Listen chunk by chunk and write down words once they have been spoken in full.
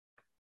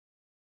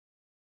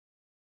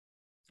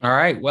All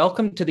right,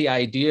 welcome to the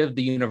Idea of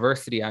the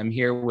University. I'm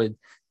here with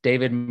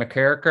David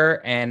McCarricker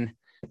and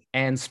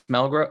Anne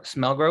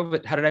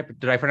Smelgrove. How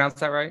did I pronounce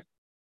that right?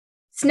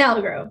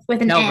 Snellgrove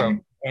with an Snellgrove.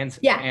 N. Anne,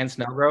 Yeah. Anne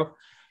Snellgrove.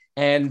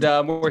 And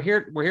we're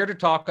here to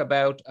talk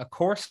about a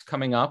course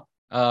coming up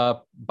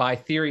by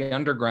Theory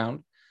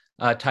Underground,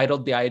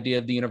 titled "The Idea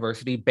of the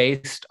University,"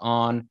 based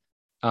on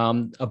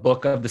a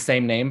book of the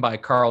same name by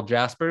Carl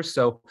Jaspers.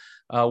 So,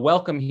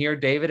 welcome here,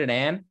 David and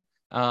Anne.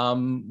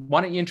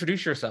 Why don't you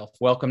introduce yourself?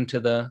 Welcome to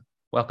the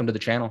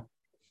channel.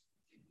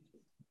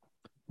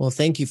 Well,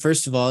 thank you.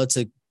 First of all, it's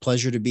a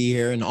pleasure to be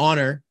here, an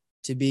honor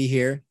to be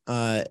here.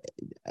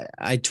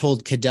 I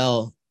told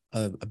Cadell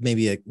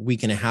maybe a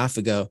week and a half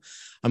ago,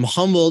 I'm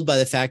humbled by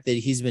the fact that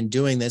he's been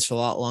doing this for a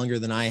lot longer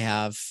than I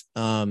have,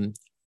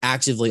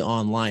 actively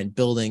online,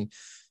 building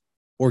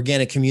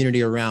organic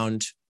community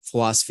around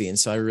philosophy. And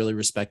so I really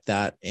respect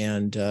that.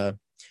 And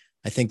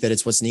I think that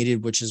it's what's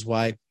needed, which is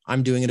why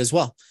I'm doing it as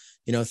well.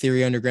 You know,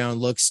 Theory Underground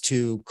looks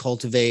to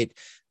cultivate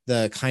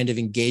the kind of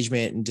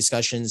engagement and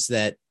discussions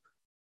that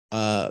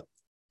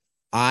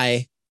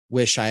I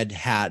wish I had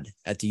had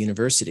at the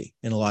university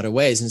in a lot of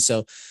ways. And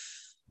so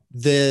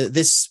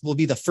this will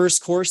be the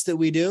first course that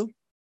we do.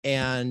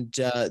 And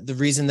the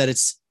reason that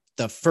it's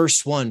the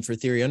first one for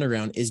Theory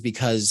Underground is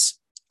because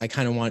I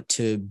kind of want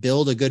to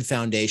build a good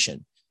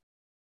foundation.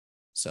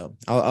 So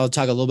I'll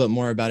talk a little bit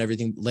more about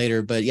everything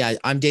later. But yeah,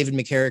 I'm David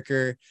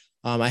McCarricker.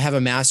 I have a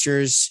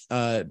master's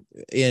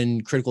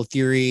in critical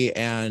theory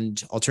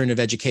and alternative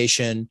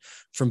education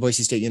from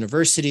Boise State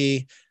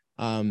University.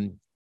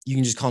 You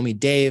can just call me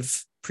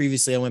Dave.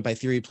 Previously, I went by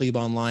Theory Plebe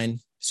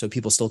online, so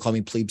people still call me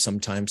Plebe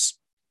sometimes.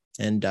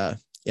 And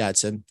yeah,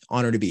 it's an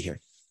honor to be here.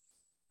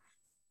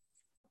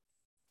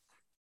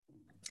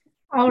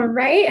 All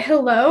right.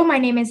 Hello, my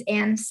name is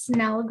Anne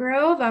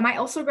Snellgrove. I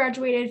also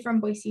graduated from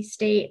Boise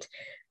State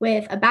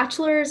with a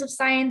bachelor's of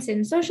science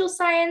in social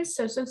science.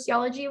 So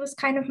sociology was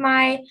kind of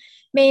my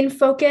main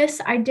focus.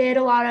 I did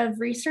a lot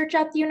of research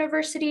at the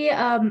university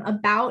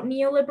about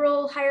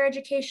neoliberal higher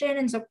education.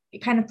 And so it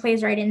kind of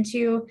plays right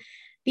into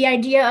the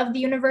idea of the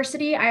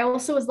university. I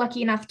also was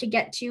lucky enough to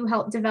get to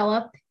help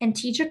develop and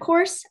teach a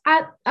course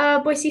at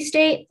Boise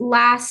State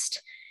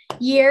last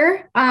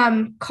year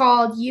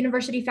called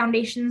University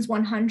Foundations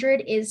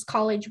 100 Is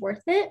College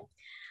Worth It?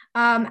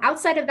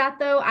 Outside of that,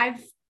 though,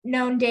 I've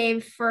known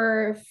Dave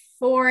for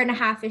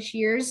 4.5-ish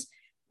years.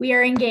 We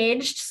are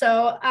engaged.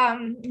 So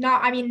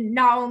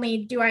not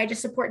only do I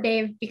just support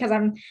Dave because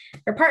I'm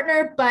your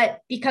partner, but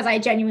because I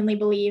genuinely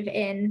believe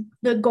in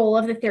the goal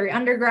of the Theory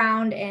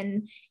Underground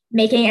and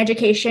making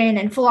education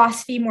and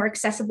philosophy more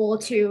accessible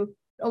to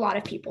a lot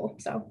of people.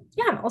 So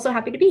yeah, I'm also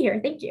happy to be here.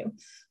 Thank you.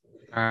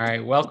 All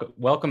right,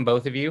 welcome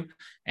both of you.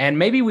 And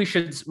maybe we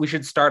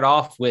should start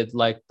off with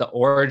like the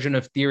origin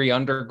of Theory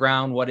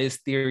Underground. What is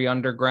Theory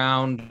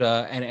Underground,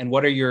 and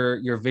what are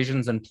your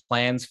visions and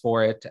plans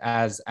for it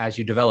as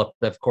you develop,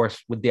 of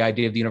course, with the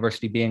idea of the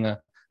university being a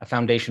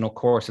foundational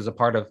course as a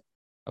part of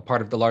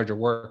the larger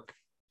work.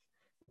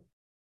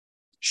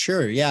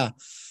 Sure, yeah.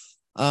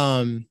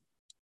 Oh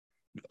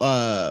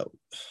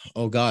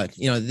God,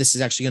 you know, this is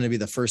actually going to be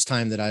the first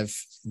time that I've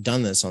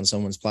done this on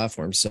someone's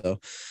platform. So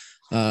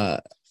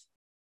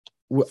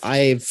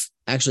I've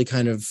actually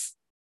kind of,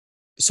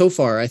 so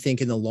far, I think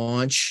in the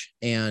launch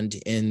and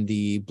in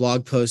the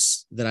blog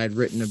posts that I'd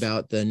written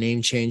about the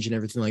name change and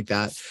everything like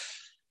that,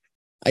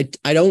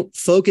 I don't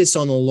focus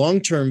on the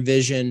long-term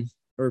vision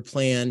or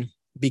plan,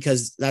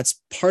 because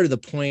that's part of the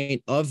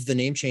point of the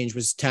name change,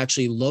 was to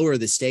actually lower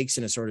the stakes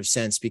in a sort of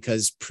sense,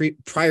 because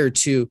prior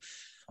to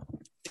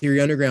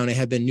Theory Underground, it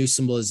had been New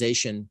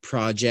Symbolization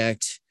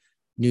Project,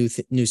 New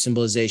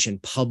Symbolization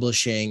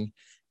Publishing,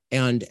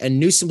 and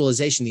New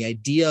Symbolization. The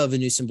idea of a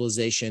New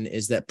Symbolization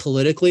is that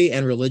politically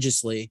and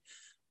religiously,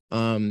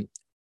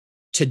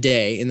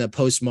 today in the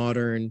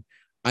postmodern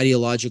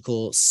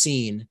ideological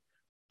scene,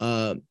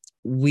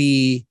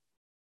 we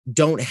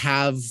don't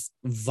have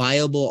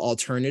viable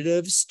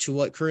alternatives to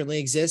what currently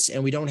exists,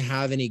 and we don't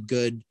have any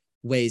good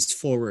ways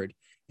forward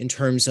in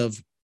terms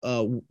of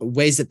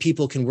ways that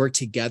people can work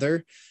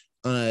together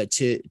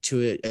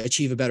to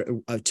achieve a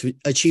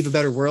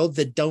better world,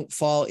 that don't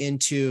fall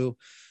into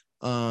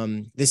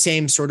the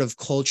same sort of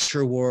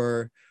culture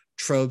war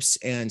tropes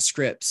and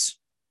scripts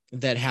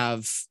that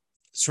have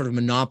sort of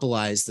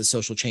monopolized the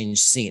social change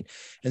scene.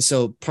 And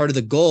so part of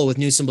the goal with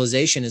New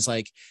Symbolization is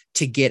like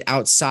to get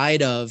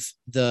outside of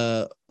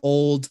the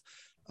old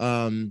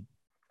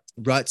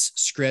ruts,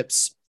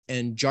 scripts,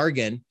 and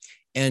jargon,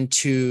 and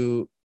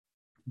to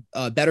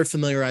better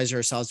familiarize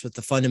ourselves with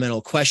the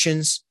fundamental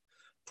questions,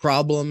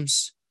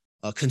 problems,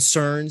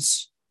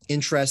 concerns,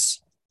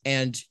 interests,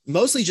 and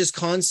mostly just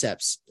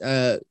concepts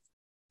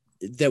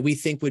that we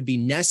think would be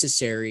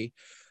necessary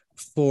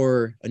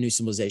for a New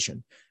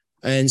Symbolization.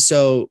 And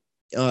so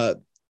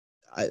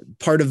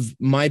part of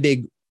my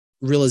big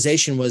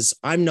realization was,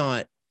 I'm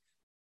not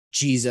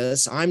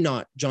Jesus, I'm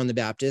not John the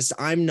Baptist,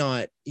 I'm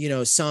not,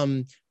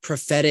 some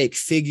prophetic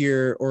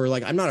figure, or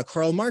like, I'm not a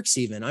Karl Marx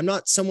even. I'm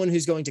not someone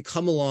who's going to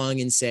come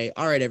along and say,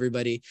 all right,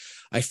 everybody,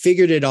 I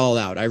figured it all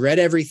out. I read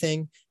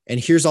everything, and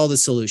here's all the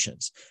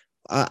solutions.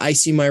 I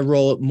see my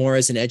role more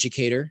as an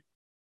educator.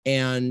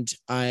 And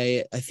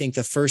I think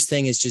the first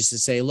thing is just to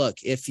say, look,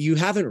 if you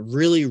haven't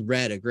really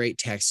read a great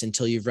text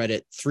until you've read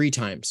it 3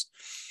 times,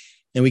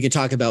 and we can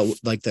talk about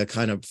like the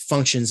kind of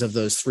functions of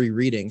those 3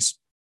 readings,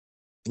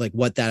 like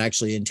what that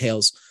actually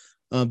entails.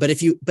 But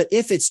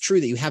if it's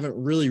true that you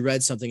haven't really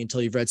read something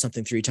until you've read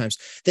something 3 times,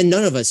 then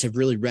none of us have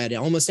really read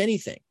almost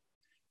anything.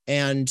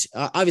 And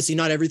obviously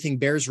not everything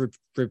bears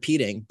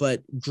repeating,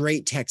 but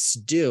great texts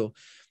do.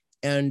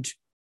 And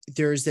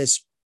there's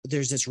this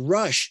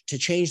rush to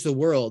change the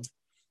world,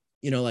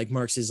 like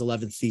Marx's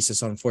 11th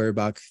thesis on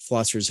Feuerbach,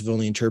 philosophers have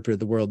only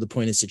interpreted the world. The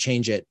point is to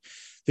change it.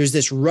 There's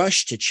this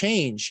rush to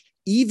change,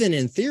 even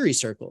in theory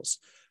circles,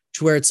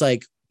 to where it's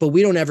like, but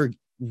we don't ever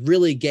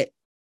really get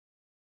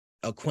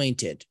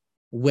acquainted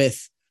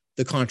with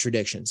the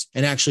contradictions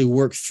and actually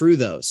work through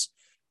those,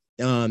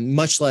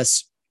 much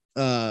less,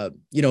 what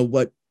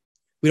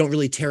we don't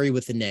really tarry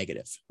with the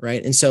negative,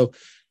 right? And so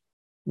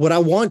what I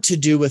want to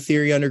do with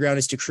Theory Underground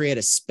is to create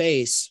a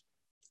space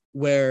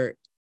where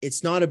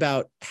it's not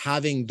about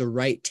having the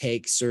right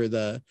takes or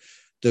the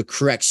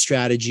correct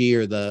strategy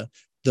or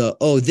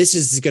this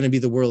is going to be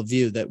the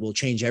worldview that will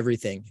change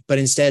everything, but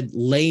instead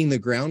laying the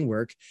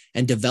groundwork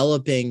and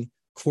developing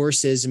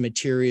courses and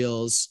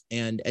materials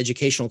and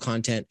educational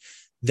content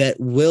that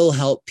will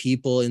help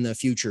people in the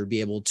future be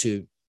able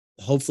to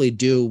hopefully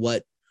do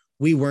what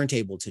we weren't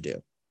able to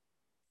do,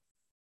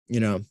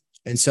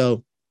 And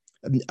so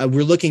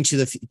we're looking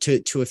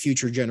to a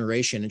future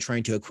generation and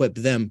trying to equip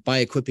them by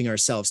equipping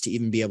ourselves to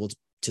even be able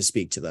to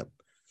speak to them.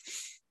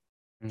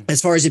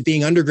 As far as it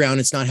being underground,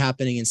 it's not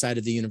happening inside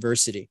of the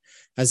university,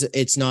 as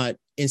it's not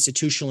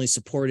institutionally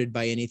supported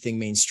by anything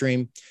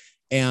mainstream,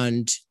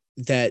 and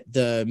that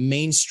the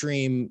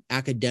mainstream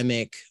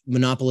academic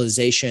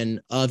monopolization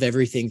of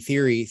everything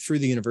theory through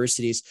the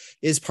universities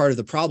is part of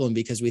the problem,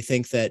 because we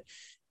think that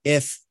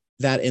if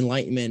that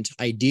enlightenment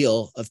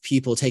ideal of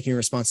people taking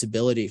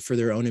responsibility for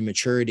their own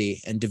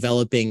immaturity and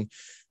developing,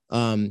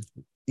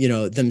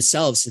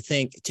 themselves to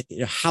think,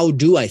 how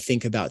do I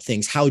think about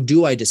things? How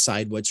do I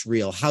decide what's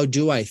real? How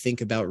do I think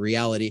about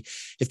reality?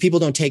 If people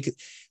don't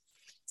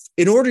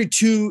in order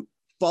to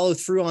follow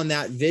through on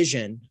that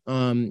vision,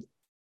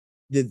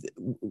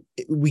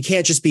 we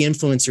can't just be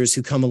influencers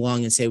who come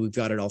along and say, we've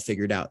got it all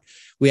figured out.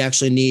 We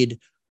actually need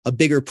a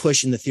bigger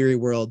push in the theory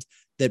world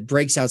that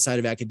breaks outside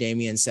of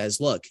academia and says,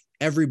 look,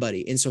 everybody,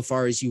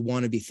 insofar as you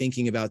want to be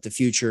thinking about the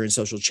future and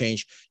social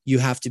change, you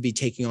have to be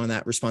taking on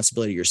that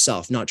responsibility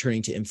yourself, not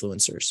turning to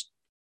influencers.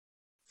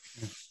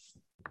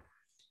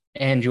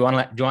 And do you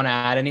want to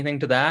add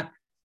anything to that?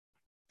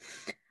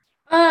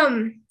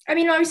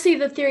 Obviously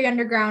the Theory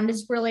Underground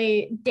is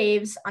really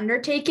Dave's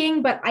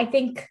undertaking, but I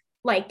think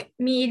like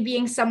me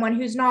being someone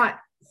who's not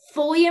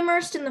fully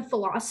immersed in the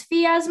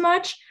philosophy as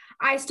much,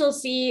 I still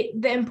see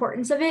the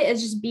importance of it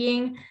as just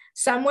being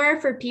somewhere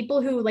for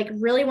people who like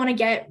really want to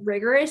get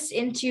rigorous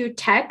into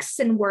texts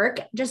and work,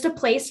 just a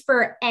place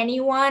for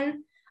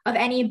anyone of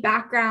any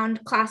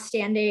background, class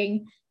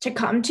standing to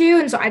come to.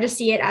 And so I just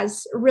see it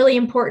as really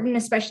important,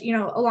 especially,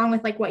 along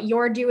with like what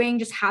you're doing,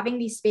 just having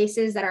these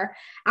spaces that are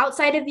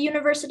outside of the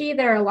university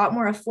that are a lot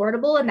more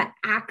affordable and that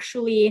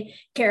actually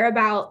care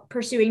about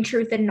pursuing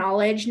truth and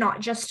knowledge,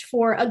 not just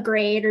for a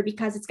grade or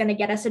because it's going to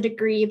get us a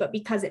degree, but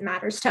because it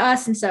matters to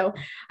us. And so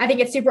I think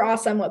it's super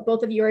awesome what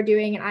both of you are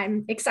doing. And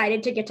I'm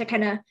excited to get to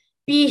kind of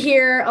be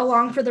here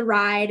along for the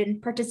ride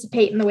and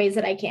participate in the ways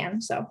that I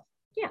can. So,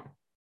 yeah.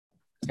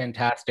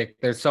 Fantastic.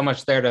 There's so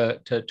much there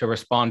to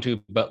respond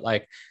to, but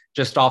like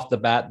just off the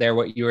bat there,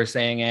 what you were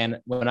saying, and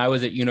when I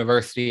was at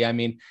university, I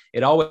mean,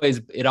 it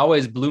always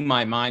blew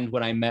my mind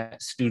when I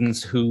met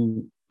students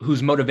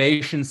whose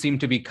motivation seemed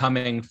to be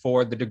coming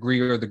for the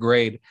degree or the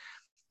grade.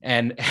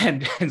 And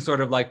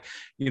sort of like,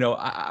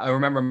 I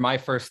remember my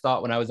first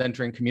thought when I was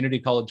entering community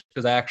college,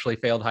 because I actually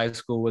failed high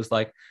school, was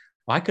like,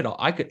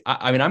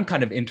 I'm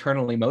kind of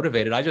internally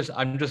motivated.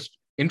 I'm just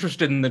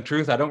interested in the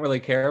truth. I don't really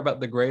care about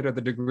the grade or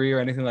the degree or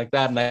anything like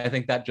that. And I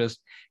think that just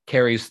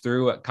carries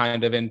through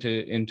kind of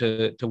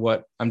into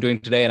what I'm doing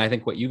today. And I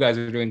think what you guys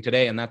are doing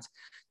today. And that's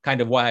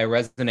kind of why I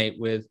resonate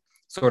with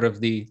sort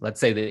of let's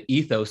say the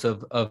ethos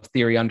of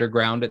Theory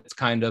Underground. It's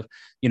kind of,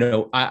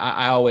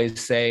 I always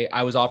say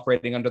I was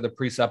operating under the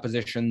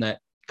presupposition that,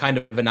 kind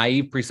of a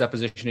naive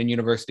presupposition in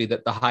university,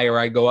 that the higher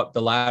I go up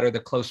the ladder, the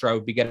closer I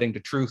would be getting to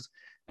truth.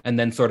 And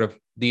then sort of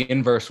the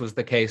inverse was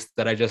the case,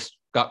 that I just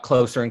got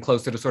closer and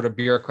closer to sort of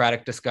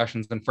bureaucratic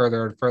discussions and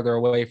further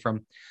away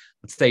from,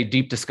 let's say,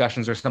 deep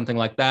discussions or something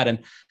like that. And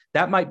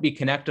that might be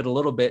connected a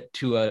little bit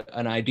to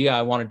an idea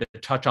I wanted to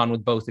touch on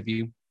with both of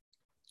you,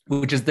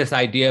 which is this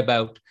idea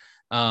about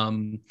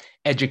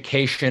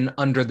education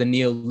under the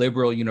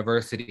neoliberal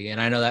university. And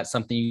I know that's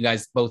something you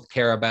guys both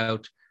care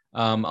about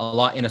a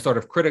lot, in a sort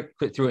of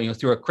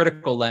through a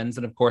critical lens.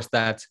 And of course,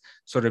 that's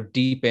sort of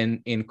deep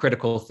in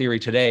critical theory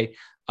today.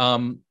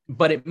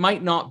 But it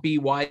might not be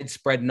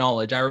widespread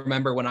knowledge. I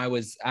remember when I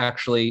was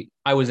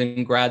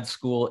in grad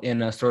school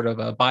in a sort of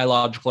a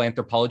biological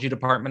anthropology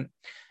department.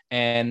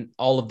 and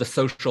all of the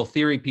social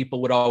theory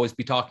people would always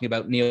be talking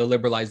about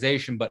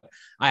neoliberalization, but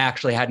I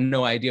actually had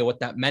no idea what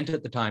that meant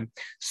at the time.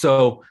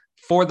 So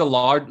for the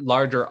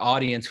larger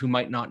audience who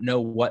might not know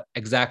what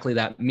exactly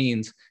that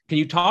means, can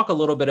you talk a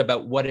little bit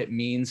about what it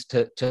means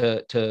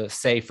to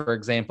say, for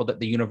example, that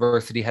the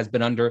university has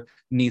been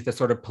underneath a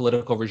sort of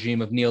political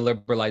regime of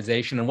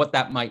neoliberalization, and what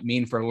that might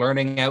mean for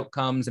learning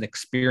outcomes and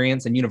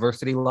experience in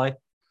university life?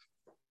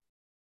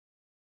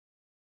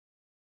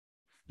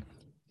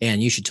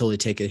 And you should totally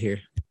take it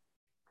here.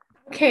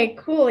 Okay,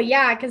 cool.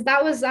 Yeah, because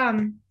that was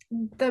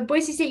the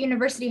Boise State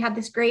University had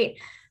this great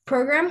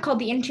program called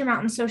the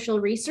Intermountain Social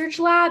Research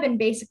Lab, and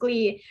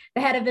basically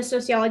the head of the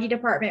sociology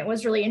department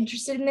was really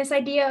interested in this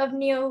idea of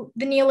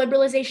the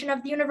neoliberalization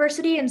of the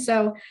university, and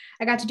so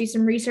I got to do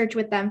some research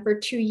with them for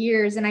 2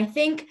 years. And I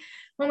think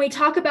when we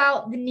talk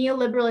about the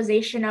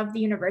neoliberalization of the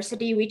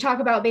university, we talk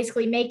about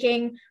basically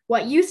making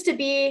what used to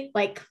be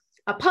like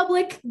a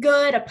public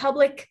good, a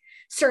public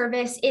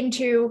service,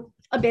 into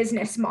a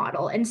business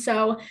model. And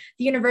so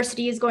the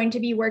university is going to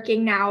be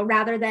working now,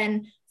 rather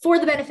than for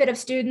the benefit of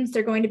students,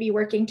 they're going to be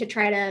working to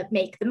try to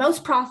make the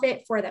most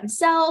profit for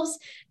themselves.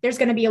 There's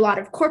going to be a lot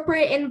of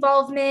corporate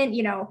involvement,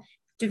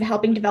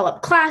 helping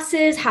develop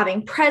classes,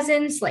 having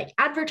presence, like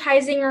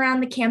advertising around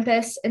the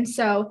campus. And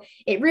so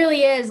it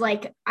really is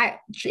like,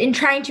 in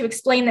trying to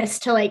explain this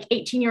to like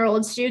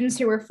 18-year-old students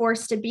who were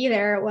forced to be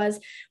there, it was,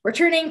 we're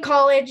turning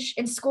college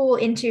and school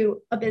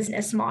into a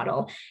business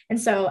model.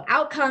 And so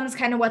outcomes,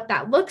 kind of what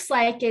that looks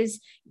like, is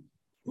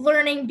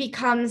learning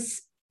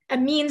becomes a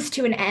means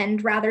to an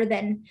end rather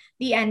than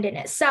the end in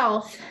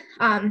itself.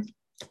 So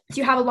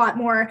you have a lot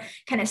more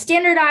kind of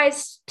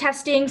standardized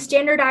testing,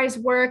 standardized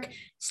work.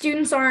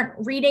 Students aren't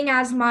reading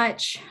as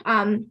much.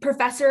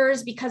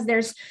 Professors, because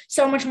there's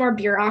so much more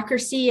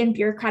bureaucracy and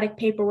bureaucratic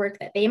paperwork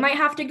that they might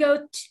have to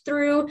go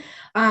through,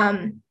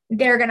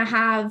 they're going to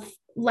have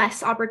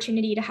less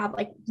opportunity to have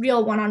like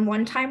real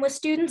one-on-one time with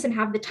students and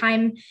have the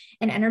time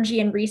and energy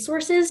and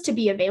resources to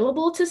be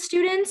available to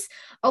students.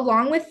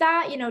 Along with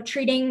that,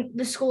 treating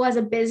the school as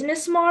a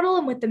business model,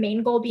 and with the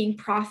main goal being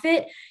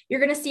profit, you're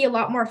going to see a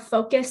lot more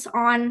focus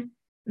on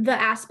the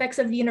aspects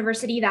of the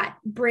university that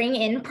bring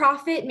in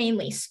profit,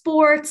 mainly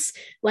sports,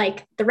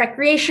 like the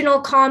recreational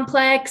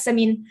complex. I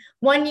mean,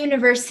 one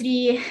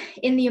university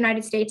in the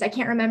United States, I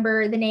can't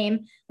remember the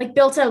name, like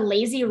built a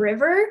lazy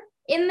river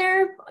in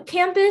their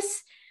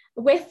campus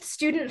with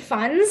student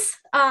funds,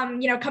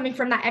 coming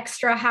from that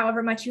extra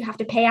however much you have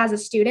to pay as a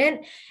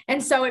student.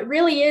 And so it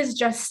really is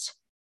just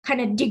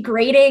kind of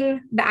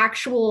degrading the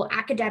actual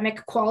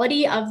academic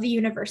quality of the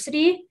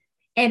university,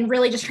 and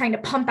really just trying to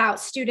pump out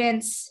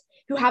students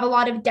who have a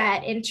lot of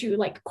debt into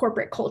like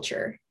corporate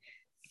culture.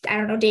 I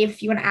don't know, Dave,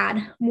 if you want to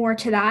add more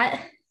to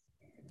that.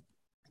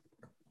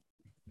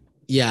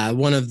 Yeah,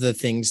 one of the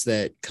things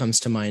that comes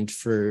to mind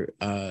for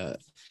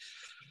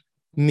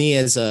me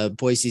as a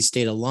Boise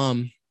State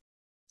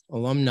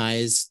alumni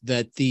is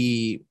that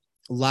the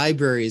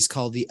library is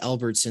called the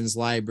Albertsons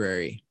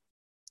Library.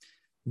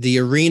 The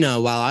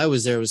arena, while I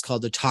was there, was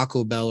called the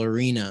Taco Bell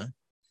Arena.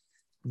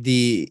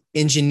 The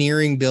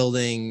engineering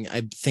building,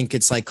 I think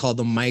it's like called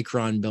the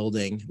Micron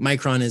building.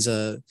 Micron is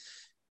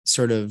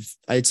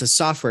it's a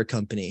software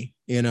company,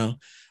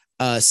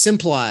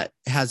 Simplot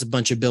has a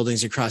bunch of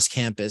buildings across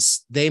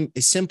campus.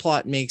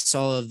 Simplot makes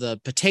all of the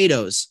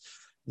potatoes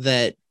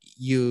that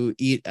you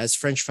eat as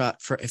French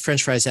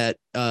fries at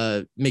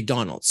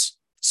McDonald's.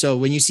 So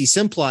when you see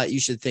Simplot, you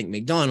should think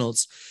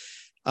McDonald's,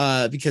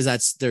 because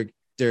that's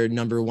their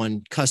number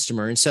one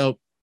customer. And so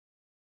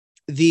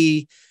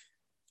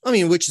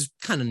which is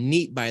kind of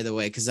neat, by the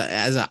way, because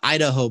as an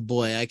Idaho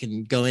boy, I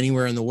can go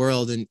anywhere in the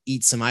world and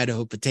eat some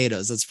Idaho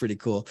potatoes. That's pretty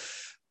cool.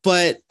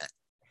 But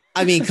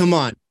I mean, come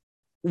on.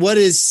 What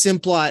is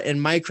Simplot and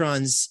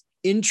Micron's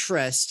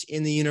interest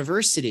in the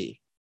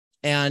university?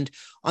 And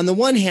on the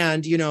one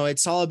hand,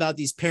 it's all about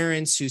these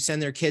parents who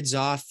send their kids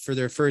off for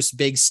their first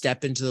big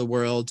step into the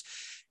world,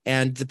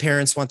 and the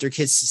parents want their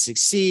kids to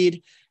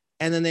succeed.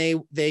 And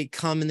then they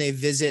come and they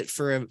visit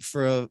for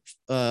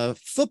a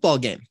football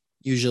game,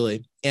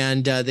 usually.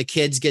 And the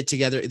kids get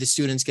together, the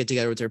students get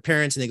together with their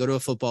parents, and they go to a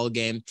football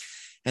game,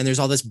 and there's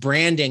all this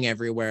branding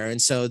everywhere.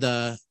 And so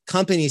the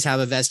companies have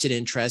a vested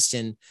interest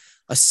in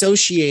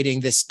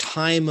associating this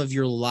time of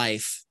your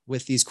life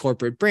with these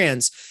corporate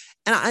brands.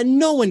 And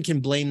no one can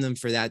blame them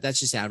for that. That's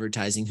just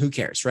advertising. Who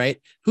cares,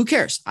 right? Who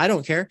cares? I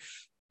don't care.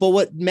 But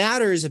what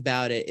matters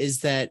about it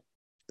is that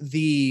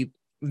the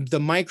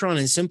Micron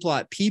and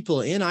Simplot people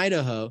in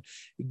Idaho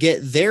get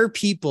their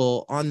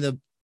people on the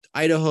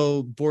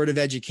Idaho Board of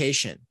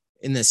Education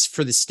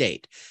for the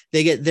state.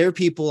 They get their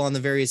people on the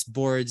various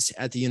boards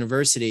at the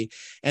university.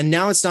 And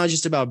now it's not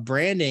just about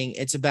branding,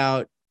 it's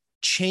about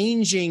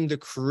changing the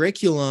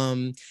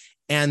curriculum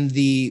and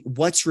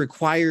what's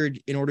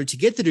required in order to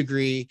get the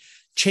degree,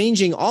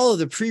 changing all of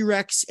the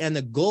prereqs and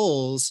the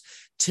goals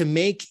to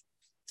make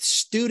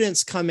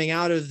students coming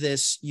out of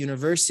this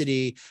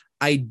university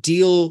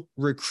ideal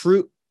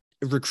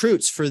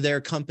recruits for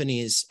their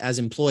companies as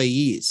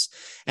employees.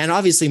 And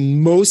obviously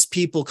most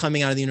people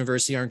coming out of the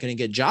university aren't going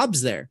to get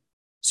jobs there.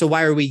 So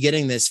why are we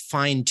getting this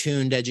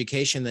fine-tuned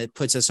education that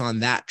puts us on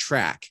that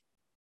track?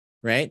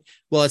 Right?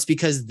 Well, it's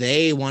because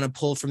they want to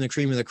pull from the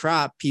cream of the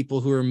crop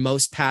people who are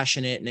most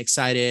passionate and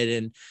excited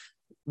and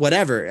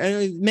whatever.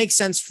 And it makes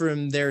sense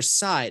from their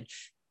side.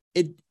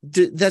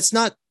 That's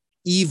not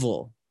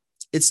evil.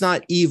 It's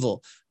not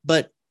evil,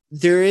 but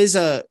there is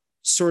a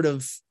sort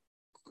of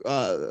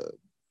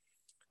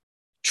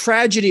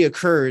tragedy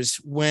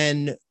occurs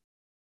when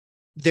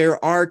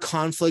there are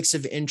conflicts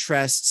of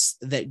interests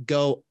that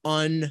go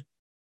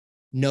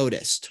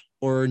unnoticed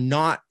or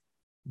not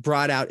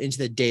brought out into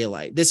the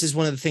daylight. This is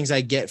one of the things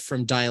I get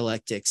from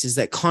dialectics, is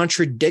that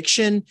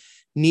contradiction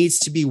needs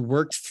to be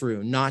worked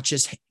through. Not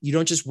just, you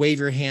don't just wave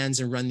your hands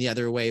and run the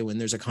other way when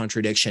there's a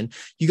contradiction.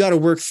 You got to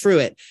work through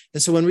it.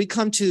 And so when we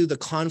come to the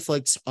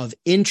conflicts of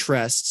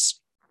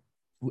interests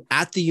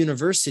at the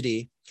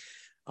university,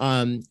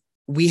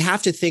 we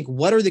have to think,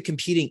 what are the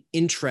competing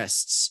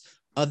interests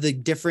of the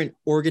different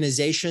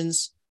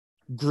organizations,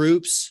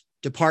 groups,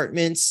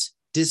 departments,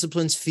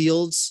 disciplines,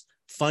 fields,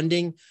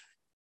 funding?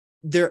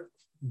 Their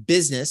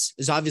business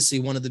is obviously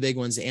one of the big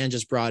ones Anne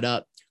just brought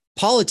up.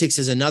 Politics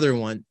is another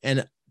one.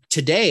 And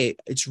today,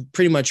 it's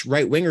pretty much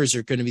right-wingers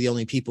are going to be the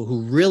only people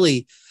who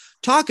really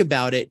talk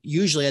about it,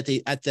 usually at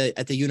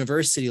the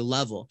university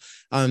level.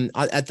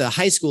 At the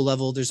high school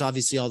level, there's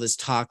obviously all this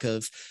talk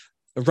of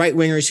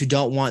right-wingers who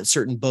don't want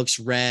certain books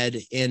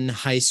read in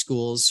high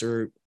schools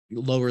or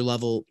lower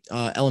level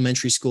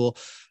elementary school.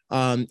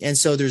 And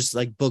so there's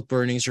like book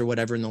burnings or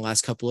whatever in the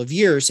last couple of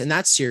years, and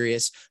that's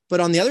serious. But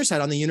on the other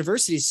side, on the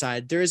university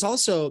side, there is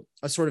also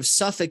a sort of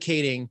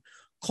suffocating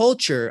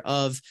culture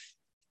of,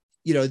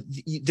 you know,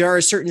 there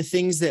are certain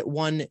things that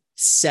one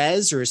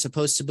says or is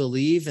supposed to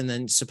believe, and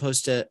then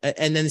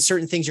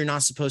certain things you're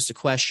not supposed to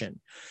question.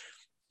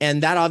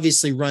 And that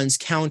obviously runs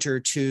counter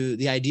to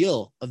the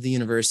ideal of the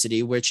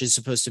university, which is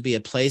supposed to be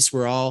a place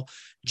where all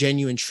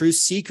genuine truth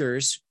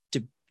seekers,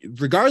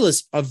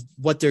 regardless of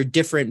what their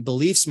different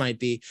beliefs might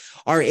be,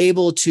 are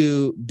able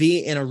to be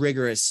in a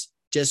rigorous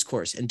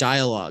discourse and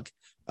dialogue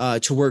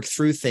to work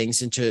through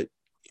things and to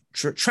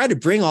try to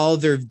bring all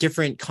of their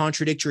different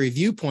contradictory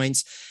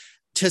viewpoints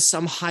to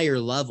some higher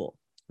level,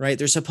 right?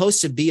 There's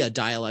supposed to be a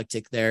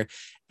dialectic there,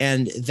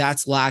 and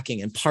that's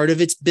lacking. And part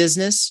of it's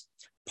business,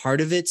 part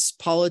of it's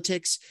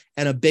politics,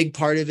 and a big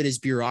part of it is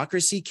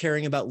bureaucracy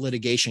caring about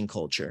litigation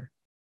culture,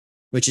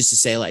 which is to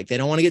say, like, they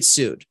don't want to get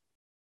sued.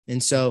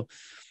 And so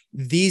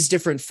these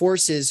different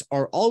forces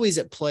are always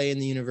at play in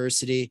the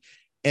university.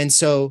 And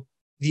so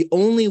the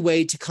only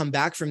way to come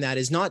back from that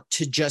is not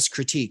to just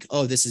critique,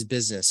 oh, this is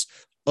business,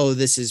 oh,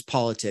 this is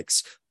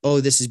politics, oh,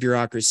 this is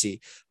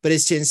bureaucracy, but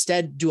is to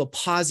instead do a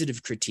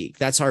positive critique.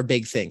 That's our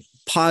big thing.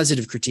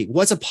 Positive critique.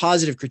 What's a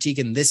positive critique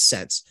in this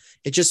sense?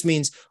 It just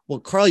means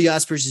what Karl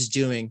Jaspers is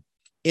doing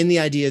in the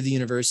idea of the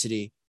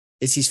university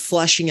is he's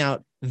fleshing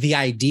out the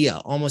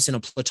idea almost in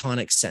a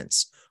Platonic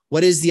sense.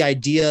 What is the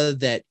idea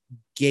that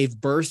gave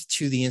birth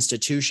to the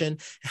institution?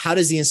 How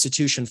does the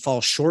institution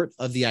fall short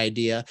of the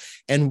idea?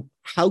 And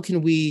how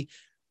can we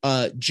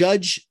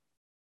judge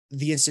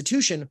the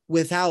institution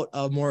without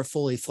a more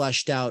fully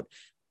fleshed out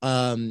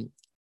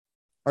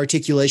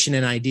articulation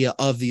and idea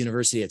of the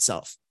university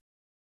itself?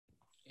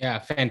 Yeah,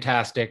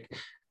 fantastic.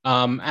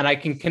 And I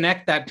can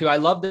connect that to, I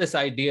love this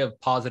idea of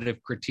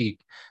positive critique.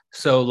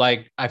 So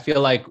like, I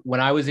feel like when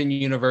I was in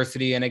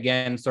university, and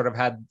again, sort of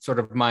had sort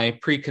of my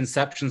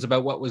preconceptions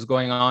about what was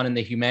going on in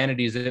the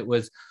humanities, it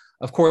was,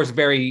 of course,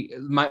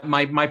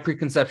 my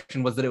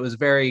preconception was that it was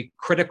very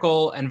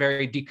critical and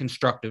very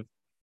deconstructive.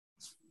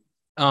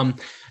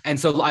 And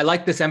so I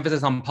like this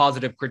emphasis on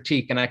positive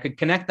critique, and I could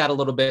connect that a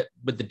little bit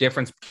with the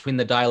difference between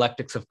the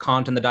dialectics of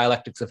Kant and the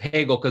dialectics of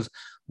Hegel, because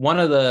one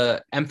of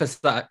the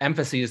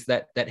emphases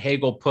that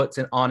Hegel puts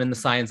on in the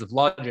Science of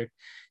Logic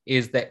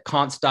is that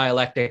Kant's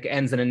dialectic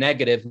ends in a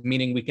negative,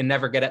 meaning we can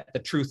never get at the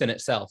truth in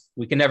itself.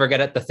 We can never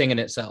get at the thing in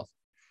itself.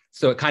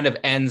 So it kind of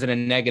ends in a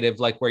negative,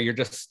 like where you're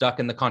just stuck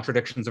in the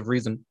contradictions of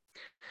reason,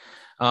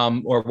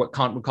 or what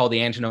Kant would call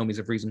the antinomies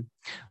of reason.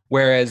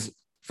 Whereas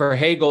for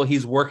Hegel,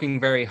 he's working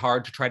very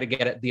hard to try to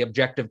get at the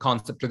objective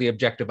concept or the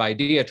objective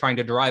idea, trying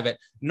to derive it.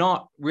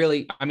 Not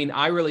really, I mean,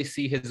 I really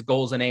see his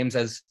goals and aims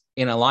as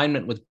in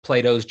alignment with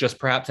Plato's, just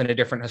perhaps in a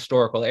different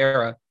historical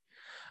era.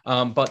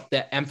 But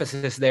the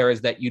emphasis there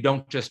is that you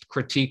don't just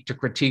critique to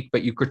critique,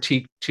 but you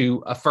critique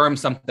to affirm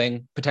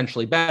something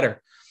potentially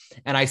better.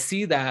 And I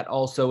see that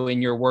also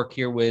in your work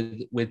here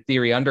with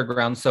Theory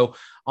Underground. So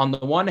on the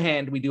one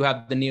hand, we do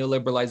have the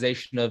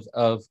neoliberalization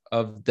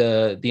of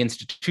the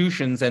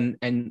institutions. And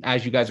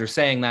as you guys are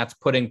saying, that's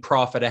putting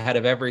profit ahead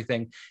of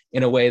everything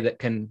in a way that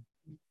can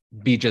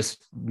be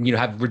just, you know,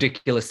 have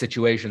ridiculous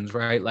situations,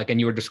 right? Like, and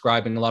you were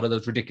describing a lot of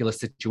those ridiculous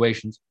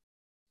situations,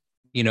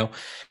 you know.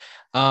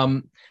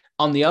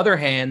 On the other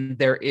hand,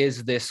 there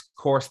is this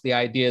course, the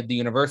idea of the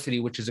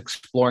university, which is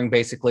exploring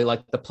basically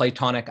like the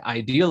Platonic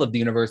ideal of the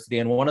university.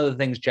 And one of the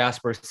things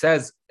Jaspers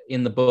says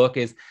in the book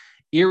is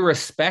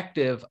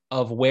irrespective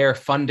of where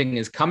funding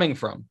is coming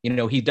from.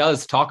 He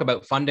does talk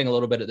about funding a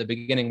little bit at the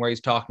beginning, where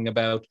he's talking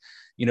about,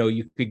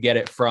 you could get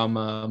it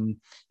from,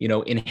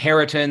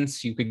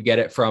 inheritance, you could get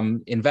it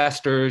from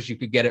investors, you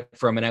could get it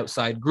from an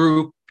outside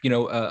group,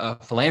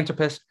 a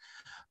philanthropist.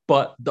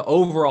 But the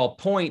overall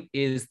point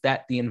is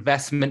that the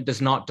investment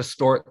does not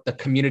distort the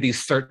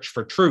community's search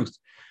for truth.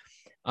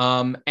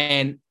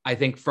 And I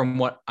think from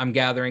what I'm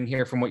gathering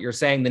here, from what you're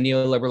saying, the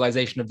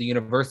neoliberalization of the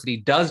university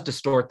does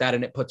distort that,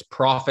 and it puts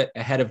profit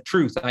ahead of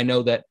truth. I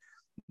know that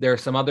there are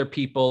some other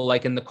people,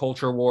 like in the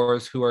culture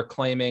wars, who are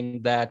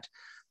claiming that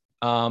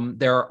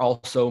there are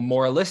also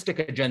moralistic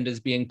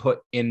agendas being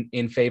put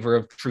in favor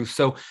of truth.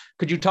 So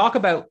could you talk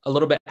about a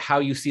little bit how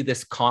you see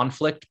this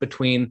conflict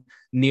between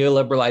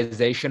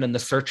neoliberalization and the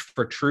search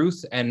for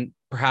truth, and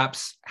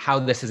perhaps how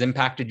this has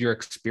impacted your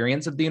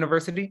experience of the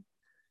university?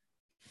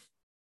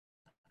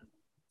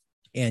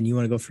 And you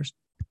want to go first?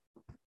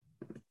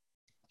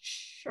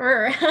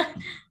 Sure. I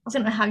was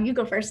going to have you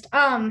go first.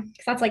 Because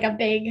that's like a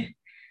big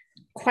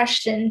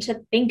question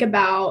to think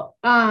about.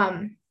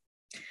 As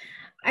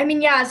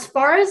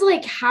far as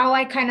like how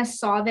I kind of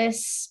saw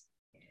this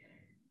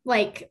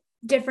like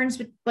difference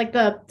with like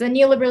the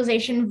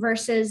neoliberalization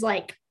versus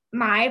like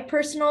my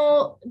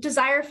personal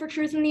desire for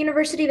truth in the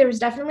university, there was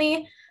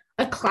definitely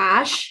a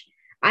clash.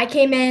 I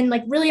came in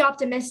like really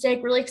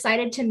optimistic, really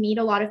excited to meet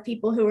a lot of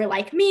people who were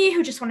like me,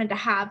 who just wanted to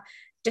have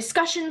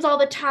discussions all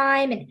the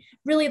time and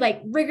really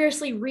like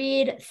rigorously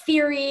read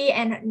theory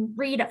and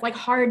read like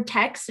hard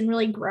texts and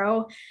really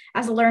grow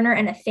as a learner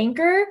and a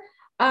thinker.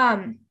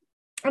 I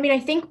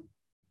think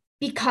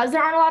because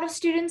there aren't a lot of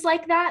students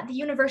like that, the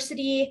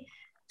university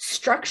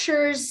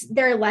structures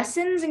their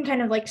lessons and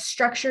kind of like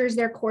structures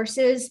their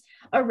courses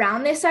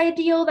around this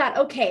ideal that,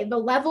 okay, the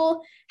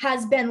level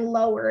has been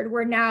lowered.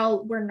 We're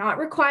not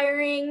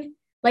requiring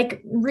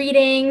like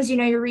readings,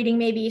 you're reading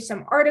maybe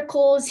some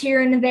articles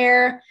here and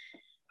there.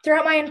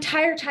 Throughout my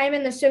entire time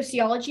in the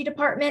sociology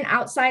department,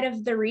 outside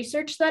of the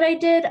research that I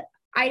did,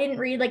 I didn't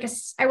read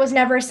I was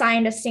never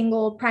assigned a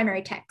single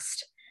primary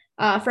text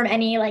from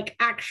any like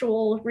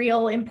actual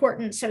real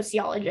important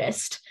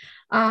sociologist.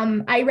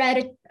 I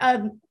read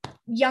a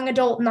young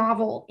adult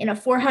novel in a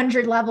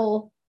 400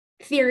 level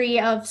theory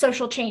of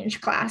social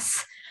change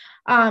class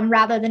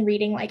rather than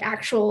reading like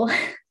actual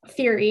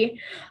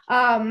theory.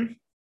 And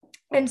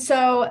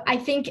so I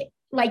think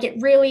like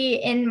it really,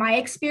 in my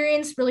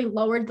experience, really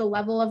lowered the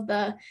level of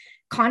the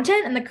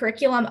content and the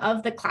curriculum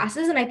of the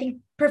classes. And I think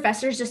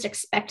professors just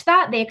expect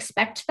that. They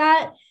expect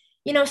that,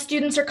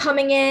 students are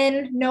coming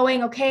in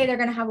knowing, okay, they're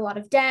going to have a lot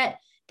of debt.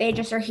 They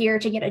just are here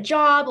to get a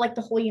job. Like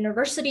the whole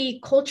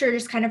university culture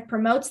just kind of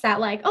promotes that,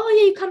 like, oh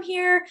yeah, you come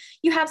here,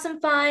 you have some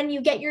fun,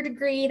 you get your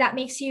degree, that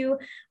makes you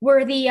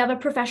worthy of a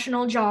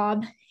professional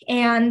job.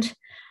 And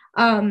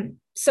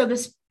so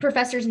this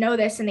professors know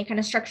this and they kind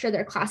of structure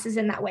their classes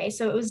in that way.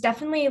 So it was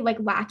definitely like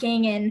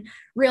lacking in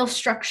real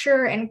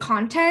structure and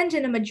content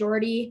in a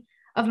majority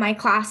of my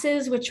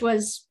classes, which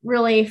was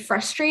really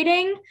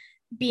frustrating,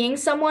 being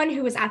someone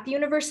who was at the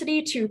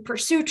university to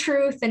pursue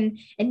truth and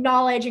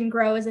knowledge and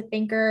grow as a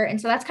thinker. And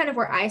so that's kind of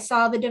where I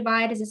saw the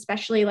divide, is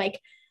especially like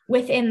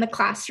within the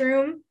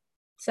classroom.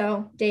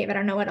 So Dave, I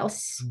don't know what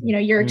else,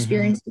 your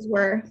experiences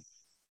were.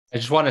 I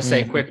just want to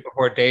say quick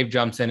before Dave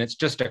jumps in, it's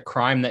just a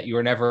crime that you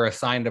were never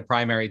assigned a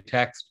primary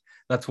text.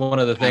 That's one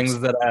of the things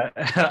that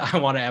I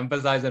want to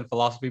emphasize in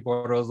Philosophy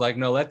Portal, is like,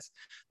 no,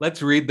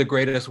 let's read the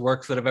greatest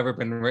works that have ever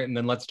been written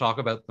and let's talk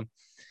about them.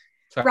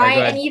 Sorry, right.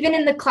 And even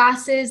in the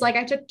classes, like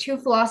I took 2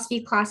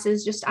 philosophy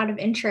classes just out of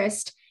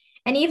interest.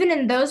 And even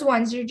in those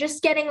ones, you're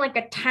just getting like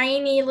a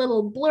tiny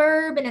little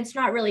blurb and it's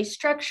not really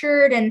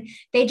structured. And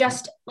they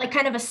just like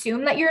kind of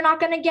assume that you're not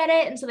going to get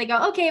it. And so they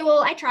go, okay,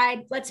 well, I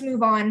tried, let's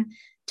move on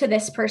to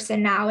this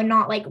person now, and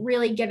not like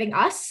really giving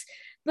us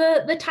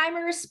the time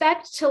and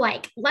respect to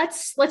like,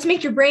 let's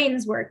make your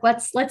brains work.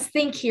 Let's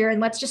think here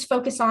and let's just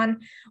focus on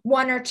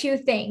 1 or 2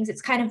 things.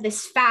 It's kind of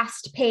this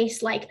fast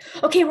pace, like,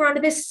 okay, we're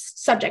onto this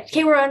subject.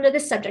 Okay, we're onto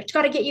this subject.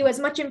 Got to get you as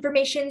much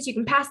information so you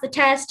can pass the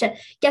test to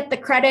get the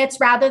credits,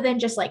 rather than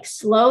just like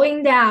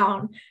slowing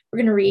down. We're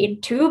going to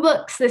read 2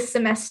 books this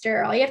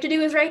semester. All you have to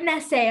do is write an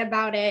essay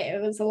about it.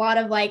 It was a lot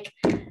of like,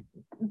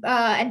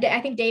 and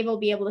I think Dave will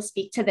be able to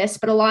speak to this,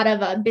 but a lot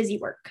of busy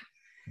work.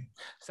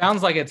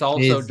 Sounds like it's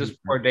also,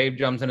 just before Dave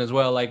jumps in as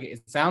well, like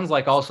it sounds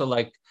like also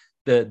like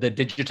the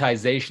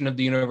digitization of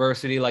the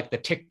university, like the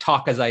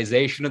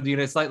TikTokization of the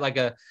university. It's like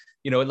a,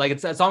 like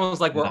it's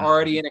almost like we're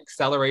already in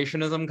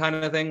accelerationism kind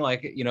of thing.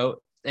 Like,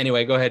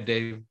 anyway, go ahead,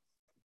 Dave.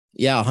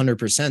 Yeah,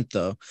 100%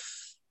 though.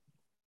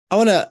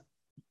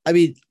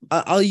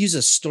 I'll use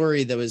a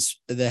story that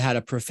had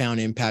a profound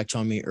impact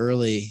on me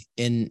early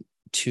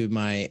into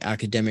my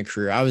academic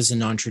career. I was a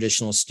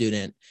non-traditional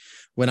student.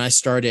 When I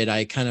started,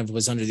 I kind of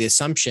was under the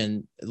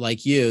assumption,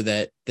 like you,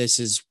 that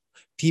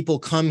people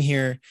come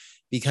here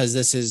because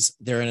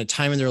they're in a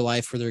time in their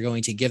life where they're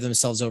going to give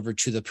themselves over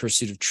to the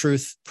pursuit of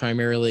truth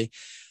primarily.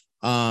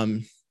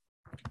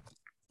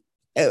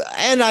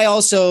 And I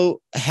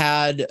also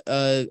had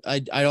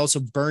I also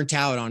burnt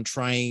out on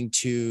trying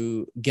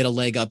to get a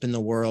leg up in the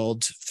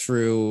world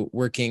through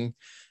working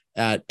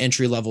at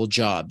entry level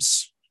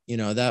jobs. You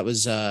know, that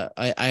was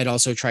I had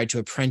also tried to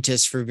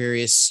apprentice for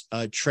various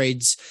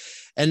trades,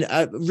 and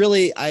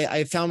really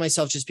I found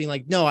myself just being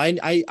like, no,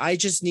 I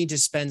just need to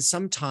spend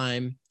some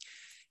time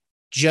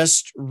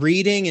just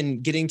reading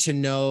and getting to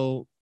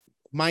know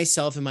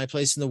myself and my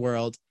place in the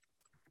world,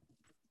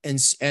 and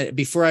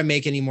before I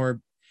make any more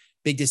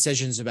big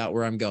decisions about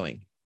where I'm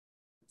going.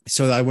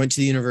 So I went to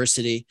the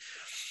university,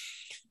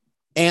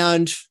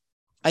 and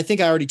I think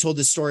I already told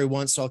this story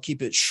once, so I'll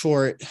keep it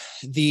short.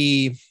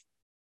 The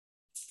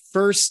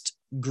first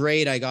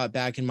grade I got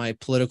back in my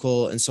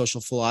political and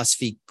social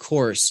philosophy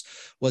course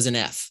was an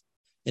F,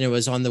 and it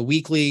was on the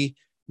weekly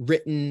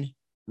written,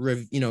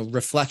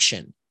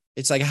 reflection.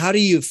 It's like, how do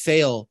you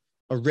fail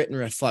a written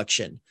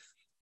reflection?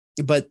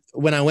 But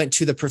when I went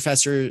to the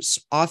professor's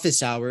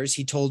office hours,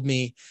 he told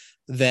me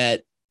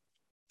that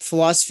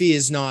philosophy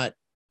is not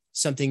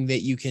something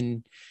that you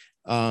can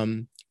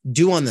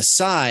do on the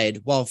side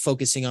while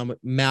focusing on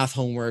math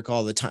homework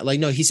all the time. Like,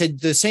 no, he said,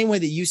 the same way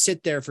that you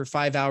sit there for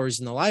 5 hours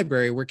in the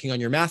library working on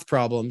your math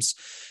problems,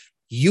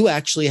 you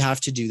actually have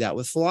to do that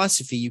with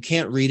philosophy. You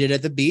can't read it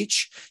at the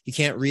beach. You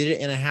can't read it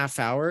in a half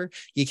hour.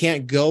 You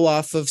can't go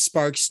off of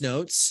Sparks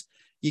Notes.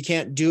 You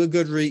can't do a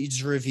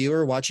Goodreads review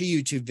or watch a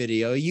YouTube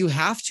video. You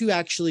have to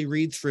actually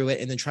read through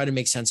it and then try to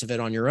make sense of it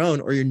on your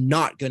own, or you're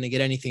not going to get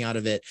anything out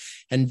of it.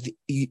 And,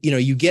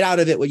 you get out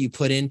of it what you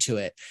put into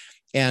it.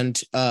 And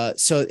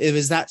so it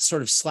was that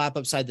sort of slap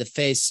upside the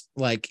face,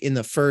 like in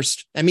the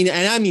first, I mean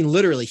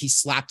literally he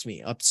slapped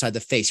me upside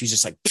the face. He was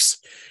just like, psst.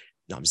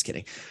 No, I'm just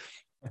kidding.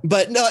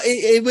 But no,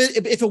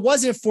 if it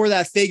wasn't for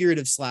that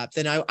figurative slap,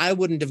 then I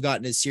wouldn't have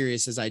gotten as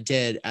serious as I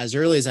did as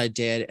early as I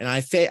did. And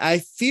I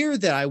fear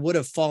that I would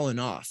have fallen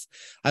off.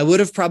 I would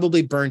have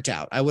probably burnt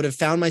out. I would have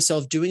found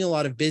myself doing a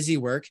lot of busy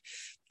work.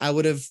 I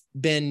would have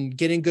been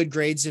getting good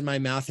grades in my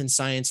math and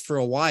science for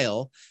a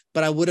while,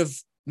 but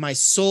my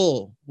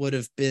soul would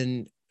have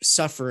been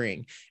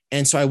suffering.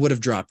 And so I would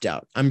have dropped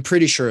out. I'm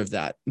pretty sure of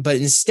that. But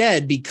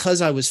instead,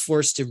 because I was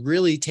forced to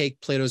really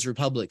take Plato's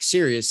Republic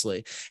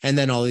seriously, and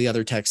then all the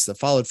other texts that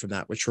followed from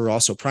that, which were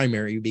also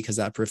primary because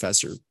that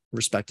professor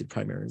respected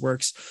primary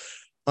works,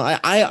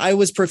 I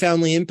was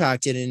profoundly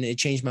impacted, and it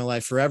changed my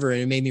life forever.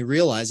 And it made me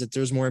realize that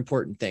there's more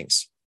important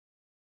things.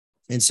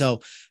 And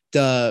so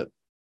the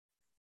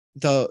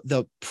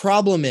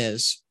problem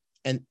is,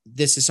 and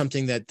this is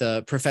something that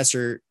the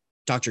professor,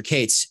 Dr.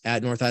 Cates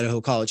at North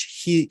Idaho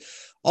College, he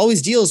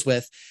always deals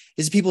with,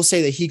 is people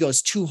say that he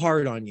goes too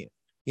hard on you.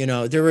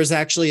 There was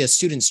actually a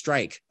student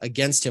strike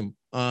against him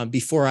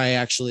before I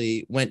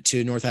actually went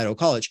to North Idaho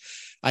College.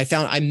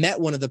 I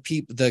met one of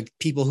the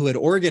people who had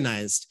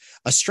organized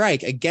a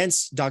strike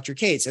against Dr.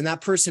 Cates. And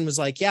that person was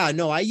like, yeah,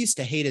 no, I used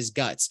to hate his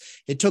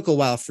guts. It took a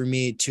while for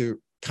me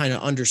to kind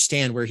of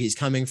understand where he's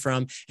coming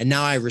from. And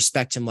now I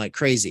respect him like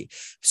crazy.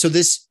 So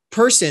this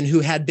person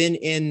who had been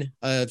in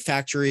a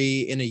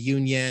factory in a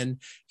union,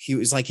 he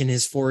was like in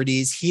his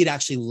 40s. He had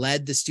actually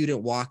led the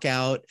student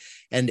walkout,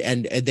 and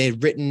they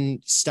had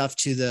written stuff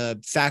to the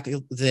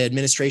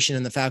administration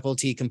and the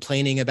faculty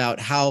complaining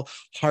about how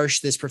harsh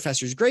this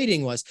professor's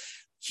grading was.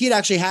 He had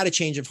actually had a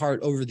change of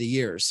heart over the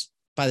years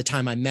by the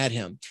time I met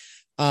him.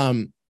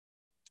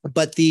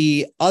 But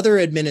the other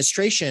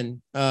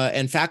administration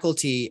and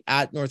faculty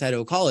at North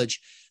Idaho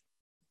College,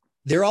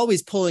 they're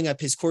always pulling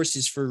up his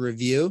courses for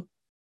review.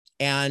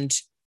 And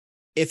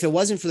if it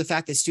wasn't for the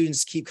fact that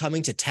students keep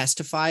coming to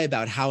testify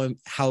about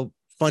how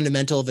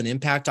fundamental of an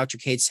impact Dr.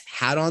 Cates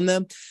had on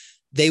them,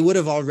 they would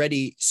have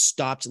already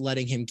stopped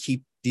letting him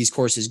keep these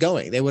courses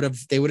going. They would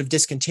have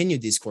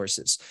discontinued these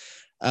courses.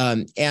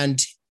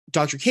 And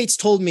Dr. Cates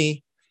told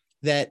me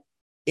that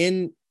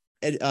in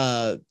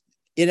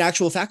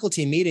actual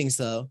faculty meetings,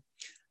 though,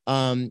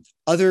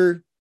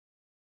 other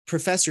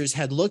professors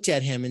had looked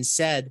at him and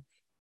said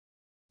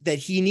that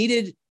he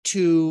needed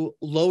to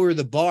lower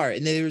the bar.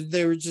 And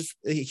they were just,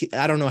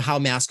 I don't know how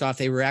mask off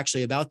they were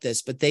actually about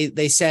this, but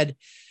they said,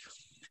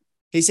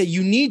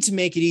 you need to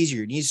make it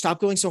easier. You need to stop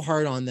going so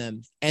hard on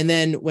them. And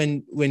then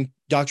when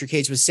Dr.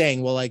 Cates was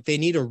saying, well, like, they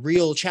need a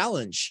real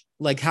challenge.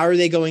 Like, how are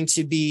they going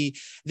to be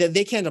that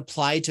they can't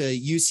apply to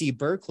UC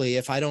Berkeley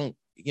if I don't,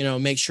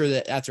 make sure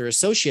that at their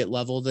associate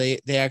level, they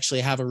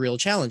actually have a real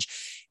challenge.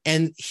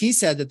 And he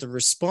said that the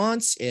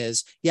response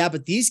is, yeah,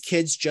 but these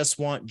kids just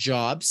want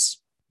jobs.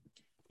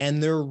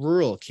 And they're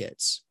rural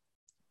kids.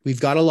 We've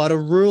got a lot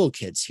of rural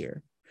kids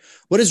here.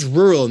 What does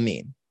rural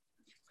mean?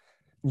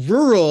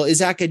 Rural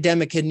is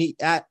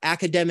academic-ese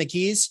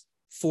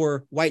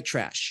for white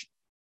trash.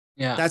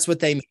 Yeah. That's what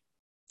they mean.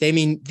 They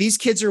mean these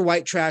kids are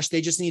white trash.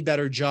 They just need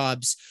better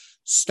jobs.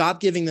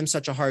 Stop giving them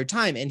such a hard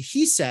time. And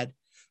he said,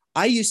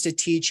 I used to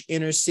teach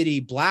inner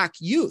city Black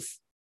youth,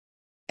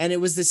 and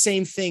it was the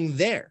same thing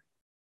there.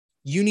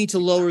 You need to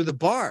lower the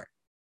bar.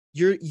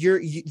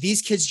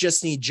 These kids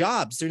just need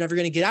jobs. They're never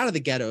going to get out of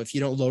the ghetto if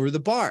you don't lower the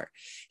bar.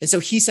 And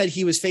so he said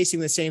he was facing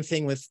the same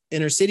thing with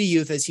inner city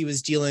youth as he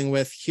was dealing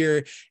with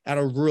here at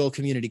a rural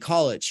community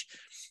college.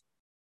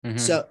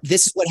 So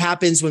this is what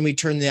happens when we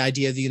turn the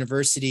idea of the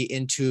university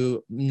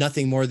into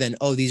nothing more than,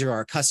 oh, these are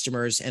our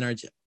customers, and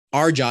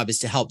our job is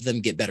to help them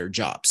get better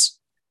jobs.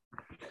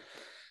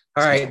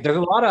 All right, there's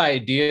a lot of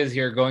ideas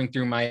here going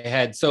through my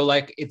head. So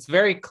like, it's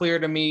very clear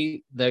to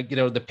me that, you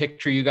know, the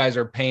picture you guys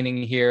are painting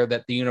here,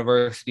 that the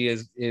university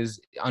is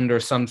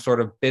under some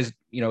sort of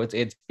you know,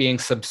 it's being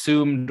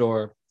subsumed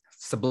or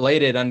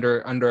sublated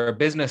under a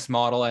business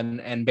model,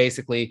 and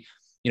basically,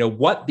 you know,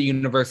 what the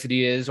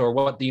university is or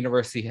what the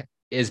university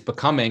is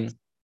becoming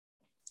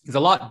is a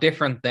lot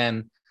different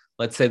than,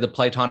 let's say, the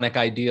Platonic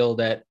ideal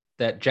that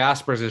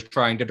Jaspers is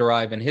trying to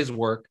derive in his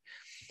work.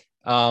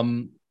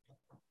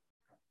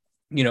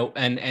 You know,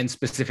 and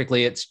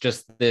specifically, it's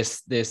just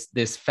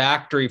this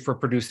factory for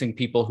producing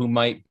people who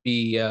might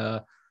be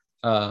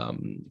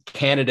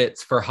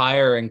candidates for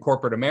hire in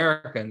corporate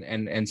America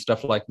and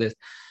stuff like this.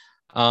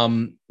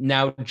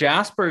 Now,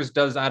 Jaspers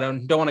does, I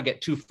don't want to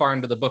get too far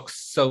into the book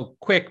so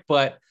quick,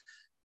 but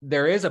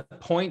there is a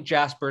point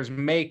Jaspers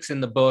makes in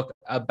the book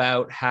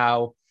about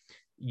how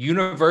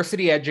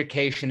university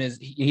education is,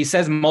 he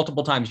says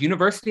multiple times,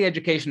 university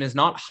education is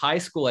not high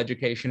school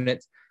education.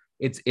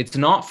 It's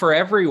not for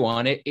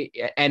everyone.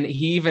 And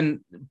he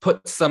even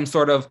puts some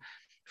sort of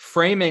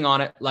framing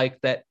on it,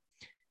 like that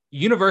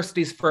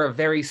universities for a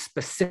very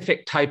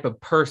specific type of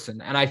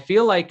person. And I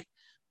feel like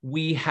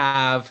we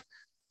have,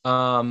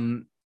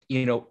 you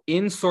know,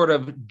 in sort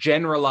of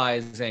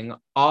generalizing,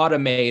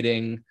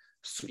 automating,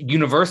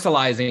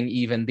 universalizing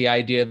even the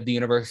idea of the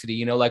university,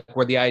 you know, like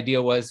where the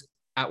idea was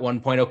at one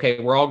point,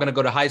 okay, we're all going to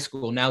go to high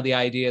school. Now the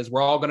idea is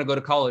we're all going to go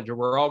to college, or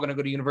we're all going to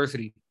go to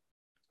university,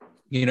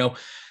 you know,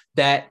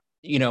 that,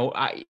 you know,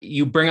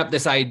 you bring up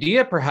this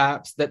idea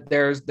perhaps that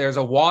there's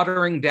a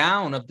watering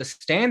down of the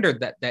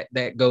standard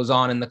that goes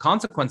on, and the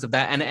consequence of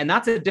that. And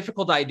that's a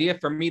difficult idea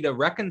for me to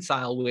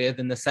reconcile with,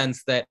 in the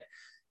sense that,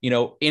 you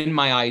know, in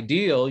my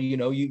ideal, you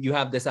know, you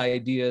have this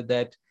idea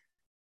that,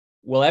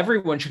 well,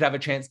 everyone should have a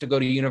chance to go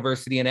to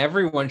university, and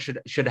everyone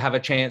should have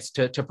a chance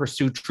to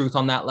pursue truth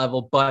on that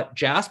level. But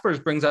Jaspers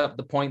brings up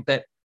the point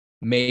that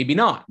maybe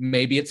not.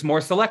 Maybe it's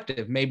more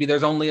selective. Maybe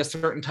there's only a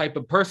certain type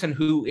of person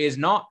who is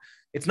not.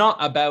 It's not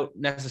about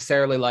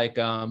necessarily like,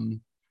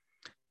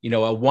 you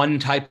know, a one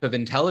type of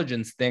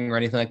intelligence thing or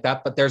anything like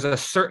that, but there's a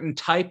certain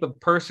type of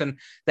person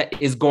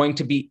that is going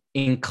to be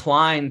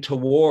inclined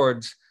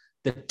towards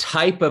the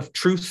type of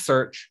truth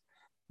search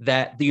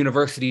that the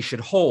university should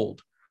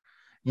hold.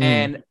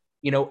 And,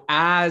 you know,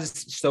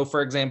 so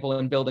for example,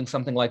 in building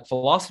something like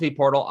Philosophy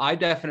Portal, I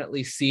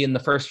definitely see in the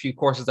first few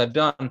courses I've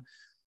done,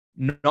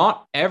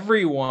 not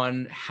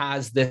everyone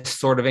has this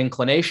sort of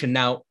inclination.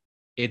 Now,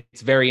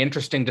 it's very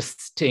interesting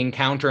to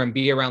encounter and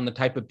be around the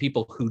type of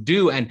people who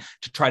do, and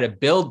to try to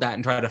build that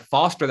and try to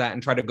foster that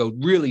and try to go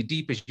really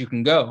deep as you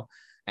can go.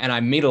 And I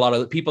meet a lot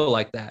of people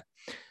like that.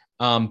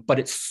 But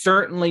it's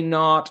certainly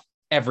not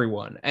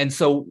everyone. And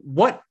so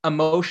what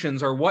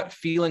emotions or what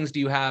feelings do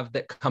you have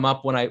that come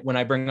up when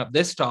I bring up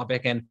this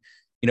topic? And,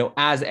 you know,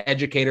 as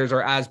educators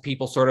or as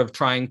people sort of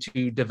trying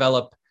to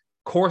develop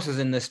courses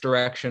in this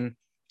direction,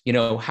 you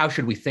know, how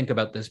should we think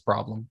about this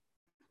problem?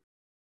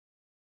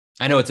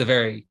 I know it's a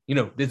very, you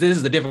know, this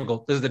is the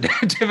difficult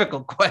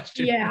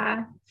question.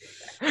 Yeah.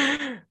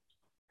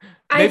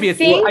 Maybe it's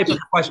the type of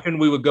question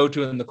we would go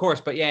to in the course,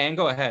 but yeah, and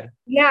go ahead.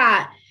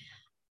 Yeah.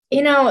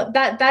 You know,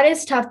 that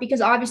is tough, because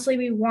obviously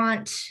we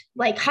want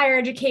like higher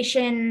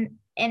education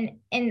and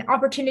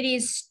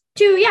opportunities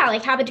to,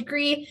 like have a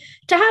degree,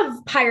 to have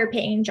higher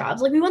paying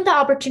jobs. Like we want the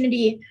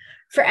opportunity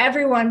for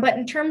everyone, but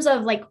in terms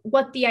of like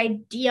what the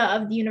idea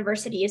of the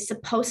university is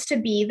supposed to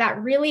be, that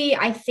really,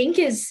 I think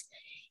it's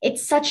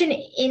such an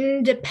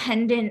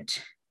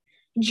independent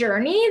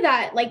journey,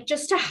 that like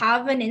just to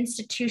have an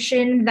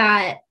institution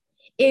that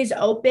is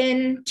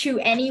open to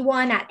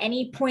anyone at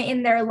any point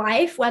in their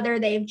life, whether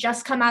they've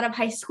just come out of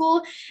high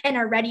school and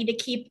are ready to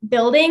keep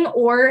building,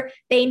 or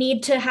they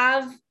need to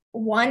have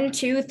 1,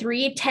 2,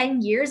 3,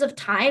 10 years of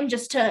time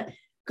just to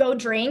go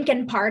drink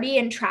and party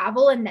and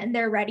travel. And then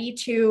they're ready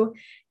to,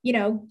 you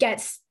know,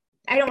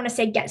 I don't want to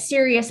say get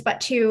serious,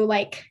 but to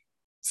like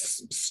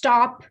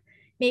stop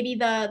maybe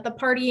the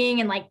partying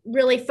and like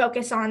really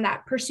focus on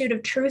that pursuit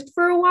of truth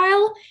for a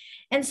while.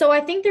 And so I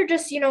think there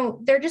just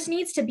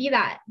needs to be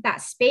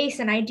that space.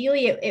 And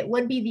ideally it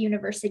would be the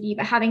university,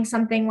 but having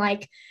something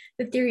like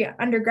the Theory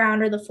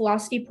Underground or the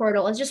Philosophy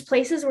Portal is just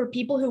places where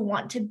people who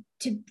want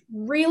to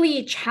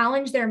really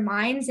challenge their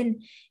minds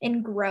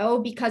and grow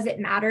because it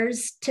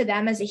matters to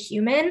them as a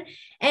human.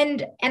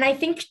 And I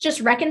think just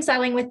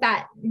reconciling with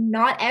that,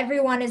 not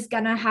everyone is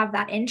going to have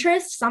that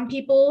interest. Some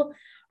people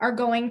are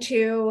going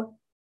to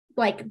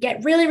like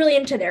get really, really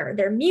into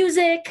their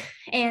music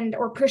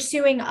or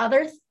pursuing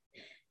other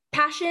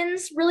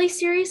passions really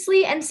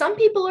seriously. And some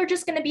people are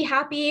just going to be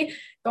happy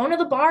going to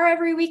the bar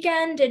every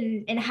weekend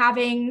and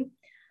having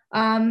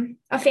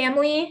a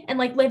family and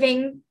like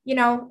living, you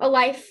know, a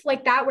life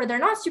like that, where they're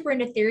not super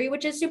into theory,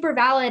 which is super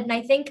valid. And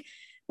I think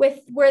with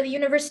where the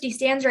university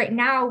stands right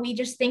now, we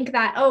just think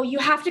that, oh, you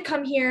have to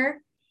come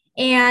here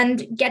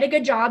and get a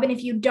good job. And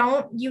if you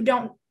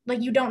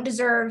don't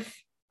deserve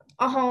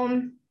a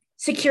home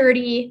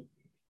security,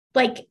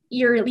 like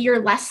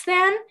you're less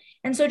than.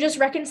 And so just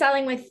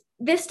reconciling with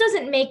this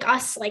doesn't make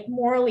us like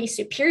morally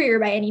superior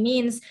by any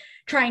means,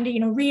 trying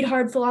to, read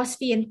hard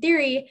philosophy and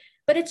theory,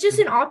 but it's just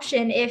an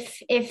option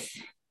if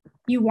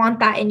you want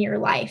that in your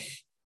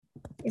life,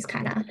 is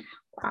kind of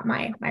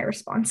my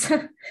response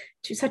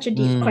to such a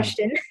deep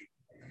question.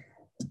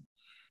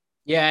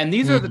 Yeah, and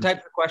these are the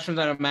types of questions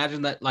I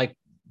imagine that like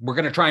we're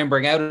going to try and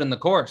bring out in the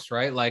course,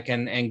 right? Like,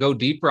 and go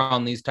deeper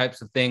on these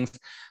types of things.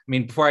 I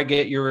mean, before I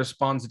get your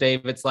response,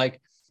 Dave, it's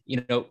like,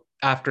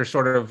 after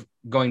sort of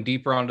going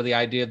deeper onto the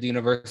idea of the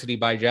university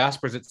by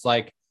Jaspers, it's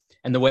like,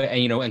 and the way,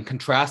 and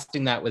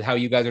contrasting that with how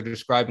you guys are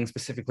describing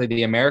specifically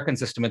the American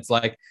system, it's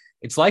like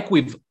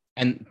we've,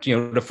 and,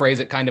 to phrase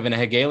it kind of in a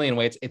Hegelian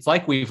way, it's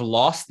like we've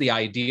lost the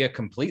idea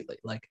completely.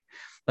 Like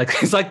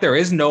it's like there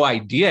is no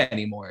idea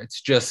anymore. It's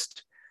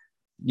just,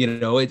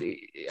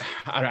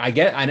 I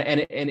get,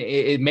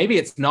 and maybe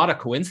it's not a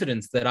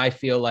coincidence that I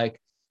feel like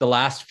the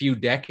last few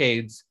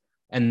decades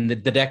and the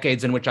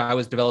decades in which I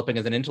was developing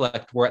as an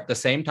intellect were at the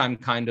same time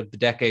kind of the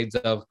decades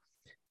of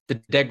the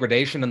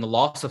degradation and the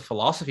loss of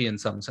philosophy in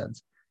some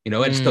sense.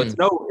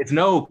 It's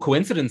no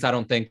coincidence, I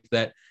don't think,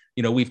 that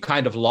we've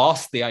kind of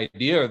lost the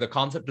idea or the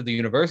concept of the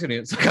university.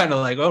 It's kind of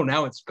like, oh,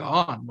 now it's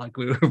gone. Like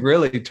we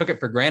really took it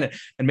for granted.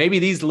 And maybe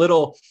these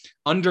little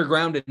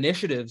underground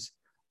initiatives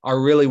are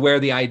really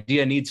where the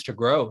idea needs to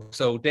grow.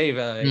 So Dave,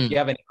 if you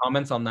have any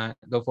comments on that,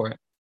 go for it.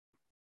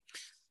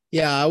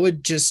 Yeah, I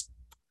would just,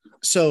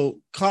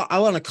 I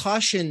want to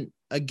caution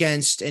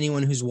against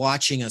anyone who's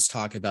watching us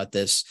talk about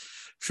this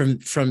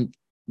from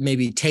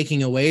maybe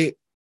taking away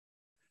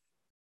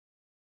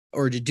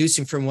or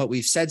deducing from what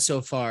we've said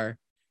so far,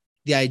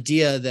 the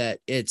idea that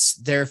it's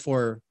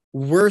therefore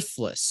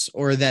worthless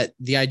or that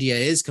the idea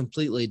is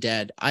completely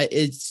dead.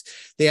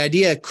 The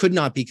idea could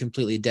not be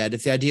completely dead.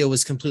 If the idea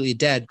was completely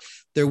dead,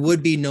 there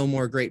would be no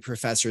more great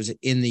professors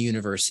in the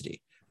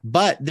university.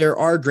 But there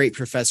are great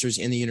professors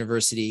in the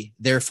university,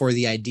 therefore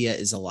the idea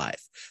is alive.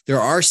 There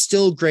are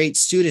still great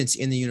students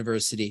in the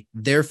university,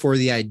 therefore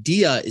the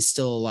idea is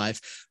still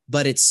alive,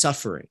 but it's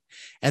suffering.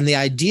 And the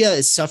idea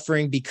is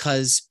suffering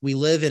because we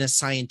live in a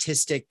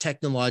scientific,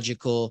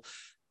 technological,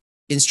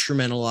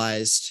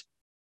 instrumentalized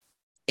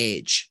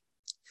age.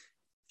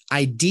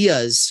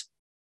 Ideas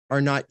are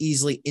not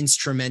easily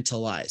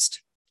instrumentalized.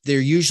 They're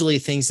usually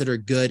things that are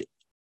good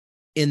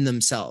in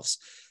themselves.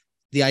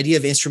 The idea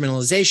of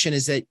instrumentalization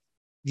is that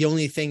the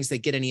only things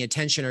that get any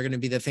attention are going to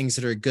be the things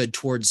that are good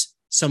towards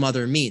some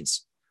other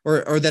means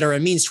or that are a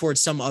means towards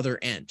some other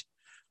end,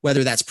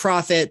 whether that's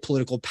profit,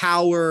 political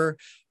power,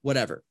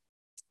 whatever.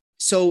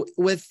 So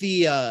with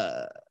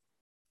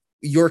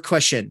your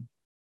question,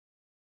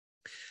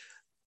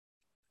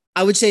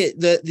 I would say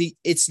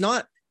it's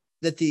not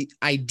that the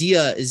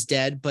idea is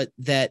dead, but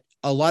that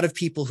a lot of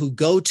people who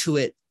go to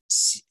it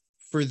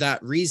for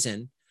that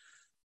reason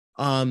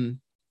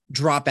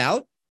drop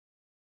out,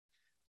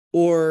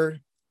 or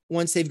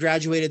once they've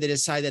graduated, they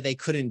decide that they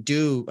couldn't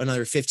do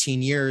another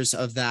 15 years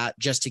of that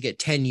just to get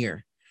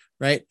tenure,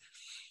 right?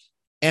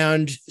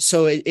 And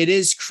so it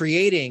is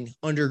creating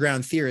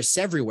underground theorists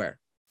everywhere.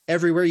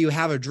 Everywhere you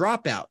have a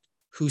dropout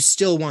who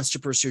still wants to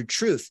pursue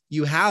truth,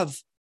 you have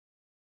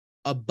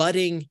a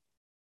budding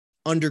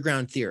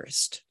underground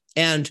theorist.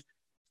 And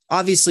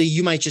obviously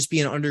you might just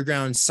be an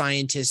underground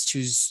scientist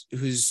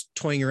who's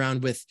toying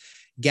around with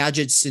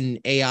gadgets and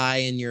AI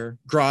in your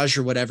garage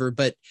or whatever.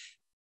 But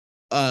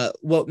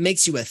what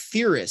makes you a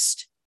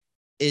theorist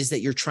is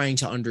that you're trying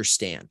to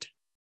understand,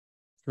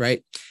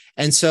 right?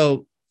 And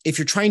so if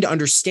you're trying to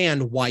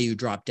understand why you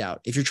dropped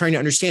out, if you're trying to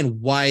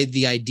understand why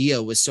the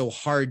idea was so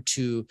hard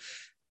to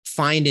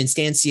find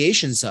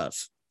instantiations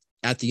of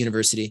at the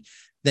university,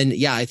 then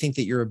yeah, I think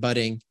that you're a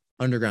budding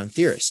underground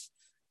theorist.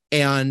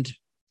 And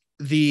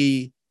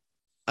I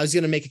was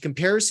going to make a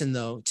comparison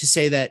though, to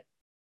say that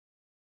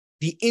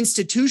the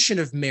institution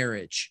of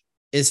marriage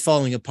is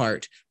falling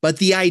apart, but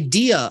the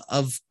idea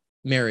of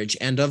marriage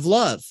and of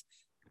love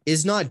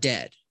is not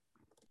dead.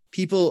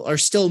 People are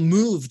still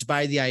moved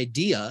by the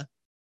idea,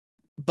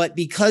 but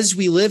because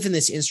we live in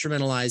this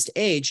instrumentalized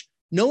age,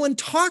 no one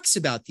talks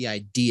about the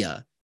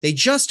idea. They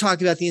just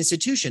talk about the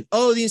institution.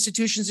 Oh, the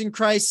institution's in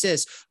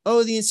crisis.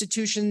 Oh, the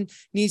institution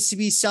needs to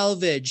be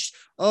salvaged.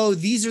 Oh,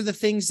 these are the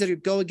things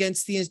that go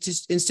against the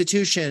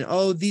institution.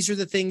 Oh, these are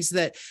the things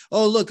that,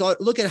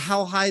 look at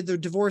how high the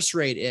divorce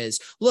rate is.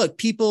 Look,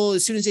 people,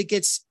 as soon as it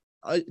gets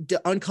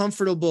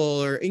uncomfortable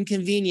or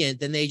inconvenient,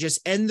 then they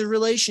just end the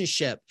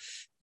relationship.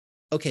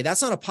 Okay,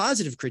 that's not a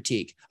positive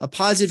critique. A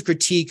positive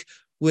critique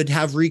would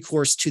have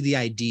recourse to the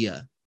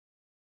idea.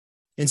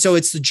 And so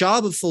it's the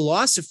job of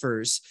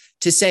philosophers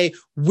to say,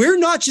 we're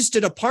not just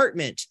a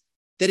department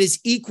that is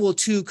equal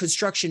to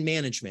construction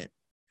management.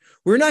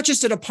 We're not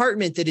just a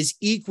department that is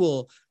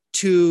equal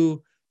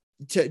to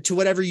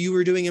whatever you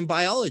were doing in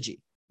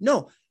biology.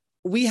 No,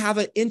 we have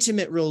an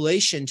intimate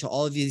relation to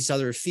all of these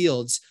other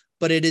fields,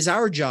 but it is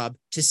our job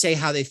to say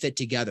how they fit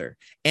together.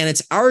 And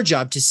it's our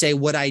job to say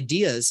what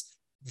ideas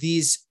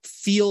these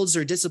fields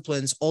or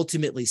disciplines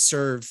ultimately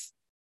serve,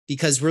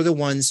 because we're the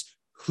ones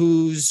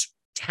whose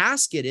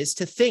task it is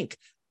to think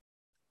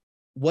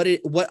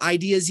what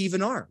ideas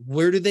even are,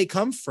 where do they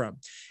come from,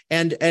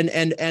 and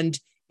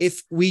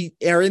if we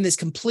are in this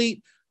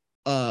complete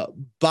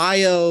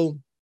bio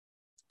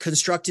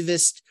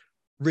constructivist,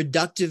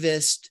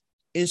 reductivist,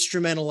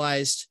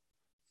 instrumentalized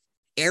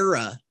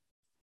era,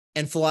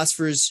 and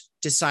philosophers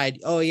decide,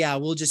 oh yeah,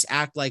 we'll just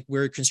act like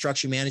we're a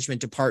construction management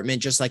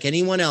department just like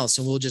anyone else,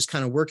 and we'll just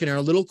kind of work in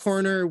our little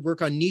corner,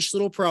 work on niche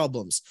little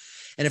problems.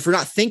 And if we're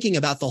not thinking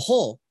about the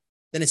whole,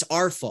 then it's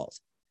our fault.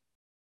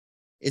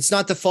 It's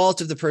not the fault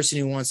of the person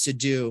who wants to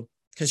do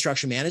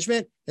construction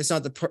management. It's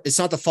not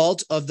the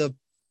fault of the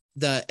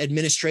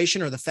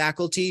administration or the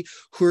faculty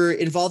who are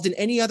involved in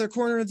any other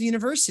corner of the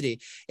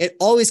university. It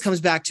always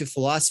comes back to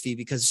philosophy,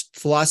 because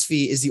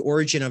philosophy is the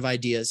origin of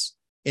ideas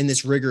in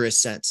this rigorous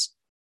sense.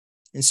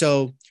 And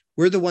so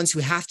we're the ones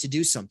who have to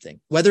do something,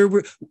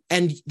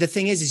 and the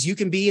thing is you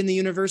can be in the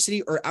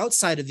university or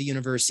outside of the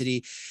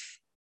university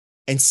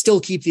and still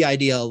keep the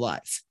idea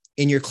alive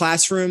in your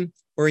classroom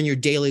or in your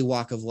daily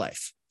walk of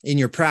life, in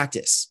your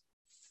practice.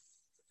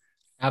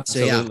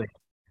 Absolutely. So, yeah.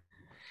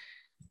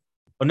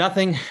 Well,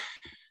 nothing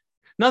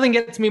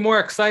gets me more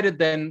excited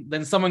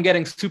than someone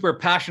getting super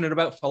passionate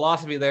about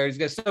philosophy there. He's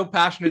getting so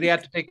passionate he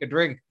had to take a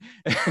drink.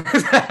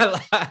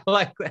 I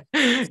like that.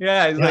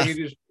 Yeah, he's like, he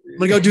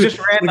just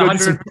ran the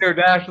 100-meter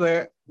dash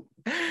there.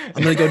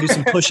 I'm going to go do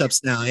some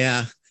push-ups now,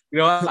 yeah. You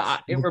know,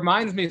 it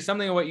reminds me,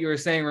 something of what you were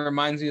saying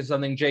reminds me of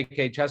something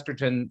J.K.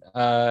 Chesterton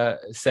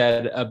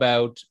said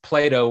about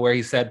Plato, where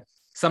he said,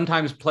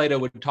 sometimes Plato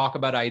would talk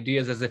about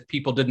ideas as if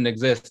people didn't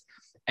exist.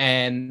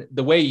 And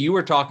the way you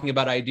were talking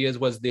about ideas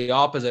was the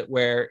opposite,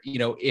 where, you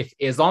know, if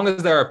as long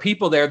as there are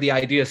people there, the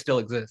idea still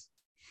exists.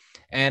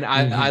 And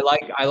I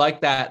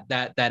like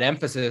that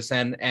emphasis.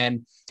 And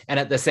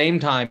at the same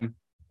time,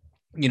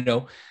 you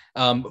know,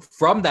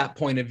 from that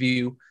point of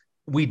view,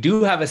 we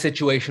do have a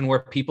situation where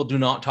people do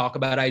not talk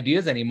about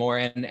ideas anymore.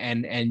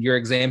 And your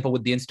example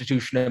with the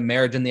institution of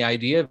marriage and the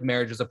idea of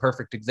marriage is a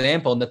perfect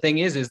example. And the thing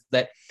is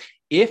that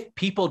if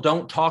people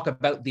don't talk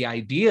about the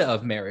idea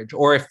of marriage,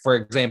 or if, for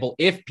example,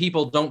 if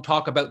people don't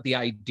talk about the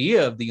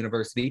idea of the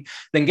university,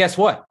 then guess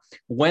what?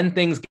 When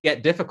things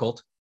get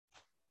difficult,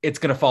 it's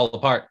going to fall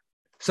apart.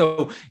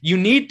 So you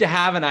need to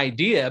have an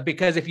idea,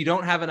 because if you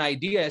don't have an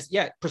idea,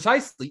 yeah,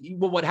 precisely.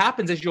 Well, what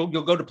happens is you'll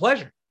go to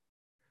pleasure.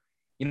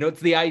 You know,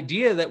 it's the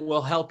idea that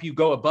will help you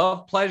go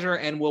above pleasure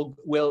and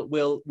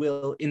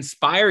will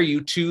inspire you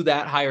to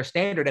that higher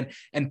standard.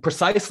 And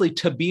precisely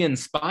to be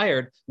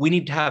inspired, we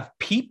need to have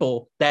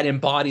people that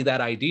embody that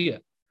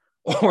idea,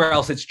 or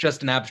else it's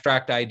just an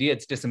abstract idea.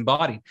 It's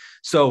disembodied.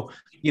 So,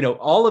 you know,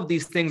 all of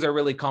these things are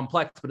really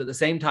complex, but at the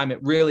same time,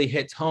 it really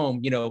hits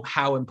home, you know,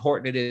 how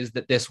important it is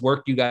that this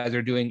work you guys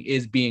are doing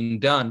is being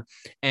done.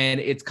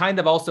 And it's kind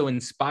of also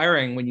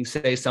inspiring when you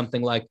say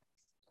something like,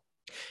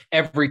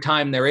 every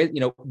time there is, you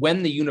know,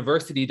 when the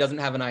university doesn't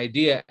have an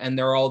idea and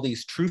there are all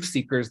these truth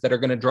seekers that are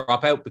going to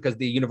drop out because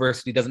the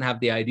university doesn't have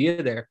the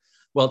idea there,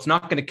 well, it's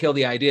not going to kill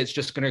the idea. It's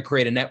just going to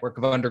create a network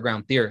of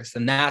underground theorists.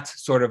 And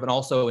that's sort of an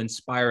also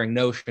inspiring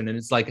notion. And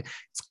it's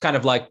kind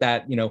of like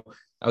that, you know,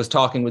 I was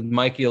talking with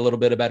Mikey a little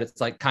bit about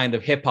it's like kind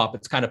of hip hop.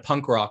 It's kind of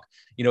punk rock,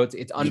 you know,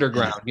 it's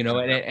underground, you know,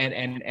 and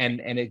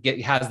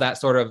it has that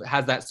sort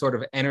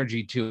of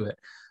energy to it,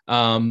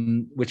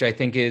 which I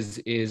think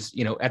is,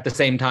 you know, at the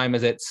same time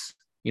as it's,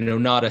 you know,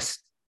 not a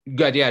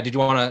good. Yeah. Did you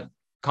want to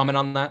comment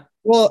on that?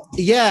 Well,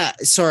 yeah,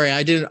 sorry.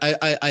 I didn't,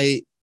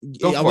 I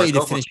want you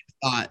to finish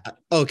your thought.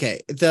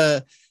 Okay.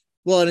 And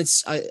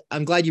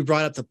I'm glad you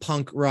brought up the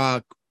punk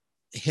rock,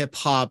 hip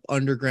hop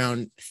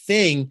underground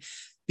thing,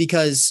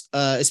 because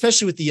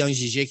especially with the Young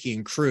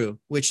Jijikian crew,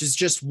 which is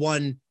just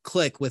one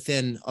clique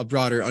within a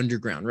broader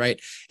underground, right?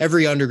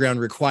 Every underground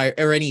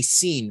any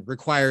scene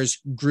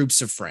requires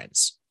groups of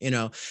friends, you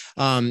know?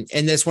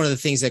 And that's one of the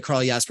things that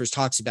Carl Jaspers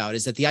talks about,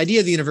 is that the idea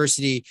of the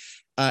university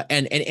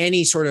and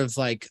any sort of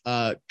like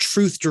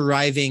truth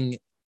deriving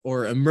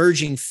or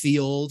emerging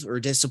field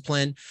or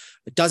discipline,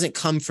 it doesn't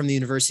come from the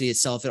university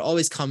itself. It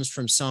always comes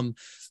from some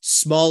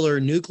smaller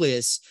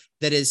nucleus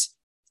that is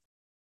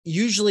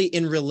usually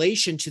in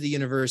relation to the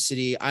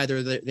university.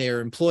 Either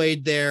they're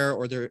employed there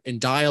or they're in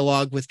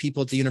dialogue with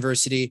people at the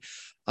university.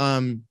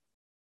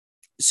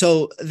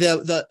 So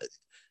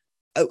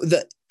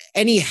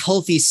any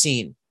healthy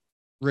scene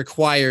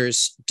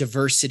requires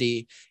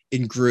diversity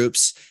in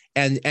groups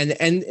and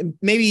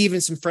maybe even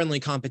some friendly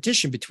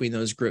competition between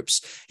those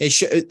groups. It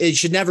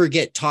should never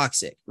get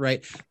toxic,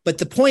 right? But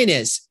the point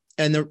is,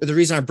 and the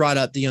reason I brought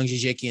up the Young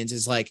Jijikians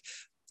is like,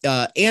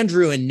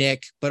 Andrew and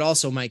Nick, but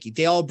also Mikey,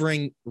 they all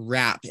bring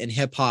rap and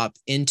hip hop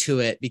into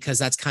it because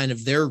that's kind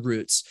of their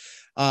roots.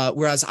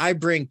 Whereas I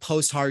bring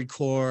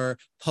post-hardcore,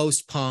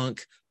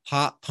 post-punk,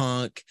 pop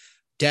punk,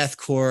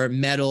 deathcore,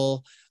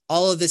 metal,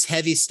 all of this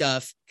heavy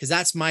stuff, because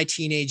that's my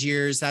teenage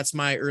years. That's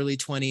my early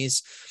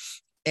 20s.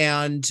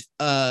 And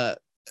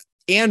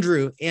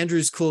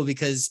Andrew's cool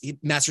because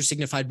Master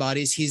Signified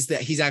Bodies.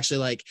 He's actually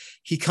like,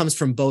 he comes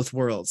from both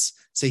worlds.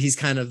 So he's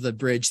kind of the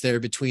bridge there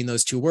between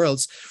those two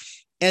worlds.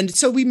 And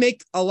so we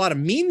make a lot of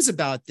memes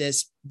about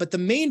this, but the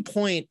main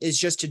point is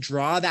just to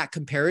draw that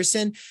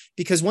comparison,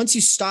 because once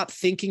you stop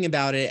thinking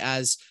about it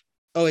as,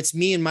 oh, it's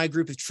me and my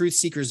group of truth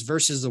seekers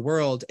versus the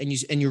world, and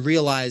you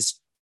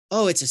realize,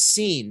 oh, it's a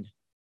scene,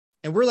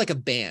 and we're like a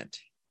band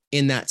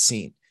in that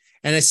scene.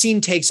 And a scene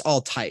takes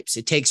all types.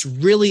 It takes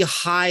really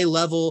high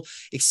level,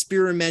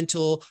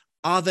 experimental,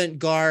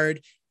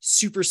 avant-garde,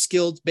 super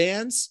skilled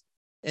bands,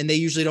 and they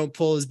usually don't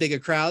pull as big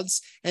of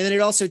crowds. And then it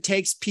also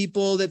takes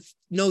people that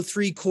know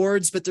 3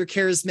 chords, but they're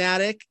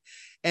charismatic,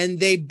 and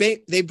they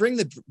bring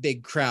the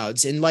big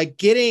crowds. And like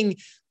getting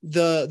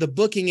the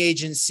booking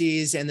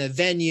agencies and the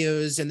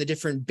venues and the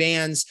different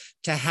bands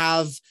to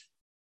have,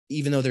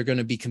 even though they're going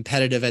to be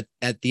competitive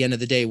at the end of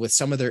the day with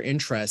some of their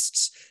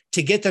interests,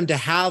 to get them to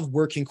have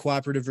working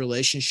cooperative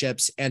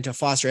relationships and to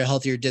foster a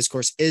healthier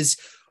discourse is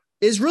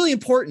really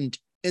important.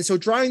 And so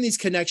drawing these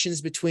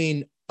connections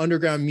between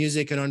underground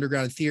music and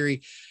underground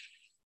theory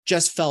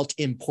just felt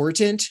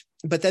important.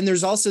 But then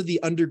there's also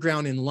the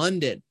underground in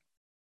London.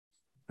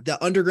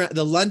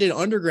 The London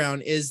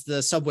Underground is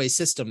the subway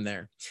system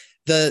there.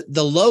 The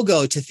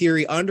logo to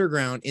Theory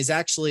Underground is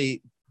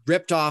actually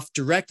ripped off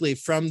directly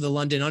from the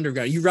London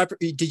Underground.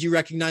 Did you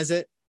recognize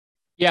it?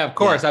 Yeah, of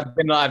course. Yeah.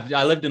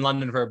 I lived in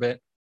London for a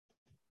bit.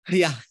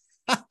 Yeah.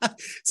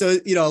 So,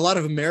 a lot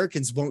of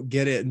Americans won't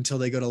get it until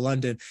they go to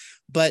London,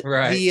 but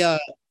right.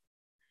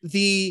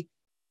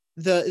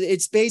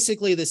 It's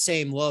basically the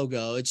same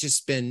logo.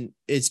 It's been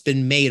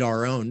made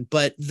our own,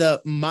 but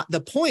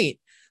the point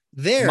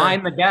there,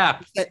 mind the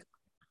gap.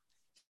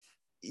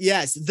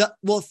 Yes.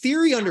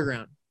 Theory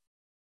Underground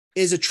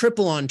is a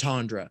triple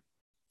entendre.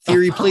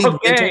 Theory, please.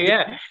 Okay,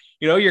 yeah.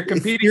 You're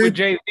competing with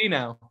Jay-Z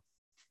now.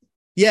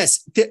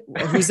 Yes.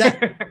 Who's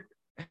that?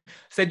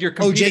 Said you're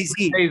competing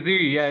with Jay-Z.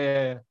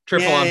 Yeah.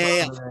 Triple entendre.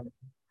 Yeah.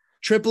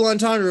 Triple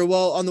entendre.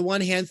 Well, on the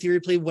one hand, Theory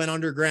Plea went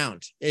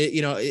underground.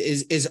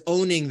 Is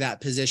owning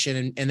that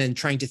position and then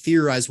trying to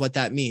theorize what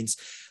that means.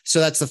 So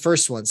that's the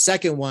first one.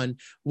 Second one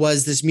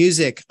was this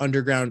music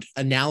underground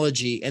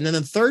analogy, and then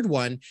the third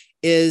one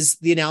is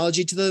the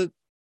analogy to the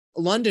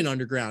London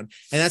Underground,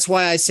 and that's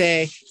why I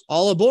say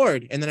all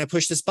aboard, and then I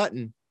push this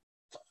button.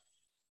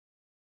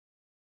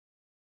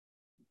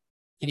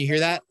 Can you hear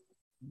that?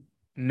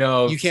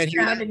 No, you can't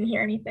hear. I didn't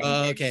hear anything.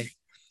 Okay.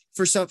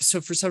 For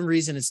some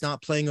reason, it's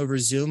not playing over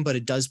Zoom, but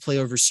it does play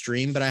over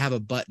Stream. But I have a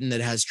button that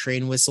has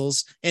train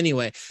whistles.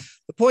 Anyway,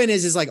 the point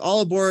is like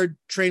all aboard,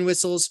 train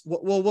whistles.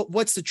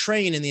 What's the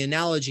train in the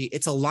analogy?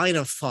 It's a line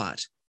of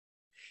thought.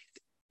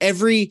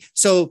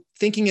 So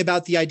thinking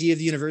about the idea of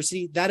the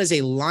university, that is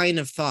a line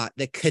of thought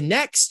that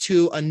connects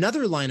to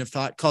another line of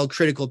thought called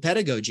critical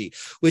pedagogy,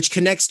 which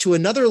connects to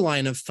another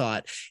line of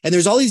thought. And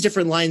there's all these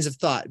different lines of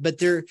thought, but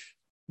they're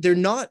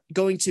not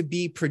going to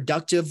be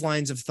productive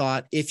lines of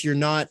thought if you're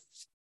not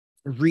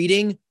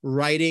reading,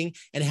 writing,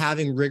 and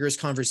having rigorous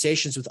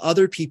conversations with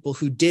other people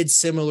who did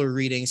similar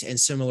readings and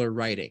similar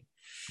writing.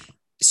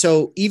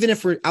 So even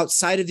if we're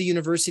outside of the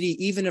university,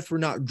 even if we're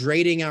not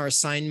grading our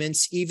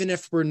assignments, even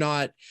if we're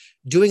not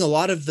doing a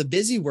lot of the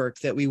busy work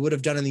that we would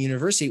have done in the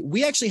university,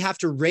 we actually have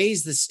to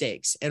raise the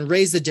stakes and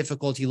raise the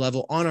difficulty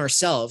level on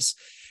ourselves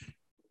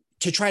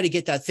to try to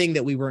get that thing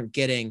that we weren't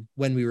getting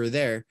when we were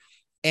there.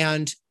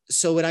 And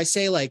so when I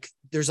say like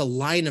there's a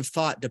line of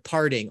thought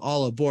departing,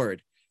 all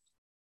aboard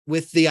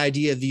with the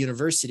idea of the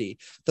university,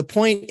 the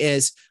point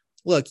is,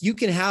 look, you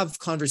can have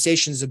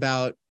conversations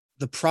about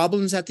the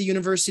problems at the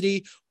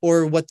university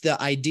or what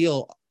the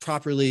ideal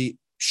properly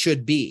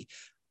should be.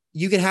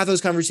 You can have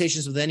those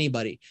conversations with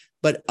anybody,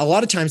 but a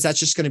lot of times that's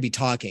just going to be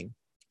talking,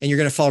 and you're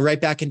going to fall right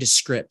back into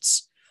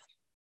scripts.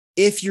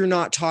 If you're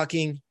not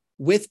talking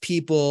with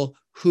people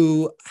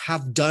who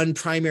have done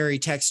primary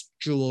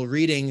textual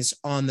readings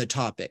on the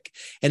topic,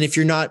 and if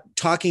you're not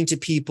talking to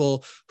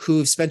people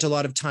who've spent a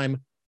lot of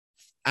time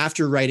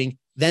after writing,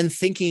 then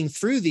thinking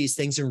through these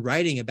things and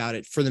writing about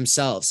it for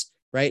themselves,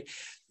 right?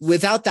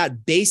 Without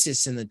that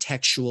basis in the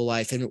textual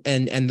life and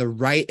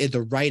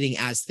the writing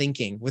as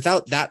thinking,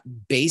 without that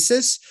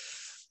basis,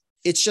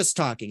 it's just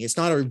talking. It's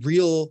not a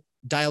real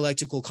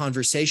dialectical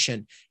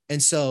conversation.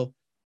 And so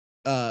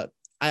I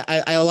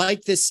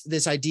like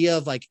this idea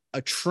of like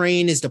a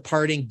train is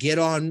departing, get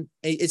on.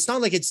 It's not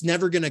like it's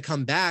never going to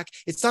come back.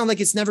 It's not like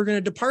it's never going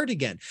to depart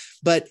again,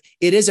 but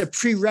it is a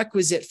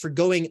prerequisite for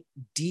going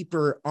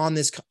deeper on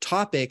this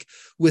topic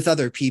with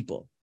other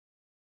people.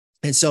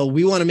 And so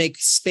we want to make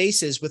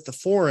spaces with the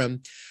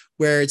forum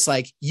where it's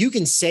like, you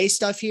can say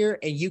stuff here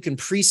and you can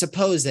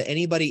presuppose that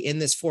anybody in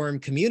this forum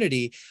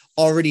community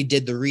already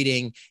did the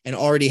reading and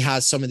already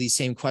has some of these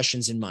same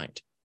questions in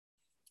mind.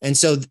 And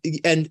so,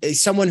 and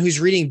someone who's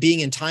reading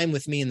Being in Time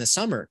with me in the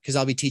summer, because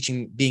I'll be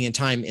teaching Being in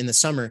Time in the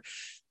summer,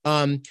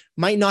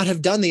 might not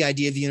have done the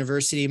idea of the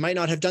university, might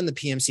not have done the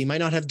PMC, might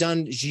not have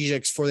done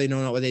Zizek's For They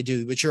Know Not What They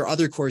Do, which are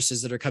other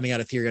courses that are coming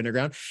out of Theory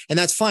Underground. And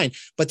that's fine.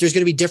 But there's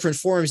going to be different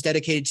forums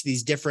dedicated to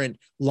these different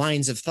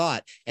lines of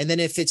thought. And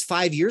then if it's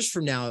 5 years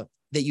from now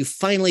that you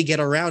finally get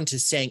around to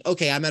saying,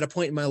 okay, I'm at a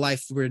point in my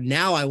life where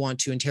now I want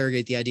to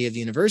interrogate the idea of the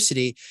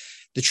university,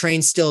 the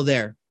train's still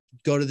there.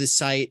 Go to the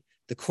site.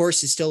 The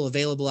course is still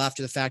available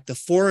after the fact. The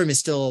forum is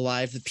still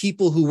alive. The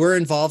people who were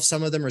involved,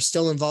 some of them are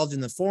still involved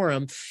in the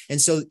forum.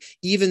 And so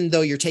even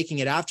though you're taking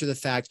it after the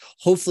fact,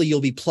 hopefully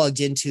you'll be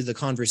plugged into the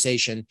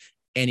conversation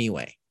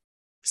anyway.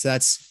 So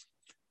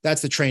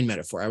that's the train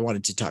metaphor I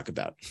wanted to talk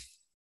about.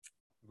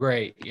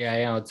 Great.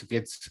 Yeah,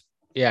 it's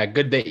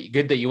good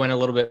that you went a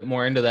little bit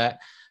more into that.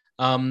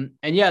 And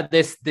yeah,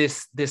 this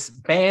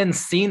band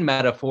scene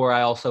metaphor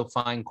I also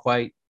find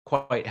quite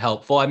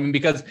helpful. I mean,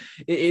 because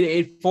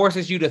it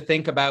forces you to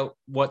think about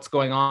what's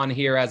going on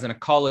here as an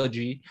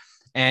ecology.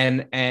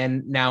 And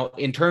now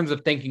in terms of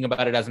thinking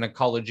about it as an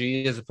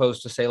ecology, as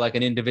opposed to say like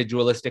an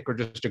individualistic or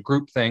just a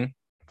group thing,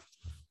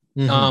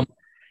 well,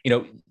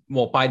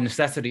 by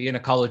necessity, an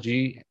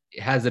ecology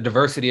has a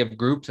diversity of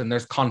groups and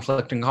there's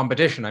conflict and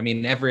competition. I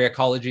mean, every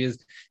ecology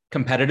is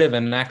competitive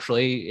and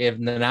actually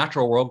in the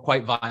natural world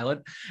quite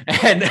violent,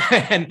 and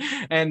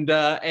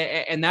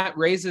that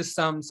raises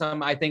some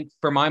I think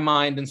for my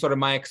mind and sort of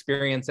my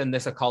experience in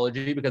this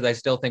ecology, because I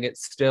still think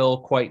it's still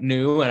quite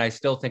new and I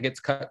still think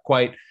it's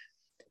quite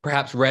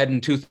perhaps red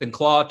and tooth and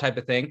claw type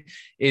of thing,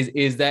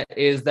 is that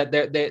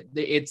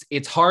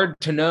it's hard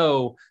to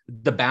know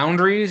the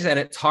boundaries, and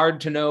it's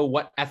hard to know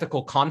what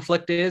ethical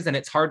conflict is, and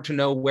it's hard to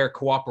know where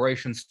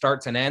cooperation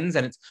starts and ends,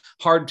 and it's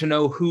hard to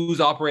know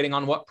who's operating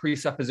on what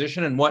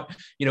presupposition and what,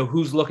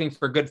 who's looking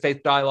for good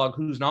faith dialogue,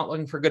 who's not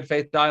looking for good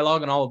faith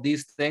dialogue, and all of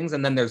these things.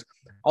 And then there's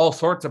all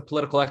sorts of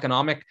political,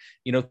 economic,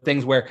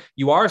 things where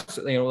you are,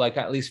 like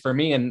at least for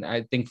me, and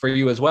I think for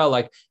you as well,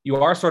 like you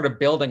are sort of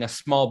building a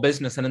small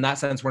business. And in that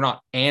sense, we're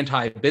not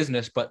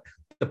anti-business, but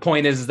the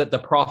point is that the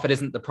profit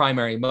isn't the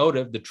primary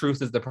motive. The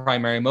truth is the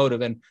primary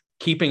motive, and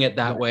keeping it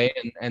that way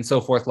and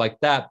so forth like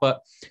that. But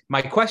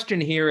my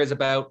question here is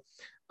about,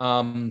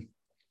 how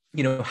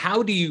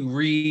do you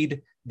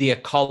read the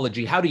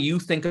ecology? How do you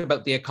think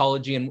about the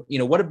ecology? And,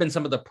 what have been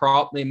some of the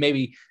problems?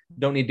 Maybe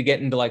don't need to get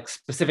into like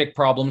specific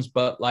problems,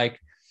 but like,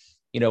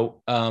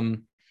 well,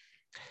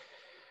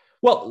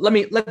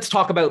 let's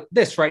talk about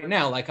this right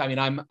now. Like, I mean,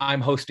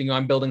 I'm hosting you,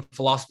 I'm building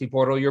Philosophy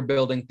Portal, you're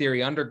building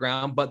Theory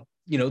Underground, but,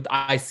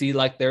 I see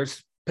like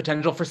there's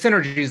potential for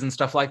synergies and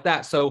stuff like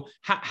that. So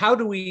how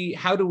do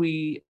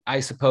we,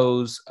 I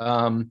suppose,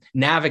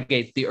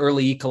 navigate the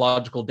early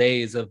ecological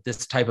days of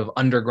this type of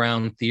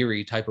underground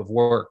theory type of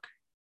work?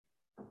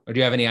 Or do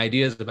you have any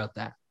ideas about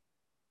that?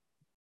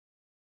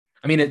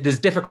 I mean, there's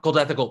difficult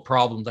ethical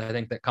problems, I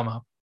think, that come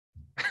up.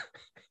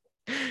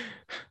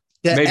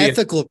 The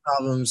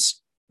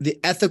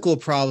ethical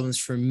problems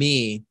for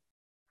me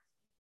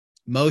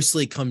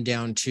mostly come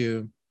down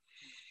to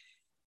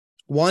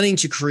wanting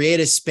to create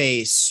a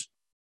space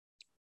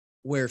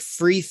where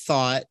free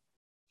thought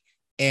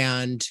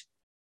and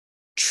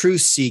truth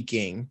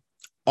seeking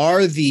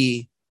are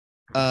the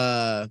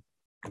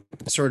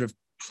sort of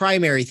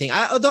primary thing.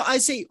 Although I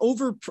say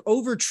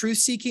over truth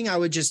seeking, I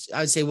would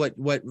say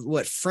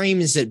what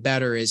frames it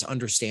better is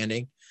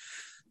understanding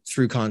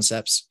through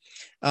concepts,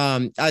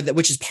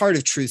 which is part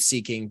of truth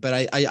seeking.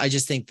 But I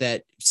just think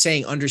that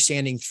saying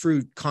understanding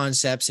through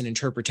concepts and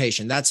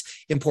interpretation, that's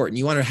important.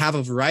 You want to have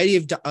a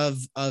variety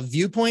of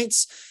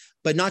viewpoints,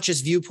 but not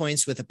just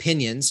viewpoints with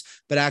opinions,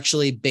 but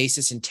actually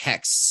basis and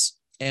texts.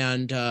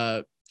 And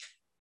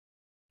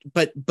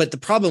but the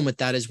problem with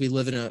that is we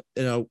live in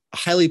a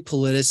highly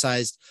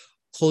politicized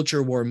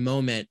culture war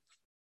moment,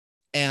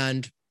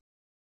 and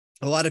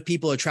a lot of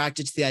people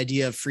attracted to the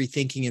idea of free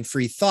thinking and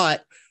free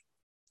thought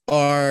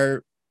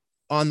are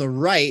on the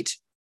right,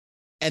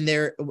 and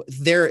their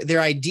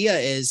idea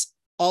is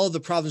all of the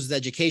problems with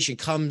education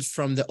comes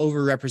from the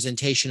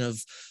overrepresentation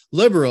of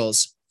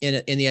liberals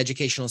in the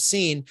educational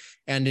scene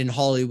and in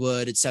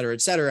Hollywood, et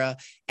cetera,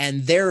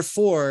 and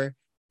therefore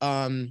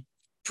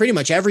pretty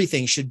much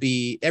everything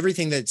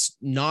that's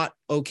not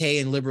okay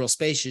in liberal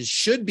spaces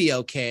should be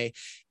okay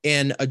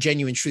in a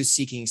genuine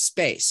truth-seeking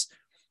space.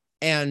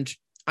 And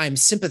I'm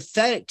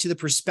sympathetic to the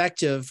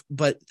perspective,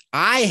 but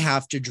I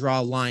have to draw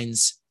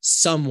lines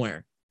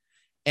somewhere.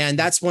 And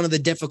that's one of the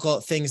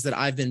difficult things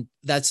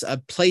that's a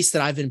place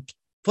that I've been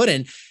put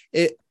in.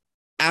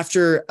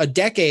 After a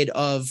decade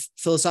of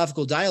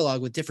philosophical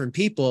dialogue with different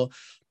people,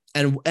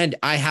 and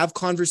I have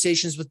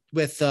conversations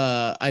with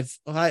I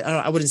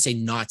wouldn't say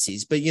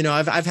Nazis, but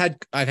I've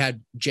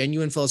had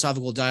genuine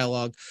philosophical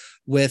dialogue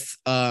with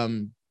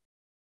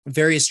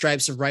various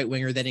stripes of right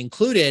winger that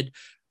included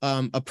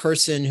a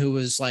person who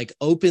was like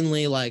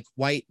openly like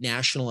white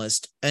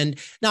nationalist. And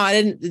no,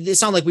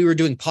 it's not like we were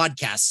doing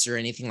podcasts or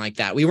anything like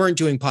that. We weren't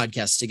doing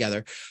podcasts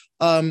together.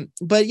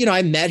 But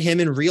I met him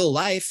in real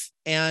life,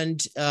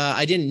 and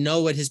I didn't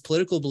know what his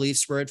political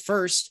beliefs were at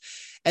first.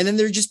 And then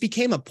there just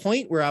became a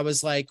point where I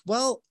was like,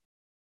 well,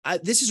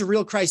 this is a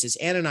real crisis.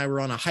 Anna and I were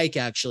on a hike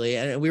actually,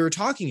 and we were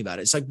talking about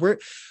it. It's like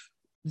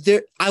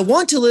I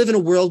want to live in a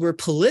world where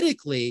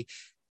politically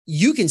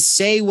you can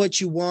say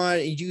what you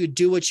want, you could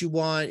do what you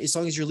want, as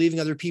long as you're leaving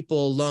other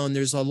people alone.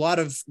 There's a lot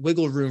of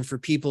wiggle room for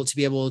people to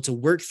be able to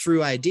work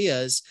through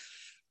ideas.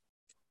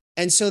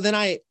 And so then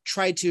I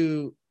try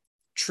to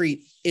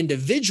treat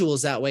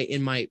individuals that way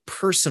in my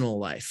personal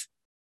life.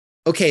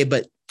 Okay,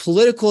 but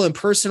political and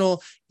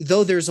personal,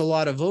 though there's a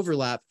lot of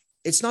overlap,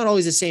 it's not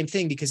always the same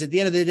thing, because at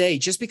the end of the day,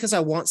 just because I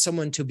want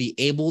someone to be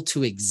able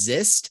to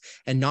exist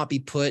and not be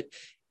put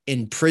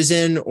in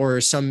prison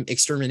or some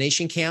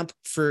extermination camp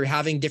for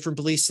having different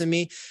beliefs than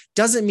me,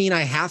 doesn't mean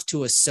I have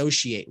to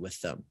associate with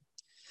them.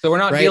 So we're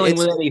not right? dealing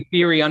with any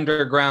theory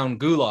underground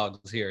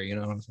gulags here, you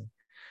know what I'm saying?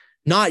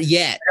 Not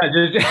yet.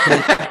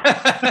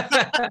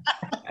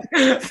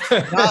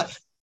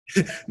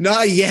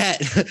 not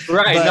yet.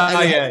 Right. But,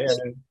 not yet.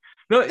 Yeah.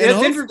 No, it's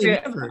interesting.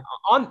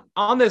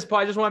 On this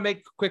point, I just want to make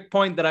a quick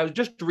point that I was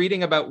just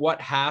reading about what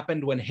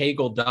happened when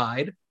Hegel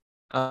died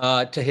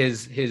to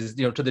his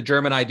to the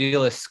German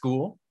idealist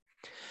school.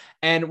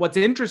 And what's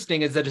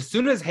interesting is that as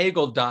soon as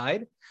Hegel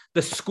died,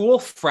 the school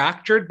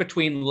fractured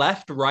between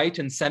left, right,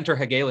 and center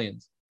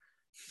Hegelians.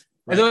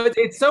 Right. And so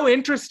it's so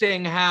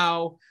interesting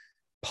how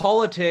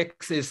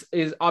politics is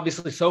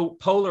obviously so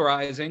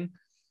polarizing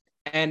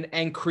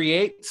and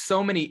create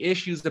so many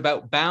issues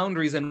about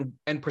boundaries and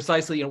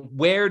precisely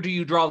where do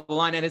you draw the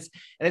line, and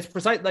it's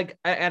precise, like,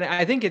 and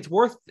I think it's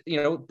worth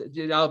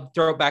I'll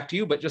throw it back to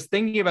you, but just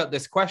thinking about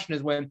this question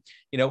is when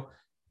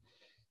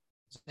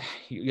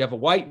you have a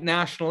white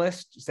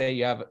nationalist, say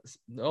you have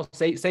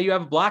a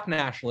black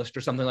nationalist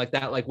or something like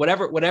that, like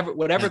whatever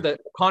the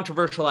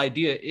controversial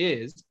idea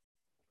is,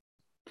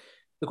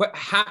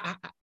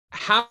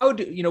 how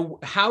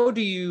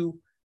do you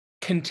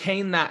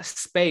contain that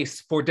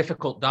space for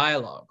difficult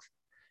dialogues?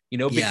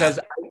 Because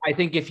I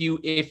think if you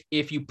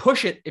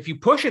push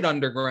it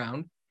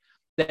underground,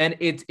 then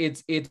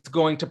it's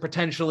going to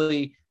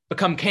potentially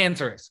become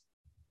cancerous.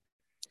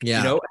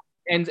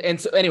 And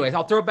so anyways,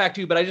 I'll throw it back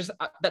to you, but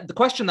the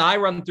question that I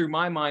run through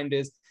my mind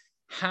is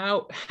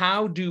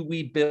how do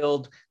we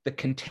build the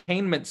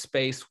containment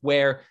space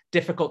where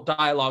difficult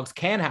dialogues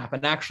can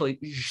happen? Actually,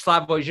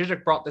 Slavoj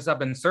Žižek brought this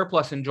up in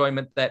Surplus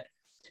Enjoyment, that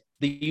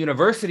the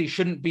university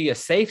shouldn't be a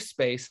safe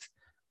space.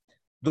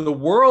 The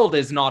world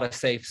is not a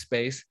safe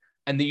space,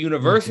 and the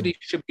university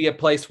should be a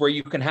place where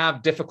you can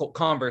have difficult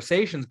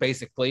conversations,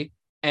 basically,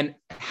 and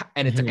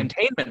it's a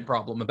containment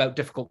problem about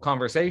difficult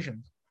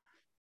conversations.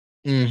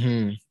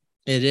 It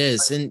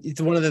is, and it's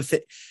one of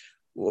the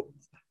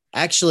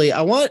actually,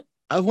 I want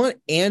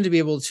Anne to be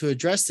able to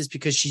address this,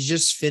 because she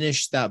just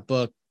finished that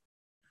book,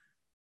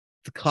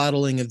 The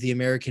Coddling of the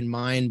American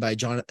Mind, by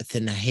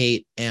Jonathan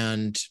Haidt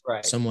and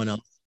someone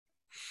else.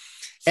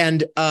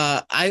 And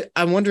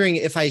I'm wondering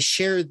if I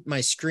share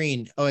my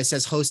screen. Oh, it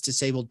says host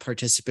disabled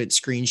participant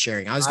screen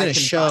sharing. I was going to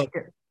show.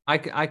 I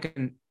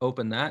can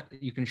open that.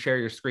 You can share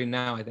your screen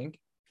now, I think.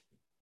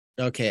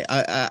 Okay.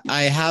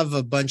 I have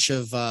a bunch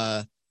of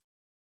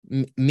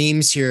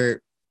memes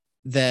here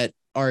that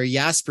are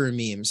Jasper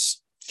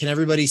memes. Can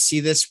everybody see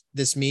this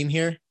meme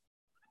here?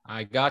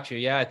 I got you.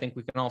 Yeah, I think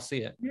we can all see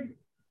it.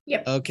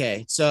 Yep.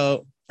 Okay.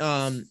 So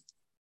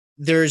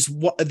there's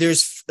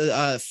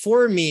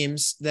 4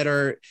 memes that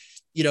are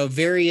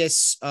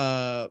various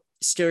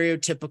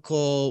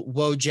stereotypical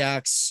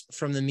Wojaks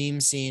from the meme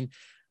scene,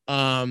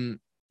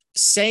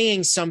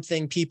 saying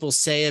something people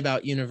say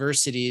about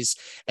universities,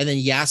 and then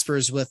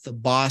Jasper's with the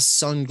boss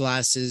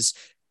sunglasses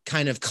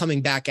kind of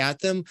coming back at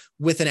them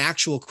with an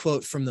actual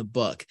quote from the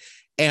book.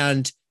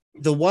 And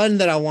the one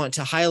that I want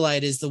to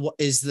highlight is the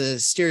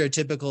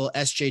stereotypical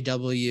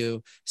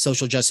SJW,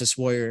 social justice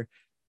warrior,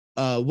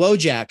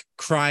 Wojak,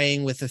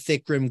 crying with the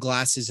thick rimmed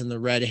glasses and the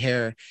red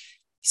hair.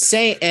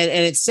 And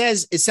it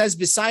says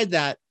beside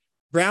that,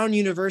 Brown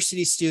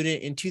University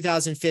student in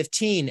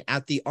 2015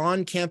 at the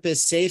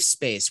on-campus safe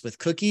space with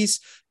cookies,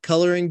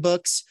 coloring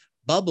books,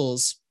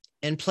 bubbles,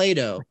 and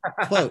Play-Doh.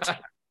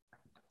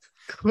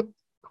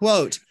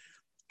 Quote,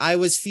 I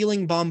was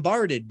feeling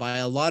bombarded by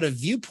a lot of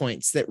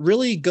viewpoints that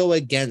really go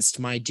against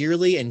my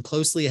dearly and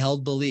closely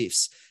held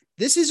beliefs.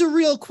 This is a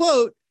real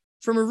quote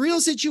from a real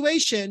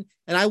situation,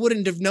 and I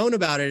wouldn't have known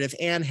about it if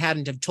Anne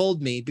hadn't have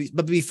told me.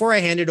 But before I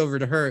hand it over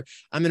to her,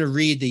 I'm going to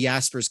read the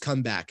Jasper's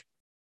comeback.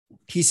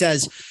 He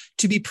says,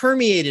 to be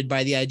permeated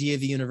by the idea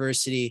of a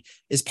university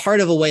is part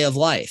of a way of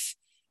life.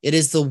 It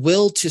is the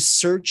will to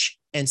search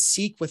and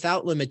seek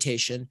without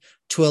limitation,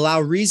 to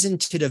allow reason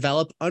to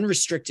develop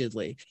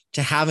unrestrictedly,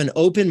 to have an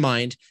open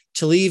mind,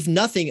 to leave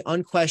nothing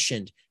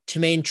unquestioned, to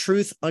maintain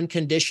truth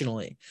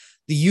unconditionally.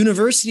 The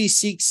university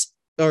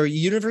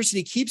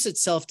keeps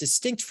itself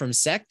distinct from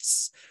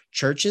sects,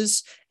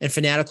 churches, and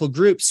fanatical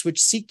groups which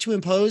seek to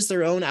impose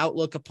their own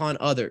outlook upon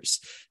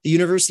others. The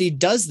university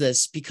does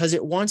this because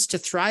it wants to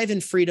thrive in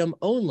freedom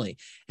only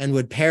and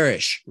would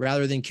perish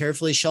rather than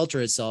carefully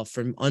shelter itself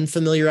from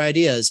unfamiliar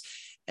ideas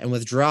and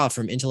withdraw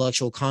from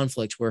intellectual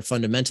conflict where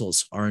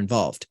fundamentals are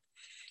involved.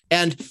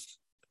 And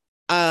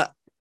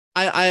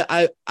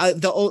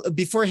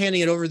before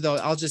handing it over, though,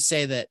 I'll just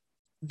say that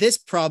this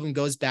problem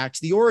goes back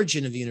to the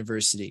origin of the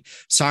university.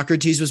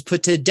 Socrates was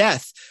put to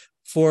death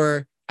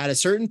for, at a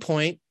certain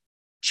point,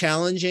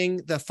 challenging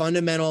the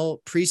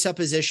fundamental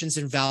presuppositions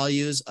and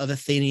values of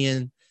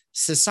Athenian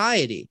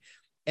society.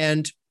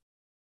 And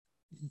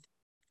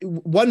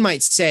one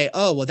might say,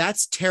 oh, well,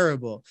 that's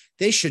terrible.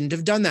 They shouldn't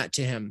have done that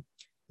to him.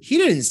 He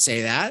didn't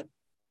say that.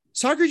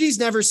 Socrates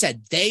never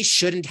said they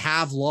shouldn't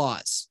have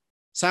laws.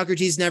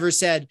 Socrates never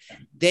said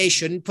they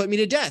shouldn't put me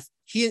to death.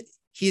 He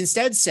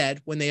instead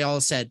said, when they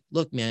all said,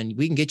 look, man,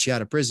 we can get you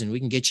out of prison. We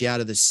can get you out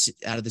of the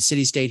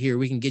city state here.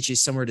 We can get you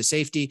somewhere to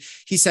safety.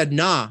 He said,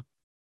 nah,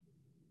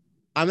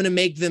 I'm going to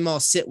make them all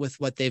sit with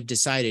what they've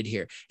decided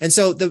here. And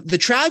so the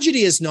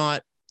tragedy is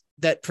not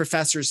that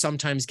professors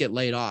sometimes get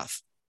laid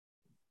off.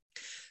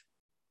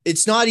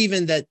 It's not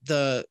even that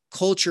the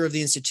culture of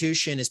the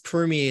institution is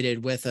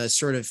permeated with a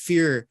sort of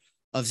fear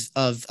of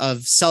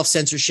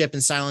self-censorship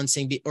and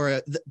silencing,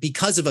 or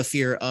because of a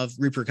fear of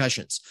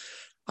repercussions.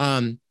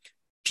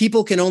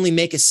 People can only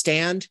make a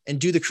stand and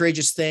do the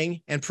courageous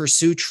thing and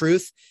pursue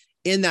truth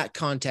in that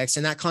context.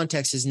 And that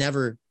context has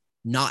never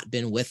not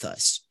been with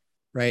us.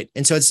 Right.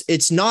 And so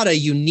it's not a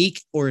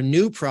unique or a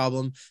new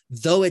problem,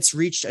 though it's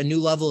reached a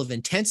new level of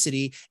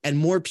intensity and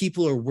more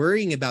people are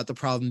worrying about the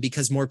problem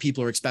because more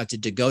people are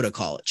expected to go to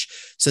college.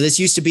 So this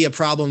used to be a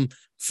problem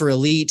for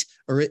elite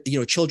or,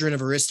 children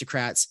of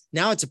aristocrats.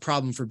 Now it's a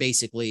problem for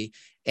basically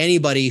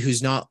anybody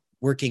who's not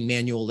working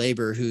manual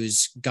labor,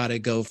 who's got to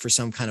go for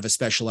some kind of a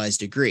specialized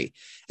degree.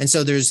 And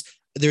so there's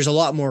a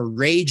lot more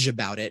rage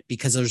about it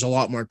because there's a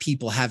lot more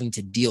people having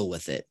to deal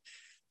with it.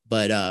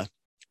 But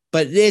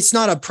it's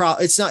not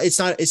it's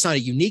not a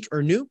unique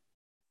or new.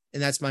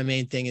 And that's my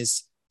main thing,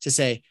 is to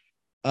say,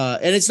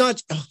 and it's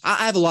not,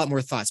 I have a lot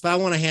more thoughts, but I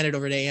want to hand it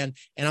over to Anne,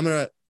 and I'm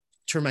going to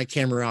turn my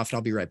camera off and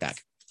I'll be right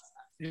back.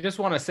 I just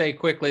want to say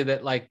quickly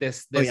that like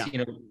this, the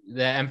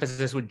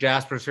emphasis with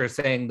Jasper sort of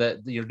saying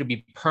that, to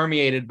be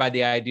permeated by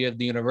the idea of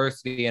the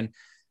university, and,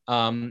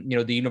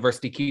 the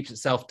university keeps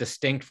itself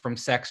distinct from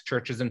sects,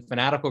 churches, and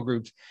fanatical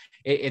groups.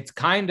 It's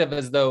kind of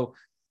as though,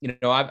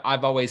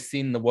 I've always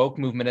seen the woke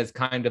movement as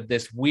kind of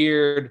this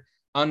weird,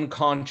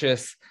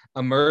 unconscious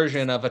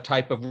immersion of a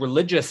type of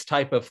religious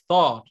type of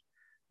thought,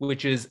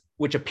 which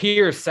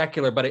appears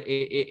secular, but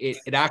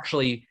it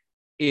actually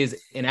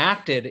is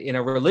enacted in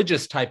a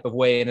religious type of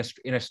way, in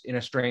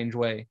a strange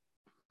way.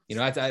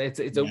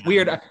 It's a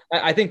weird.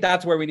 I think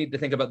that's where we need to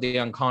think about the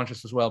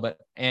unconscious as well. But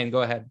Anne,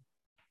 go ahead.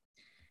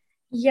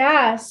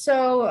 Yeah.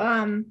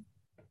 So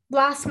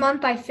last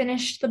month I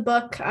finished the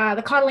book,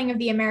 The Coddling of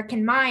the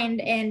American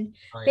Mind, and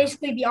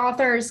basically the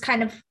authors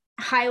kind of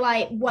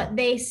highlight what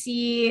they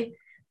see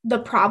the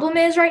problem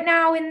is right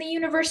now in the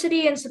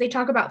university. And so they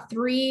talk about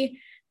 3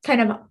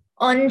 kind of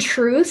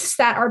untruths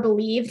that are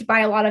believed by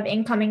a lot of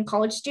incoming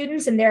college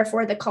students and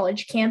therefore the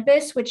college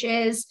campus, which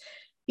is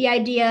the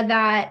idea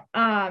that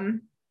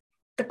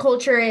the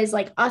culture is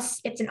like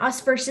us, it's an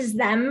us versus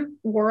them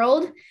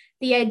world.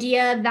 The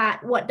idea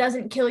that what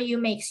doesn't kill you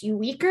makes you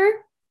weaker,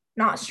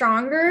 not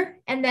stronger.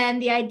 And then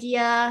the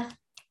idea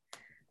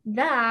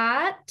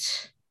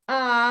that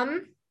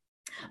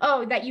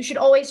that you should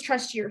always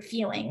trust your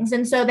feelings.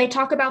 And so they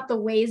talk about the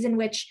ways in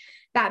which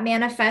that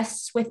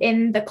manifests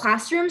within the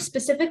classroom,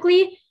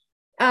 specifically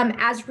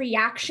as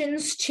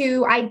reactions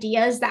to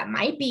ideas that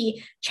might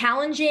be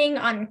challenging,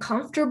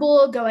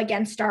 uncomfortable, go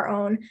against our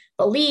own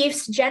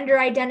beliefs, gender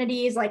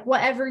identities, like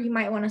whatever you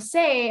might want to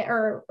say,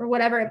 or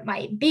whatever it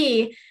might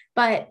be.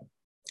 But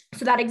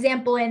so that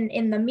example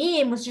in the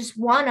meme was just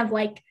one of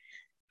like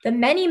the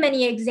many,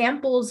 many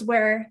examples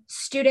where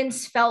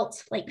students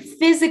felt like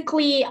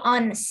physically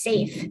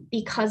unsafe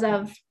because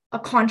of a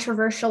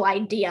controversial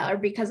idea or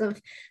because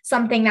of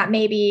something that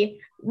maybe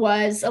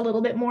was a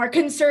little bit more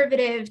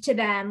conservative to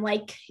them.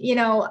 Like,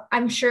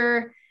 I'm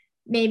sure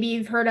maybe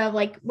you've heard of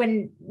like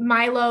when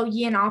Milo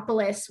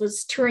Yiannopoulos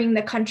was touring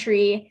the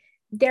country,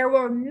 there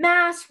were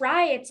mass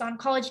riots on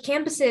college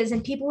campuses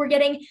and people were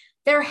getting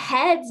their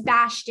heads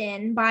bashed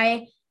in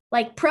by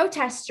like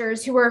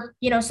protesters who were,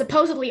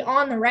 supposedly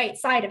on the right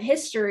side of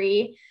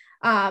history.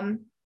 And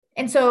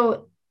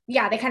so,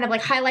 they kind of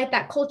like highlight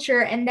that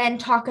culture and then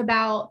talk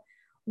about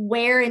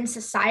where in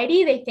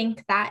society they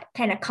think that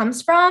kind of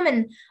comes from.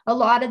 And a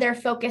lot of their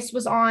focus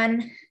was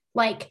on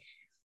like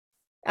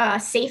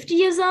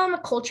safetyism, a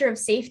culture of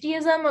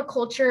safetyism, a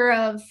culture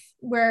of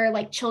where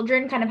like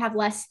children kind of have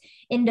less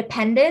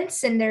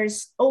independence and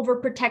there's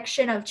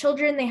overprotection of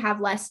children. They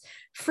have less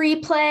free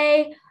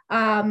play,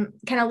 kind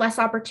of less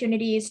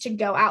opportunities to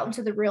go out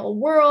into the real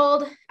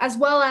world, as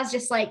well as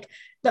just like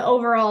the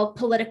overall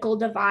political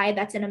divide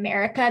that's in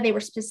America. They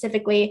were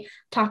specifically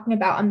talking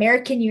about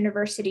American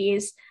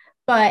universities.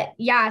 But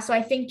so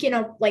I think,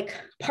 like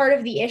part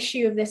of the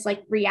issue of this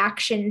like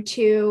reaction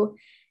to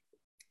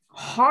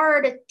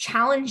hard,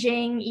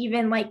 challenging,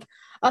 even like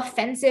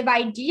offensive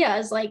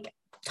ideas, like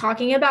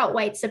talking about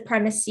white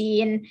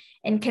supremacy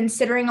and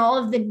considering all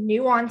of the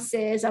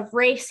nuances of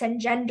race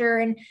and gender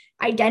and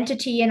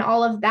identity and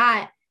all of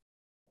that.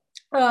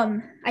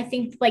 I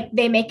think like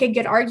they make a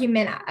good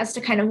argument as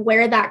to kind of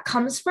where that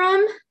comes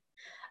from.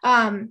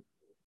 But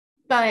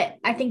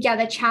I think,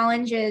 the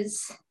challenge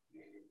is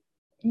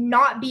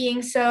not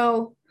being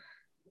so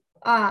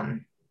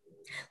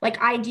like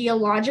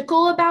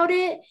ideological about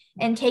it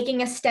and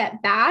taking a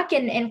step back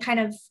and kind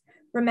of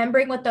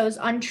remembering what those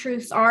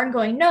untruths are and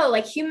going, no,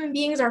 like human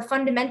beings are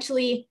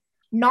fundamentally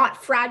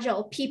not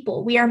fragile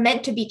people. We are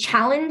meant to be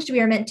challenged.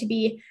 We are meant to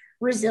be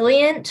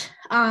resilient.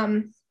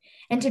 And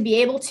and to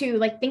be able to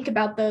like think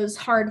about those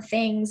hard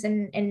things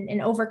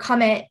and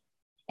overcome it.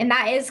 And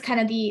that is kind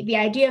of the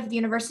idea of the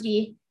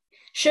university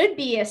should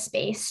be a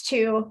space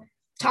to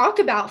talk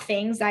about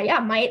things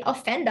that might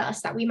offend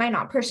us, that we might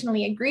not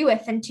personally agree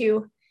with, and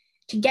to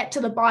get to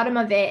the bottom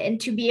of it and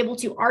to be able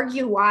to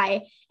argue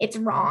why it's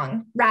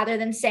wrong, rather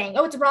than saying,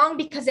 oh, it's wrong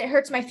because it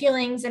hurts my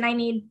feelings and I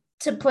need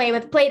to play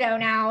with Play-Doh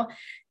now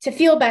to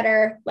feel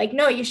better. Like,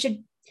 no, you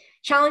should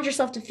challenge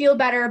yourself to feel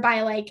better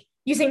by like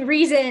using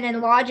reason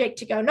and logic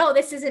to go, no,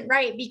 this isn't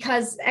right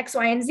because X,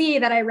 Y, and Z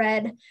that I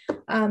read.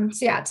 So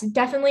yeah, it's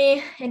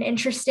definitely an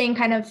interesting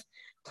kind of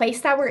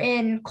place that we're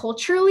in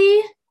culturally,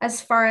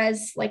 as far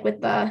as like with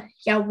the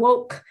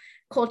woke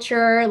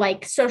culture,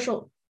 like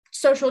social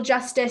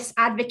justice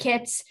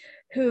advocates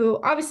who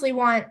obviously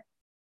want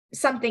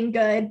something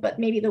good, but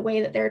maybe the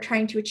way that they're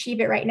trying to achieve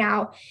it right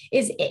now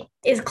is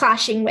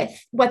clashing with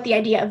what the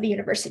idea of the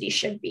university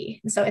should be.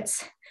 And so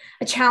it's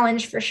a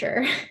challenge for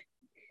sure.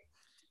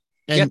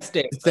 And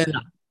then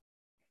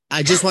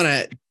I just want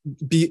to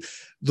be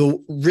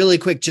really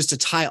quick, just to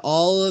tie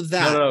all of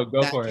that. No,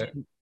 go for it.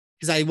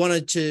 Because I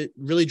wanted to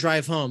really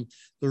drive home.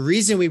 The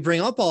reason we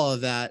bring up all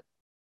of that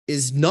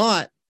is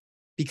not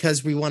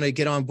because we want to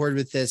get on board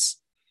with this,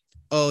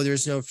 oh,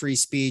 there's no free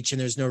speech and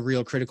there's no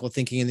real critical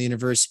thinking in the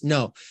universe.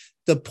 No,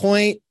 the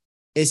point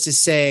is to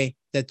say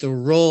that the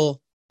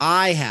role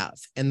I have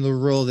and the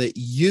role that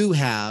you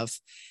have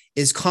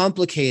is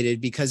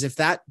complicated, because if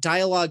that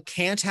dialogue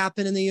can't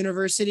happen in the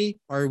university,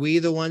 are we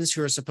the ones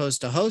who are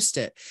supposed to host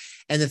it?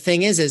 And the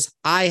thing is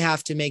I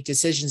have to make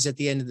decisions at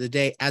the end of the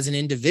day as an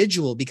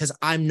individual, because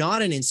I'm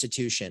not an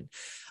institution.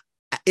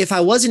 If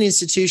I was an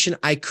institution,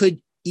 I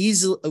could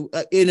easily,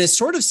 in a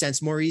sort of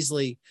sense, more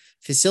easily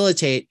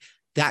facilitate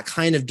that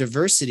kind of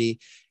diversity.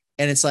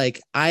 And it's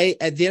like,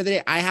 at the end of the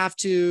day,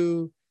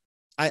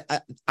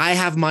 I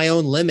have my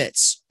own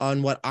limits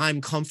on what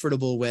I'm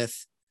comfortable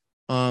with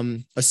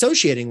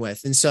associating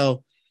with. And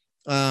so,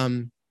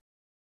 Chad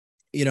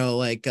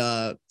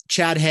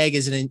Haig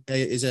is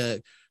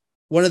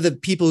one of the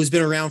people who's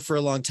been around for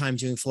a long time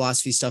doing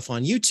philosophy stuff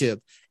on YouTube.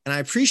 And I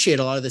appreciate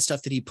a lot of the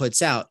stuff that he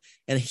puts out,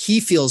 and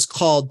he feels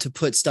called to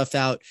put stuff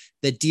out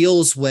that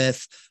deals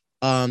with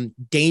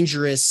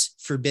dangerous,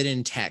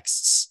 forbidden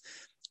texts.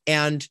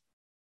 And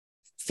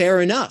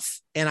fair enough.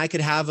 And I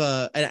could have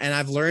and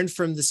I've learned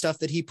from the stuff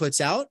that he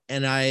puts out.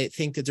 And I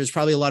think that there's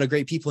probably a lot of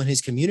great people in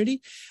his community.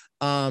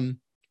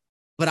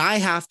 But I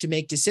have to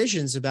make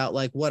decisions about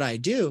like what I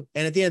do.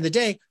 And at the end of the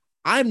day,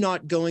 I'm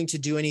not going to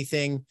do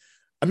anything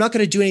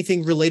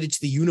related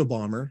to the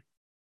Unabomber,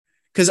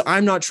 because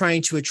I'm not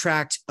trying to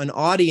attract an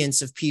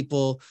audience of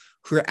people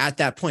who are at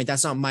that point.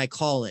 That's not my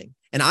calling.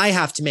 And I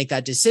have to make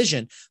that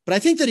decision. But I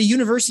think that a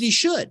university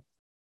should.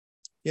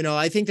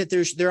 I think that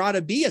there ought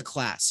to be a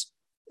class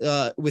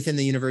within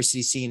the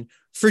university scene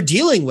for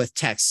dealing with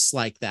texts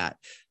like that.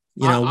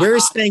 Where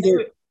is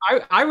Spangler?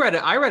 I read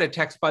a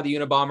text by the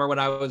Unabomber when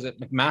I was at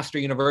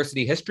McMaster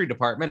University History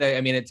Department.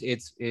 I mean,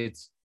 it's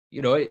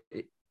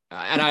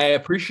and I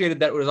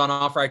appreciated that it was on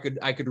offer.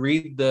 I could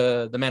read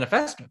the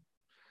manifesto.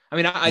 I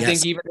mean, I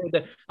think even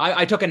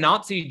I took a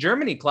Nazi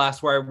Germany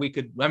class where we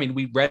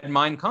read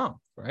Mein Kampf,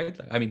 right?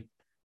 I mean,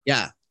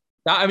 yeah.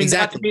 Exactly.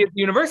 That to me is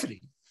the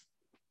university.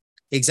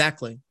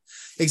 Exactly.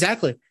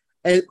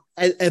 But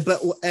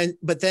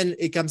then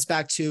it comes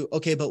back to,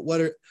 okay, but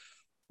what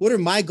are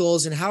my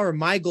goals, and how are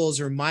my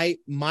goals or my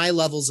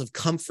levels of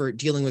comfort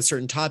dealing with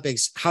certain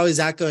topics? How does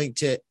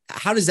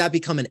that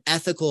become an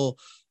ethical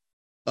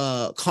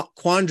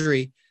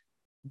quandary?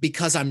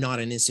 Because I'm not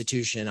an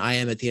institution. I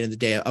am, at the end of the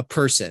day, a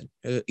person,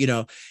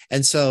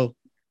 and so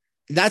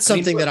that's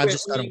something that I've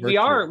just got to work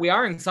through. We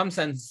are in some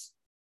sense,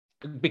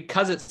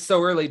 because it's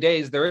so early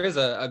days, there is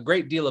a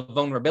great deal of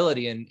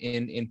vulnerability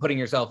in putting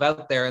yourself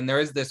out there. And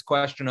there is this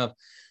question of,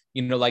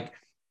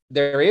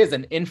 there is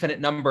an infinite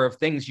number of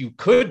things you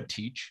could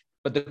teach,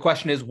 but the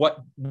question is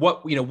what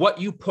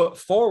you put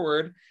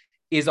forward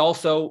is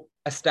also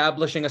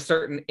establishing a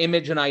certain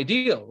image and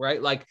ideal,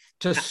 right? Like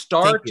to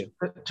start,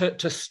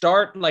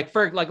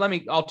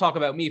 I'll talk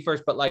about me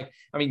first, but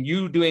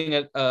you doing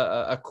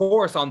a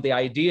course on the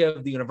idea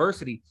of the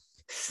university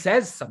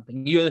says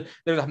something.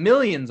 There's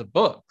millions of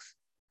books.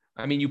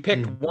 I mean, you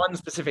pick one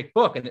specific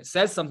book and it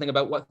says something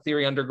about what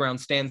Theory Underground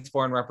stands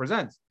for and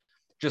represents.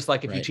 Just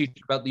like if you teach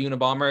about the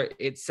Unabomber,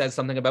 it says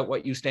something about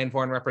what you stand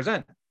for and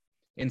represent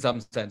in some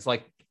sense.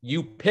 Like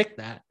you pick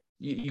that.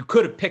 You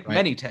could have picked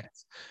many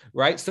texts,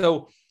 right?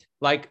 So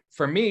like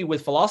for me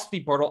with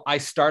Philosophy Portal, I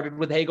started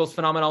with Hegel's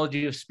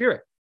Phenomenology of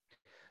Spirit.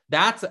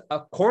 That's a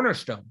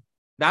cornerstone.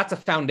 That's a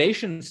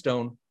foundation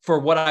stone for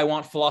what I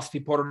want Philosophy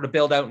Portal to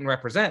build out and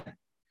represent,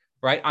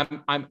 right?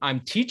 I'm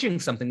teaching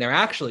something there,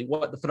 actually,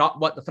 what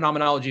the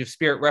Phenomenology of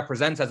Spirit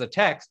represents as a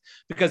text,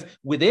 because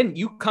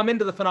you come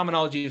into the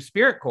Phenomenology of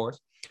Spirit course,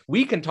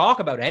 we can talk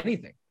about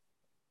anything,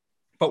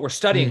 but we're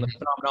studying the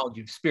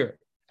Phenomenology of Spirit.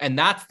 And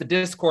that's the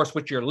discourse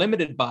which you're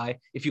limited by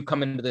if you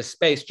come into this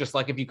space, just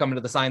like if you come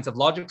into the Science of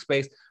Logic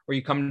space, or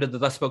you come into the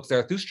Thus Spoke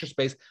Zarathustra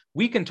space,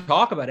 we can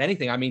talk about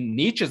anything. I mean,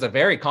 Nietzsche is a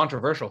very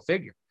controversial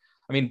figure.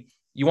 I mean,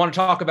 You want to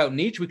talk about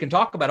Nietzsche? We can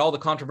talk about all the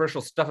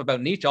controversial stuff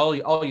about Nietzsche, all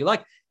you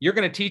like. You're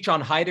going to teach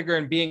on Heidegger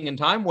and Being and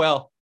Time?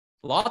 Well,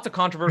 lots of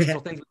controversial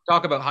things we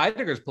talk about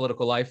Heidegger's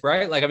political life,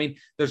 right? Like, I mean,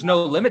 there's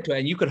no limit to it.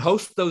 And you could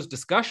host those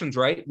discussions,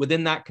 right,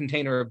 within that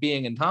container of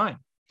Being and Time.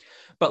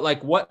 But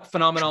like what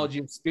Phenomenology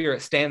of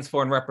Spirit stands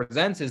for and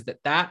represents is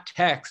that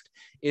text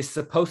is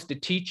supposed to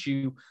teach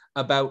you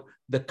about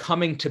the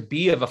coming to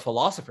be of a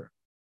philosopher.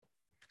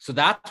 So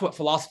that's what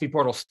Philosophy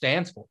Portal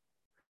stands for.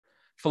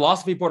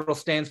 Philosophy Portal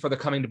stands for the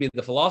coming to be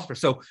the philosopher.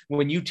 So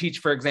when you teach,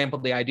 for example,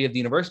 the idea of the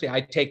university,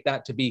 I take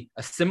that to be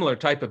a similar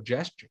type of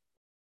gesture.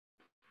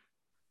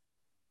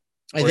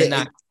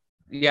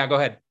 Yeah, go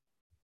ahead.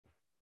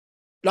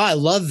 No, I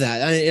love that.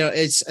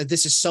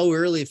 This is so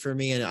early for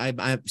me, and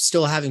I'm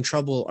still having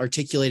trouble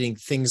articulating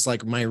things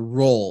like my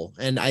role.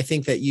 And I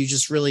think that you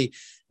just really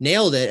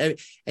nailed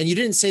it. And you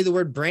didn't say the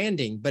word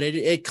branding, but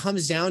it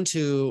comes down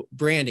to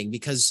branding,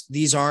 because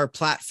these are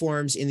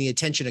platforms in the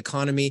attention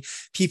economy.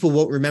 People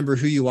won't remember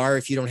who you are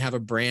if you don't have a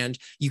brand.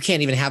 You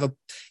can't even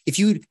if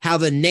you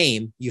have a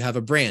name, you have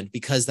a brand,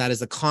 because that is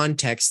the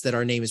context that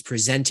our name is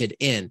presented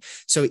in.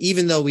 So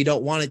even though we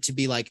don't want it to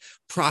be like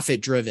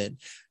profit driven,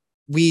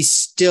 we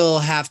still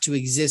have to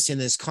exist in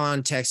this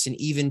context, and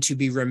even to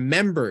be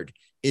remembered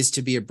is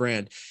to be a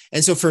brand.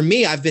 And so for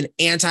me, I've been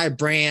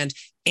anti-brand,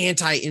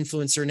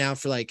 anti-influencer now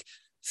for like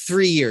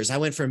 3 years. I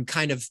went from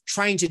kind of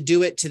trying to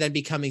do it to then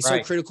becoming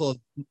so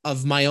critical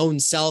of my own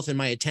self and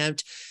my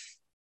attempt.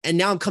 And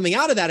now I'm coming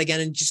out of that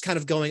again and just kind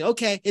of going,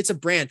 okay, it's a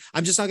brand.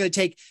 I'm just not going to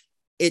take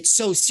it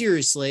so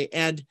seriously.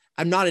 And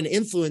I'm not an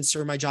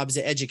influencer. My job is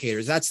an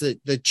educator. That's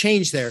the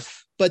change there.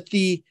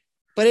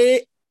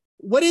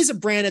 What is a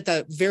brand at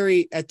the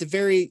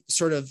very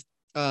sort of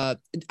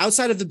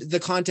outside of the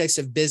context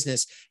of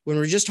business, when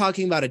we're just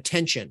talking about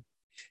attention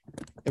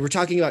and we're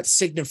talking about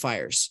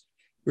signifiers,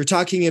 we're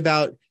talking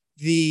about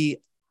the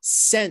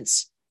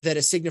sense that a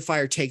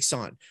signifier takes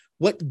on,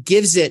 what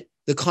gives it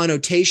the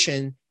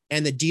connotation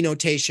and the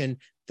denotation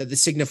that the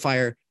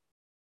signifier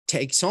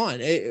takes on?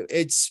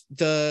 It's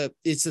the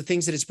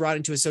things that it's brought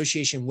into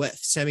association with.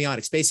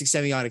 Semiotics, basic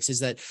semiotics, is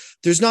that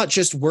there's not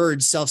just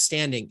words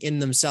self-standing in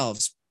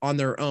themselves on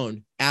their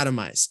own,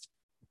 atomized.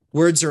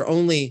 Words are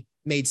only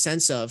made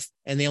sense of,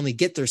 and they only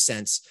get their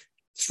sense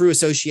through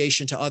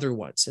association to other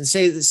ones. And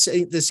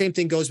the same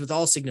thing goes with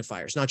all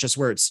signifiers, not just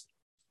words.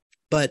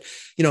 But,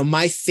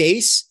 my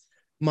face,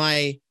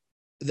 the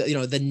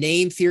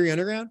name Theory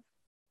Underground,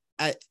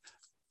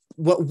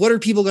 what are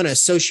people going to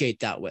associate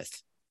that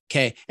with?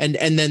 Okay. And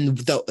then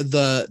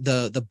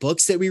the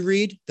books that we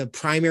read, the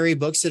primary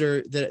books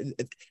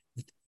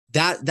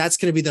that's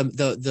going to be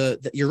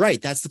the you're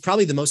right. That's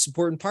probably the most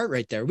important part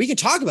right there. We can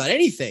talk about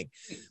anything,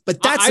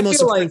 but that's the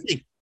most important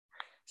thing.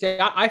 See,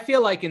 I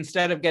feel like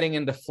instead of getting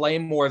into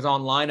flame wars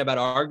online about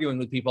arguing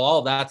with people, all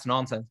of that's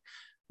nonsense.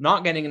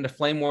 Not getting into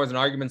flame wars and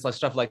arguments like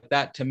stuff like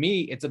that. To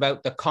me, it's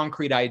about the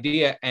concrete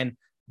idea, and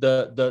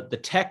the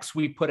text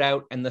we put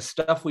out and the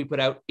stuff we put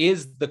out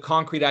is the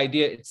concrete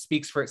idea. It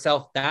speaks for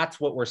itself. That's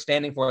what we're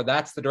standing for.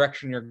 That's the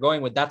direction you're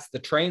going with. That's the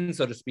train,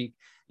 so to speak.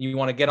 You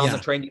want to get on the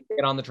train, you can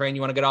get on the train. You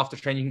want to get off the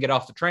train, you can get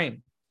off the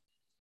train.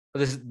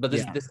 This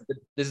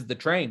is the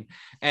train.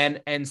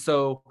 And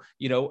so,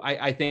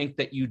 I think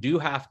that you do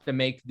have to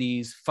make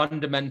these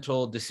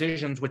fundamental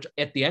decisions, which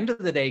at the end of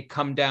the day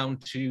come down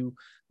to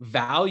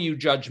value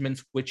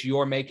judgments, which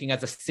you're making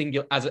as a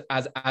singular, as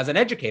an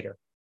educator,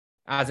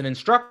 as an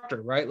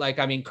instructor, right? Like,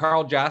 I mean,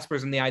 Carl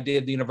Jaspers in The Idea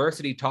of the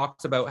University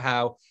talks about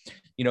how,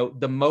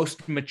 the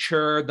most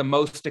mature, the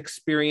most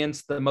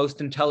experienced, the most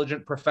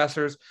intelligent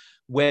professors,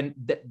 when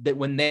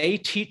they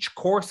teach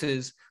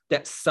courses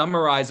that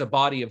summarize a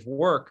body of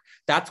work,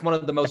 that's one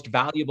of the most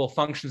valuable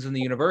functions in the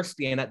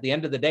university. And at the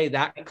end of the day,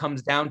 that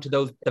comes down to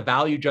the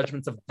value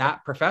judgments of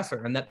that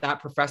professor, and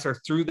that professor,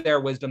 through their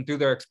wisdom, through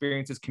their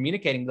experiences,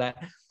 communicating that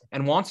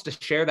and wants to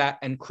share that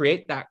and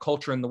create that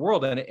culture in the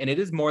world. And it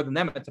is more than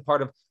them. It's a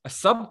part of a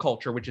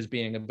subculture which is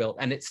being built,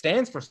 and it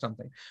stands for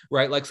something,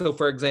 right? Like, so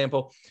for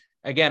example,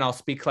 again, I'll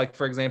speak like,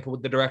 for example,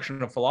 with the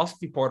direction of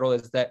Philosophy Portal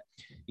is that,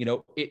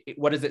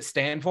 what does it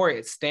stand for?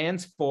 It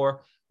stands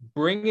for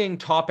bringing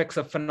topics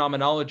of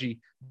phenomenology,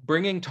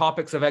 bringing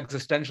topics of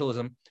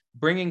existentialism,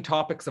 bringing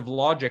topics of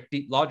logic,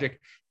 deep logic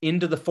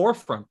into the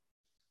forefront,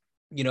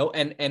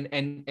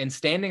 and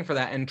standing for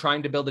that and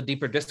trying to build a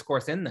deeper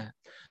discourse in that.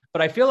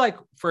 But I feel like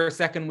for a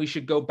second, we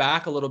should go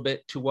back a little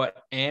bit to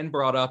what Anne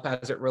brought up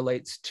as it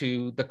relates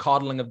to the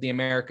coddling of the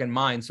American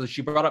mind. So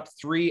she brought up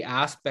 3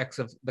 aspects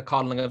of the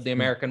coddling of the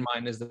American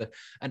mind: is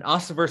an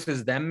us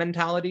versus them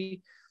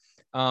mentality,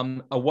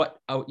 what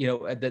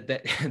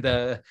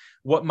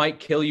might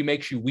kill you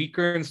makes you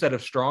weaker instead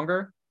of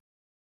stronger,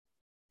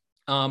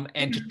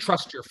 and to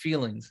trust your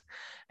feelings.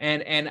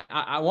 And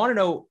I want to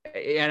know,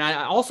 and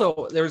I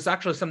also, there's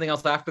actually something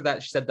else after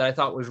that she said that I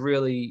thought was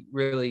really,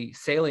 really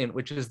salient,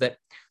 which is that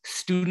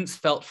students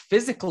felt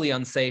physically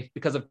unsafe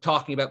because of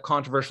talking about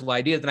controversial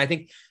ideas. And I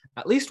think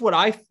at least what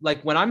I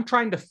like when I'm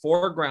trying to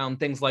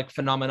foreground things like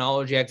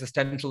phenomenology,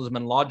 existentialism,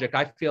 and logic,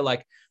 I feel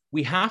like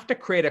we have to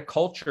create a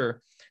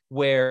culture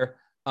where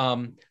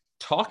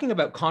talking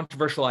about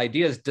controversial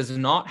ideas does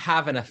not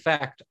have an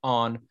effect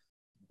on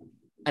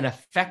an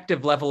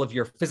effective level of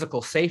your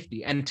physical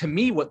safety. And to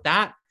me, what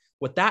that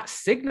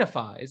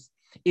signifies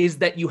is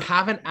that you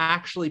haven't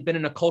actually been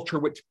in a culture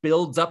which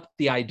builds up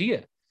the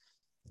idea,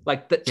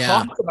 like that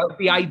talks about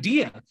the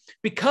idea.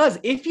 Because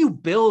if you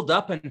build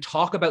up and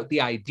talk about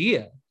the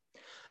idea,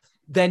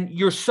 then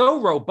you're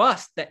so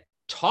robust that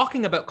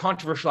talking about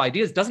controversial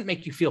ideas doesn't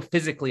make you feel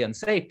physically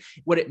unsafe.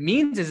 What it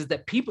means is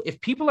that if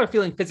people are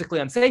feeling physically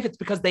unsafe, it's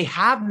because they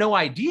have no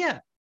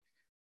idea.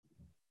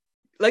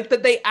 Like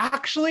that they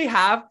actually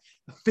have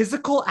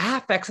physical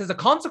affects as a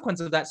consequence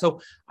of that.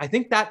 So I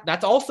think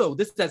that's also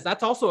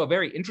a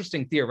very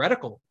interesting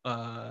theoretical,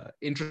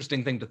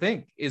 interesting thing to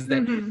think, is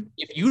that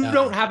if you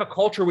don't have a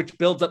culture which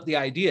builds up the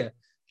idea,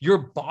 your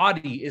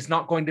body is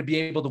not going to be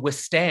able to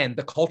withstand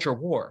the culture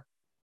war.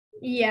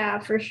 Yeah,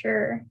 for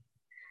sure.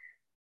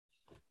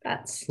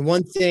 That's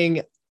one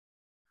thing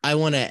I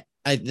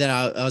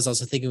was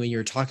also thinking when you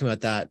were talking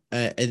about that,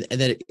 and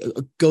that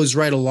it goes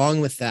right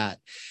along with that,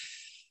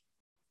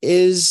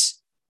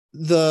 is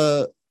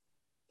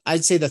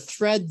I'd say the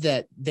thread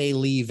that they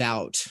leave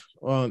out.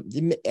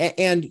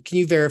 And can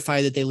you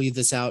verify that they leave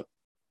this out?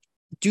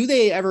 Do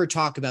they ever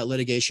talk about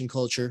litigation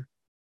culture?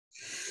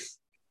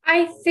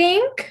 I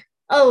think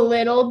a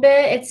little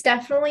bit. It's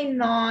definitely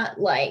not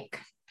like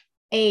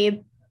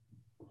a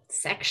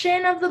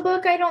section of the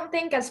book, I don't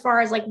think, as far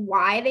as like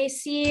why they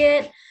see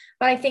it,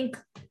 but I think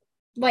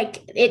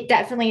like it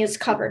definitely is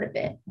covered a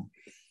bit.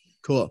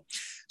 Cool.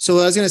 So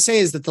what I was going to say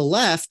is that the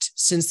left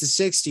since the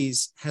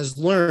 60s has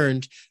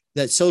learned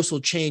that social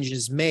change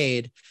is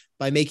made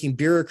by making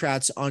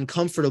bureaucrats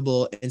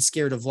uncomfortable and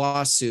scared of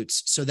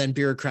lawsuits. So then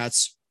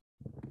bureaucrats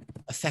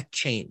affect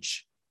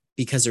change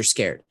because they're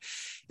scared.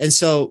 And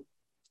so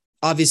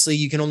obviously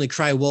you can only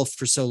cry wolf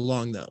for so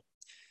long though.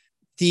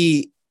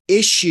 The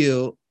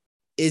issue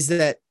is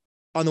that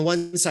on the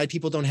one side,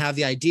 people don't have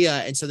the idea.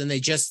 And so then they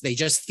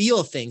just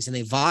feel things and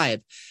they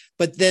vibe,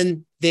 but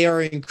then they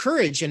are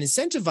encouraged and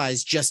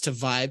incentivized just to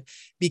vibe,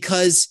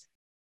 because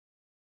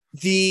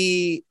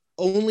the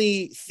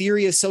only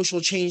theory of social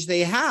change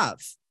they have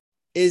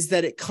is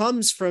that it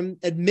comes from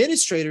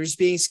administrators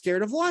being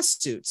scared of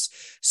lawsuits.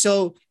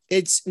 So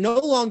it's no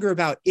longer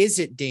about, is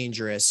it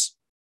dangerous?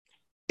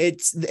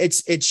 It's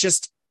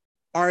just,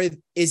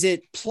 is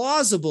it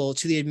plausible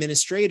to the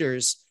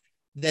administrators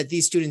that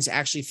these students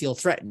actually feel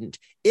threatened?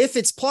 If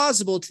it's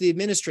plausible to the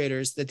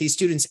administrators that these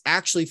students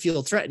actually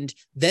feel threatened,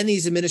 then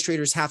these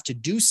administrators have to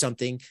do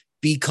something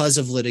because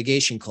of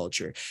litigation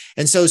culture.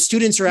 And so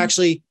students are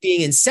actually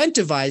being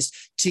incentivized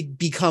to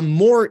become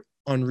more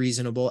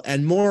unreasonable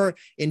and more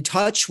in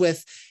touch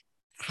with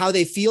how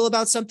they feel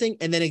about something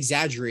and then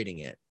exaggerating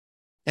it.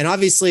 And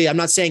obviously, I'm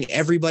not saying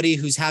everybody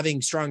who's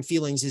having strong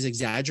feelings is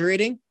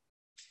exaggerating.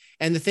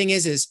 And the thing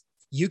is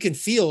you can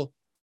feel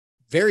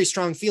very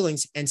strong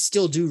feelings and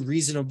still do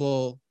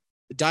reasonable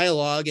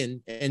dialogue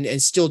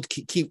and still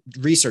keep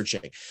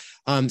researching.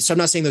 So I'm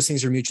not saying those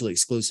things are mutually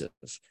exclusive,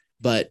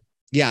 but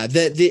yeah,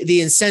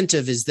 the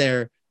incentive is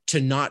there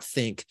to not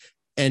think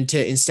and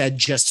to instead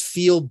just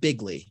feel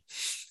bigly.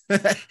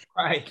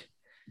 Right.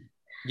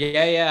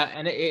 Yeah.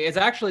 And it's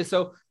actually,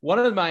 so one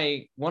of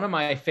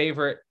my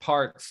favorite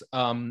parts,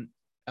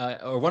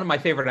 or one of my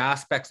favorite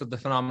aspects of the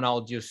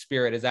phenomenology of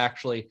spirit is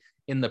actually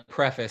in the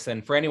preface.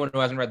 And for anyone who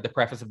hasn't read the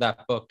preface of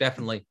that book,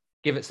 definitely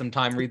give it some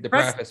time, read the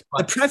preface.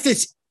 But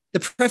the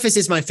preface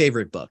is my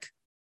favorite book.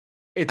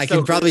 I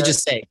can probably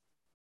just say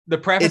the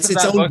preface of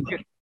that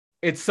book.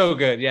 It's so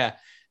good. Yeah.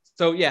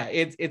 So yeah,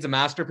 it's a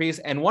masterpiece.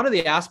 And one of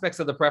the aspects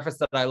of the preface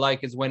that I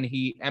like is when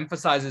he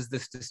emphasizes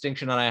this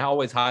distinction, and I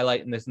always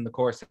highlight this in the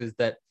course, is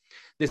that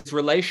this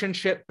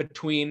relationship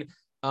between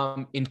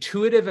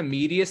intuitive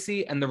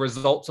immediacy and the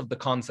results of the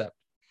concept.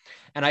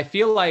 And I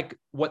feel like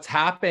what's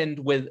happened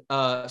with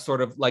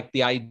sort of like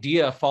the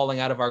idea falling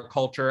out of our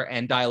culture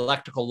and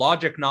dialectical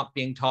logic not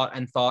being taught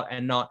and thought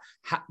and not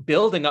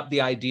building up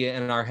the idea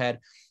in our head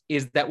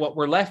is that what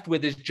we're left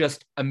with is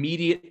just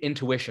immediate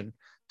intuition.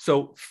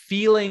 So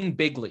feeling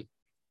bigly,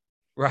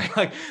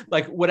 right?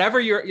 Like whatever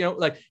you're,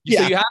 so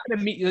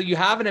you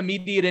have an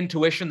immediate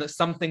intuition that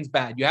something's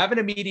bad. You have an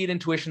immediate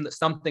intuition that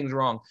something's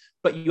wrong,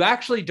 but you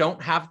actually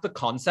don't have the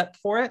concept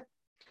for it.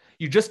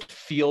 You just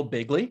feel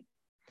bigly.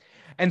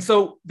 And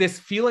so this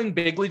feeling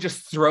bigly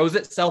just throws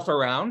itself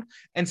around.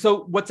 And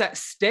so what's at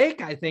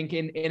stake, I think,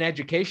 in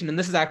education, and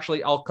this is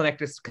actually, I'll connect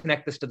this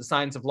to the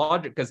science of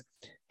logic, because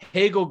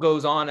Hegel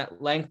goes on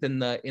at length in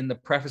the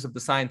preface of the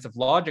Science of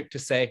Logic to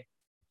say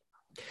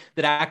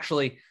that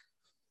actually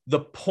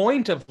the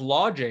point of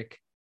logic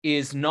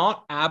is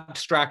not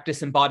abstract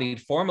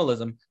disembodied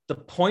formalism. The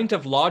point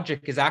of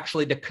logic is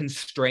actually to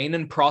constrain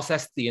and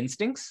process the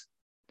instincts.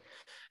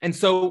 And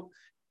so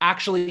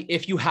actually,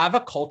 if you have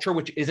a culture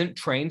which isn't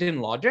trained in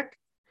logic,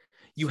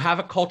 you have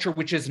a culture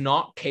which is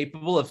not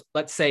capable of,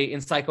 let's say in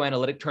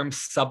psychoanalytic terms,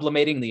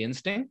 sublimating the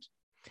instinct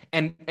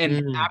and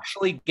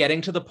actually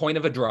getting to the point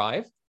of a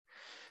drive.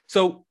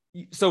 So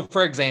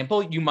for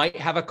example, you might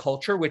have a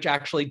culture which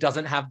actually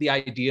doesn't have the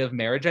idea of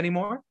marriage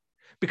anymore,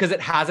 because it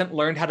hasn't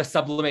learned how to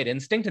sublimate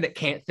instinct and it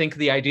can't think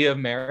the idea of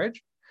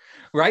marriage.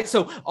 Right.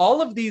 So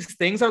all of these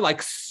things are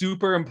like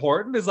super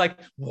important. Is like,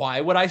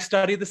 why would I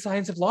study the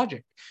science of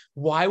logic?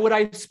 Why would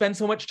I spend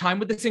so much time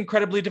with this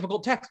incredibly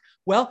difficult text?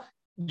 Well,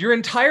 your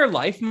entire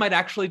life might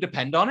actually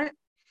depend on it.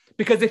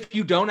 Because if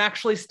you don't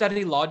actually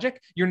study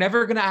logic, you're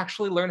never going to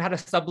actually learn how to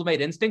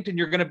sublimate instinct. And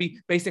you're going to be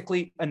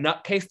basically a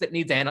nutcase that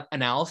needs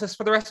analysis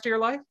for the rest of your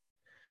life.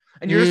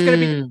 And you're just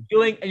going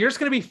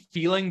to be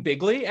feeling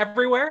bigly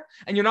everywhere.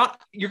 And you're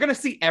going to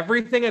see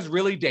everything as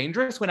really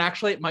dangerous when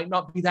actually it might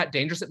not be that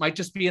dangerous. It might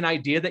just be an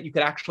idea that you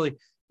could actually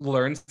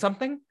learn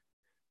something.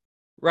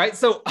 Right.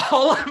 So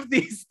all of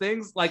these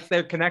things, like,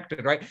 they're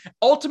connected, right?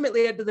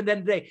 Ultimately, at the end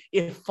of the day,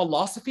 if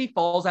philosophy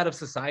falls out of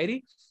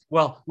society,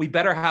 well, we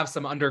better have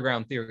some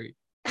underground theory.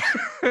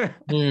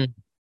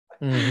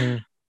 Mm-hmm.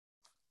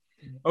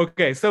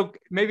 Okay, so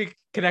maybe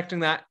connecting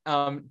that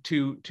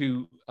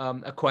to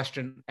a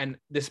question, and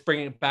this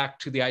bringing it back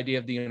to the idea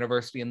of the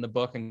university in the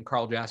book and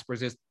Karl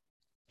Jaspers, is,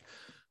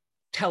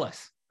 tell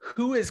us,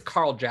 who is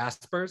Karl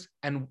Jaspers,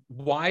 and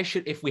why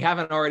should, if we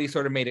haven't already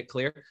sort of made it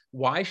clear,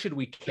 why should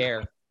we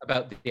care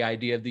about the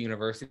idea of the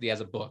university as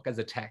a book, as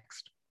a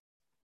text?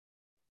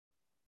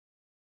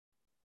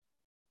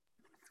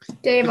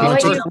 Dave, I'll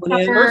let you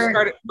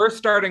cover. We're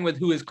starting with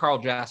who is Karl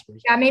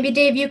Jaspers. Yeah, maybe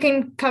Dave, you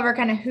can cover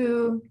kind of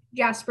who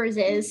Jaspers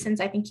is, since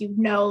I think you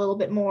know a little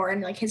bit more,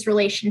 and like his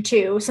relation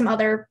to some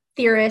other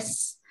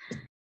theorists.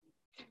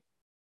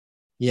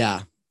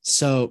 Yeah.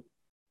 So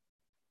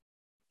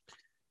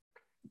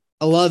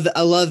I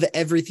love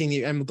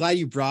everything. I'm glad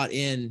you brought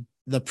in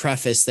the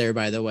preface there,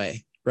 by the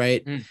way,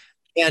 right?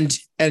 And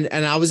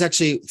I was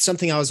actually,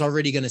 something I was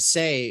already going to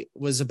say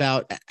was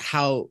about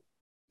how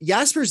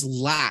Jaspers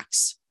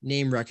lacks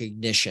name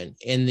recognition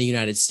in the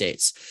United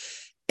States,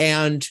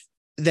 and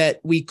that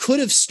we could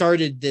have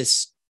started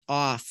this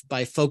off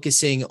by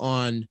focusing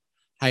on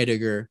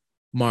Heidegger,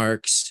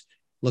 Marx,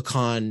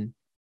 Lacan,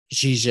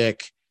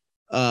 Zizek,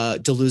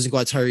 Deleuze and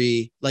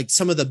Guattari, like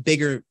some of the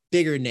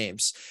bigger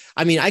names.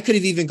 I mean, I could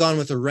have even gone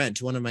with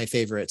Arendt, one of my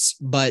favorites,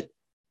 but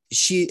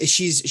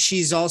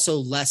she's also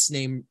less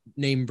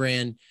name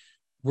brand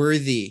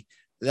worthy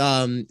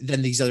than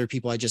these other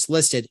people I just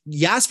listed.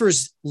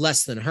 Jaspers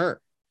less than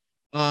her.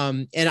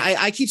 And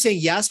I keep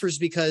saying Jaspers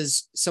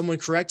because someone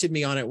corrected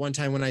me on it one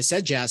time when I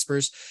said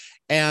Jaspers.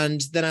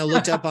 And then I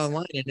looked up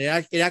online, and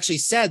it actually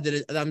said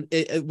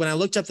that when I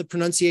looked up the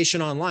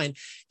pronunciation online,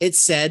 it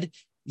said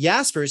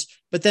Jaspers.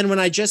 But then when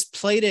I just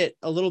played it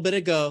a little bit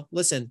ago,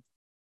 listen.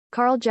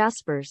 Karl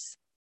Jaspers.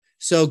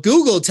 So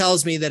Google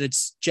tells me that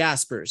it's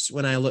Jaspers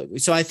when I look.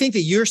 So I think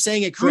that you're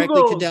saying it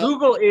correctly, Cadell.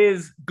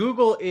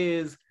 Google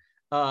is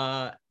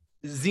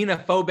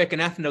xenophobic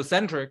and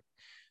ethnocentric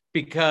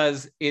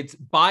because it's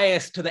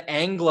biased to the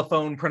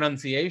Anglophone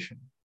pronunciation,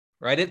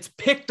 right? It's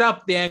picked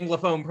up the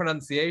Anglophone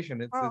pronunciation.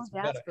 It's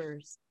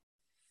Jaspers.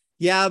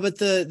 Yeah, but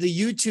the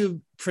YouTube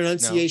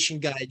pronunciation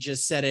guide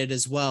just said it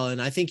as well, and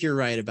I think you're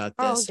right about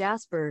this. Oh,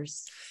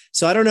 Jaspers.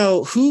 So I don't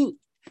know who.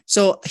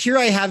 So here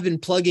I have been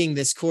plugging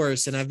this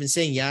course, and I've been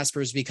saying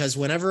Jaspers because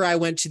whenever I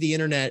went to the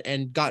internet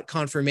and got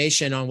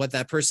confirmation on what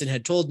that person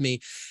had told me,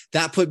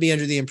 that put me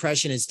under the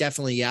impression it's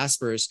definitely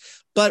Jaspers.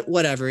 But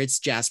whatever, it's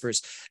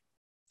Jaspers.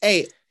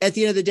 Hey, at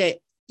the end of the day,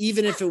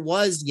 even if it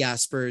was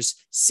Jaspers,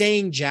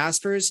 saying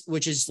Jaspers,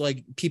 which is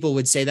like people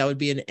would say that would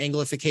be an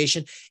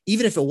Anglification.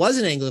 Even if it was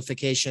an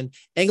Anglification,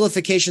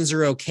 Anglifications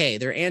are okay.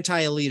 They're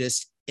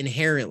anti-elitist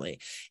inherently.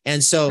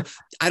 And so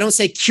I don't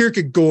say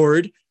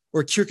Kierkegaard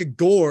or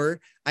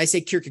Kierkegaard, I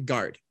say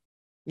Kierkegaard,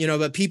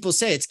 but people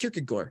say it's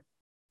Kierkegaard.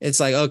 It's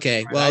like,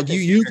 okay, well,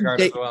 you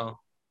say, well.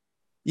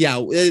 Yeah,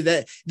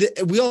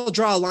 we all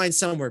draw a line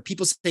somewhere.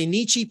 People say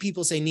Nietzsche,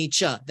 people say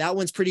Nietzsche. That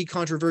one's pretty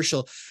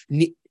controversial.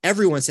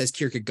 Everyone says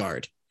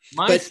Kierkegaard.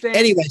 My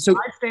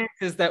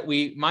stance is that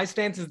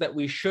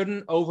we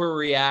shouldn't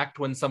overreact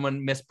when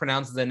someone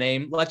mispronounces a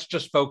name. Let's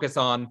just focus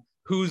on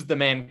who's the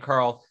man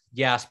Karl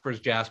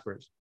Jaspers.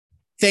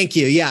 Thank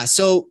you. Yeah.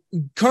 So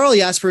Karl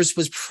Jaspers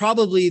was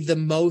probably the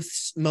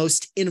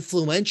most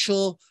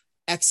influential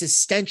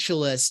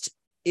existentialist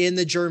in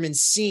the German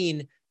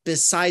scene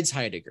besides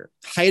Heidegger.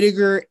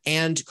 Heidegger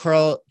and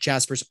Karl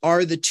Jaspers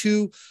are the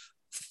two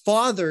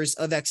fathers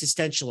of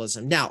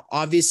existentialism. Now,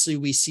 obviously,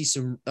 we see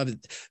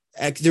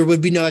there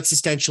would be no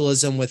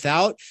existentialism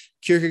without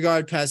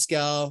Kierkegaard,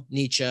 Pascal,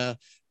 Nietzsche,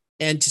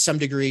 and to some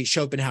degree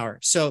Schopenhauer.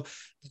 So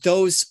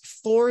those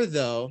four,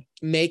 though,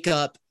 make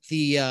up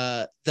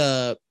the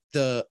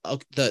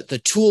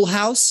tool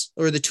house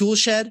or the tool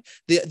shed,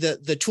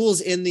 the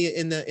tools in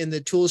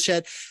the tool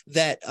shed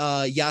that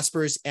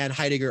Jaspers and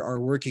Heidegger are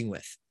working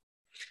with.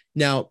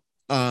 Now,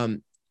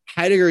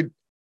 Heidegger,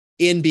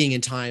 in Being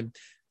and Time,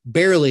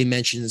 barely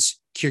mentions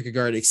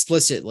Kierkegaard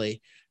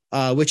explicitly,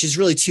 which is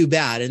really too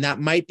bad. And that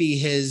might be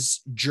his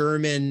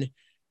German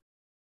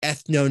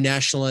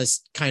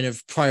ethno-nationalist kind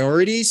of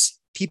priorities.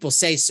 People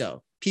say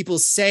so. People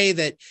say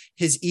that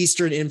his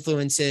Eastern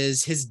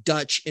influences, his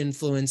Dutch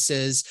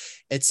influences,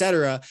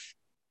 etc.,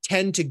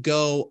 tend to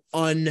go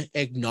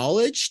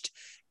unacknowledged,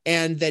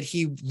 and that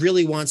he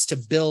really wants to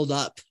build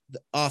up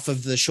off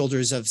of the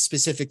shoulders of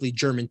specifically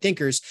German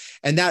thinkers,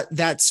 and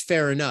that's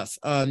fair enough.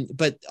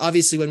 But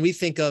obviously, when we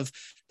think of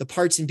the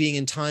parts in Being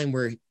and Time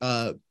where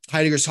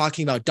Heidegger's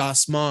talking about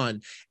Das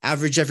Man,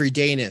 average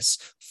everydayness,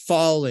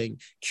 falling,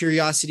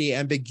 curiosity,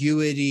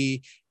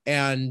 ambiguity,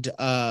 and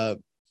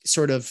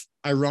sort of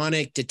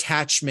ironic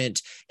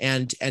detachment,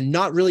 and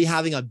not really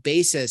having a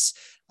basis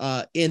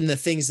in the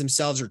things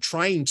themselves, or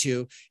trying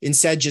to,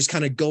 instead just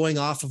kind of going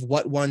off of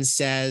what one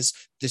says,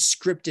 the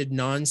scripted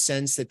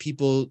nonsense that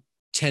people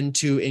tend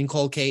to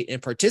inculcate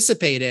and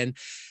participate in.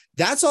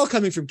 That's all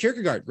coming from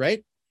Kierkegaard,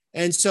 right?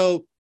 And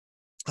so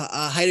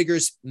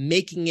Heidegger's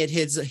making it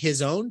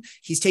his own.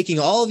 He's taking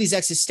all of these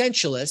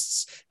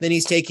existentialists, then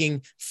he's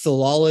taking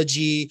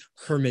philology,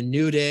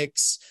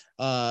 hermeneutics,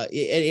 and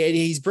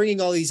he's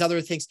bringing all these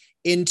other things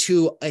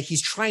into,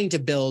 he's trying to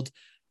build,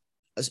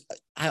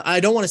 I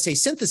don't want to say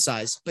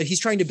synthesize, but he's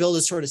trying to build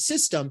a sort of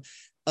system,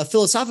 a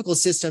philosophical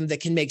system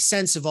that can make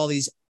sense of all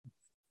these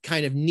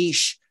kind of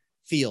niche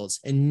fields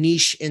and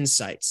niche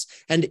insights.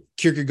 And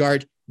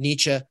Kierkegaard,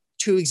 Nietzsche,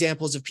 two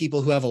examples of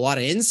people who have a lot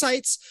of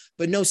insights,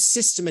 but no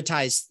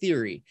systematized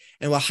theory.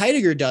 And what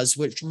Heidegger does,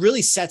 which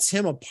really sets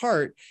him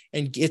apart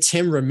and gets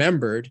him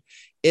remembered,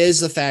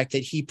 is the fact that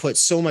he puts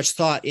so much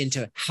thought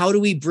into how do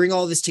we bring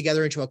all this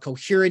together into a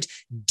coherent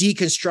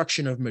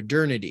deconstruction of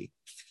modernity.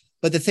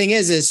 But the thing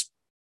is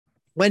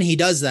when he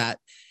does that,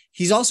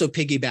 he's also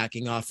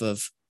piggybacking off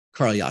of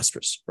Karl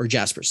Jaspers or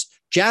Jaspers.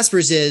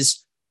 Jaspers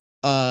is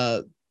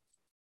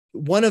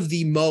one of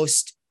the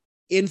most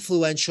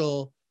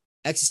influential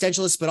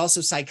existentialists, but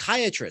also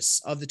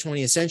psychiatrists of the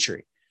 20th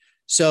century.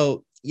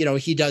 So,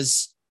 he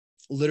does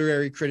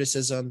literary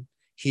criticism,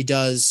 he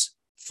does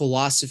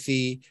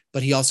philosophy,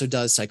 but he also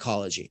does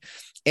psychology.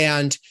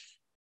 And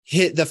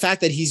the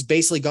fact that he's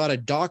basically got a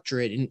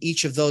doctorate in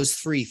each of those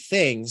three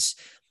things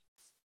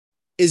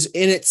is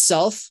in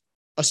itself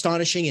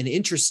astonishing and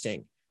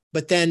interesting.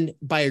 But then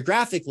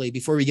biographically,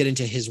 before we get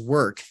into his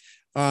work,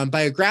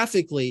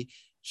 biographically,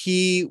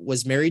 he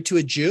was married to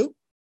a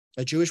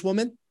Jewish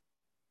woman,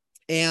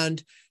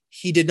 and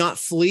he did not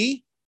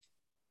flee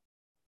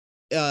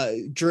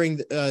during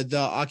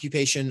the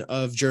occupation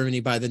of Germany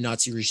by the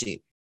Nazi regime.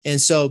 And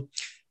so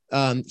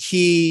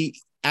he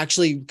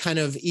actually kind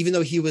of, even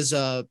though he was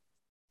a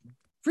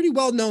pretty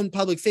well-known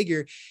public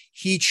figure,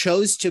 he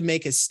chose to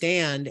make a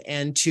stand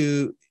and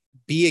to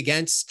be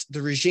against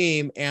the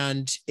regime.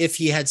 And if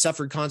he had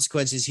suffered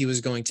consequences, he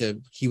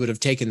would have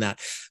taken that.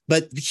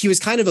 But he was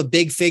kind of a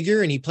big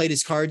figure, and he played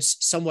his cards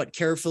somewhat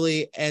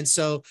carefully. And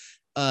so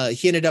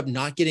he ended up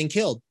not getting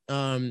killed.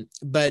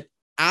 But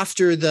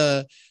after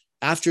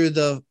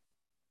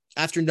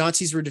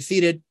Nazis were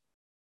defeated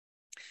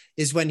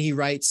is when he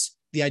writes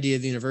The Idea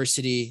of the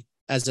University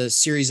as a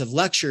series of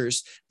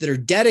lectures that are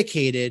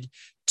dedicated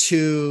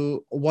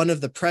to one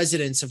of the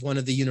presidents of one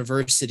of the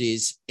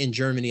universities in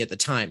Germany at the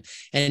time.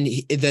 And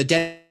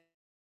the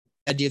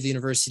Idea of the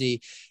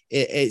University,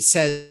 it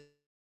says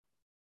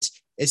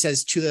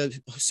to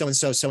the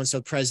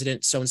so-and-so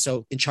president,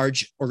 so-and-so in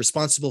charge or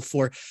responsible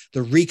for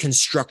the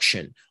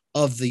reconstruction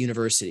of the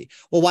university.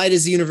 Well, why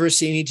does the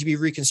university need to be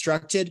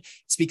reconstructed?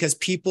 It's because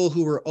people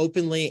who were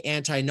openly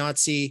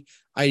anti-Nazi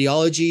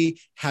ideology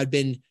had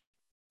been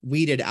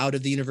weeded out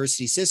of the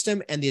university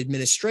system, and the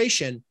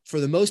administration, for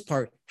the most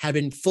part, had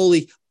been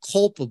fully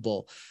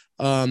culpable.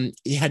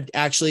 It had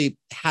actually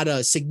had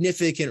a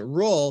significant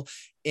role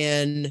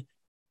in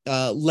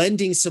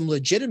lending some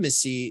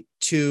legitimacy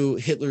to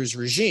Hitler's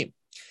regime.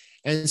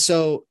 And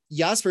so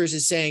Jaspers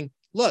is saying,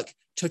 look,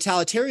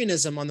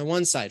 totalitarianism on the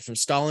one side, from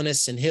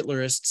Stalinists and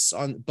Hitlerists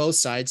on both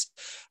sides,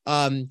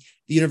 the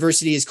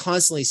university is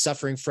constantly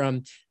suffering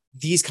from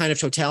these kind of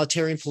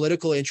totalitarian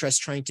political interests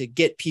trying to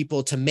get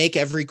people to make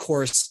every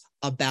course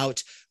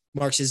about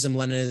Marxism,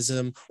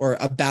 Leninism, or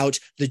about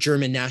the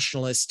German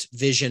nationalist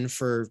vision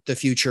for the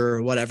future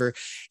or whatever.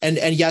 And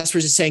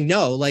Jaspers is saying,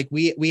 no, like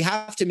we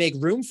have to make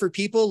room for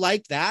people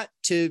like that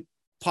to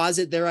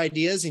posit their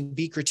ideas and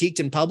be critiqued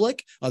in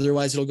public.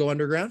 Otherwise it'll go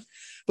underground.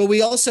 But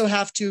we also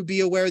have to be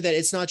aware that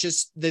it's not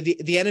just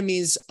the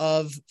enemies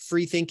of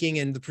free thinking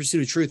and the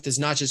pursuit of truth is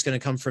not just going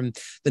to come from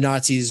the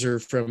Nazis or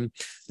from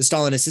the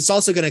Stalinists. It's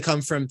also going to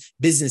come from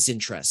business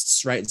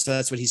interests, right? And so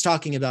that's what he's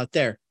talking about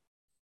there.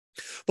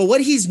 But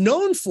what he's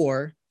known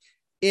for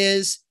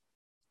is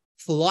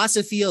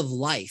philosophy of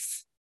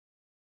life,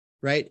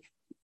 right?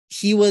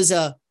 He was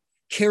a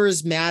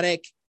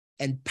charismatic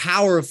and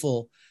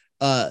powerful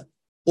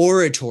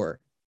orator.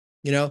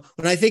 You know,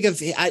 when I think of,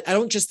 I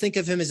don't just think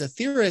of him as a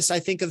theorist. I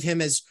think of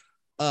him as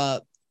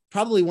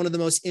probably one of the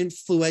most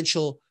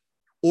influential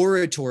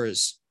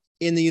orators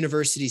in the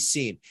university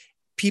scene.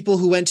 People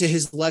who went to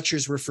his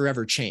lectures were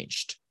forever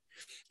changed.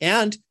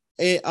 And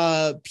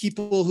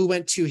people who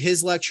went to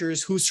his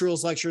lectures,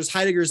 Husserl's lectures,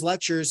 Heidegger's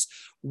lectures,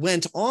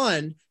 went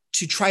on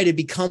to try to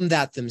become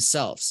that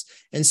themselves.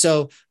 And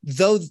so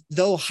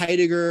though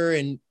Heidegger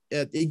and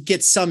it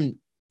gets some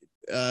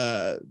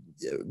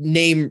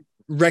name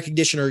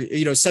recognition or,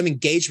 you know, some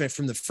engagement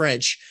from the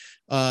French,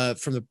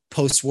 from the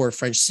post-war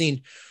French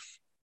scene,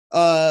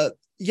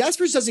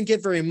 Jaspers doesn't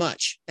get very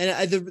much.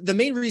 And the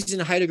main reason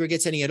Heidegger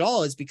gets any at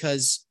all is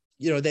because,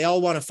 they all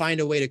want to find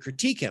a way to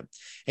critique him.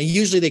 And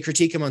usually they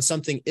critique him on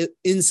something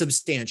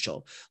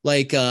insubstantial,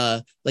 like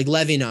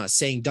Levinas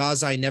saying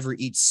Dasein never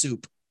eats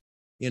soup.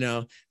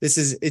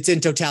 It's in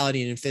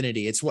Totality and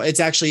Infinity. It's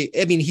actually,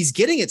 he's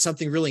getting at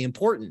something really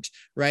important,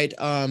 right?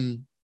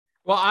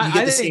 Well,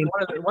 I think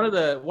one of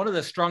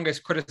the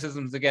strongest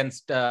criticisms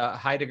against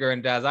Heidegger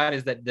and Dasein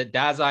is that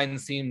Dasein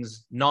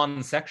seems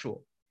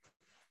non-sexual.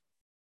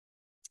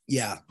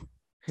 Yeah,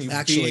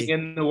 actually, being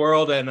in the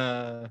world and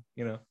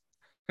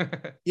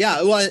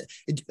Yeah, well,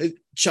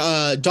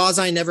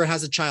 Dasein never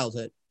has a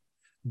childhood.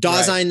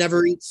 Dasein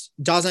never eats.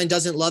 Dasein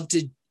doesn't love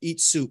to eat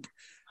soup.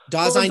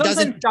 Dasein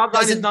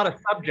is not a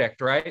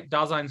subject, right?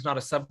 Dasein's not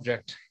a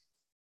subject.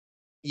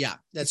 Yeah,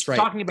 that's it's right.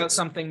 Talking about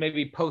something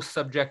maybe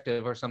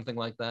post-subjective or something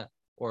like that.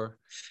 Or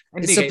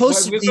it's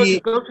supposed to be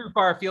go too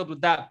far afield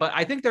with that, but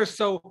I think there's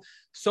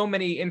so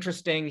many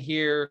interesting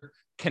here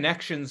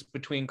connections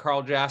between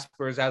Karl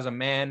Jaspers as a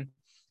man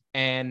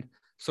and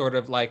sort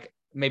of like,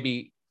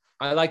 maybe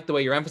I like the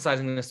way you're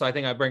emphasizing this, so I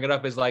think I bring it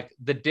up, is like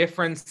the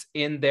difference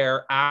in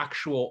their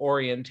actual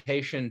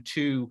orientation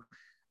to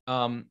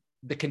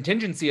the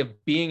contingency of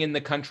being in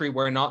the country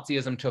where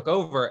Nazism took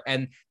over,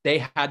 and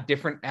they had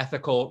different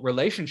ethical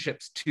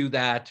relationships to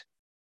that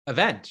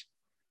event,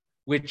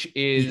 which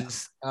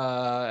is,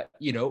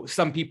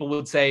 some people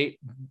would say,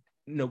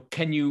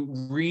 can you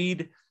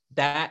read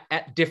that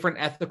different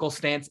ethical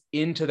stance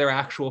into their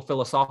actual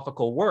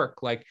philosophical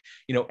work? Like,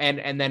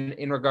 and then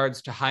in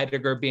regards to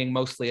Heidegger being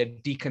mostly a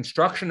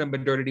deconstruction of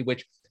modernity,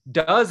 which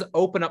does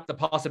open up the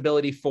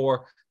possibility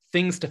for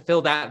things to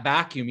fill that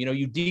vacuum.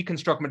 You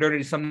deconstruct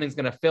modernity, something's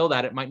going to fill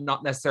that. It might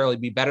not necessarily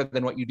be better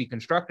than what you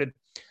deconstructed.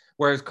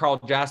 Whereas Karl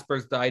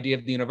Jaspers, the idea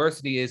of the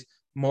university is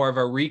more of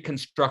a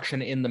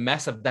reconstruction in the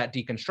mess of that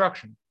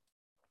deconstruction.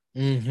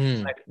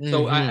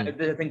 So I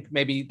think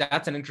maybe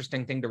that's an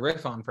interesting thing to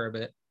riff on for a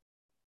bit.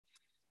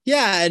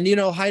 Yeah. And,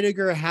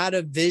 Heidegger had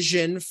a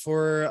vision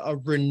for a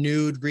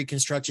renewed,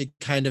 reconstructed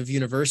kind of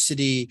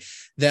university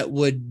that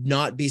would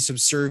not be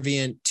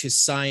subservient to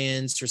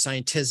science or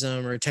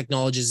scientism or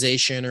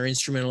technologization or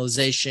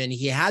instrumentalization.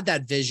 He had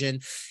that vision,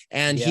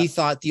 and he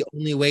thought the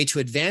only way to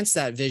advance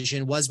that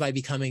vision was by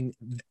becoming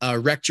a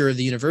rector of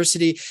the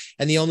university.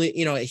 And the only,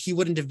 he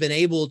wouldn't have been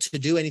able to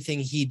do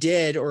anything he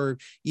did or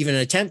even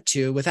attempt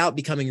to without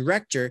becoming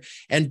rector.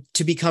 And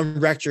to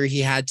become rector, he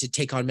had to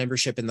take on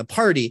membership in the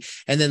party.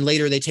 And then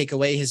later they take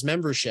away his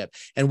membership.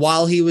 And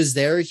while he was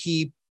there,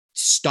 he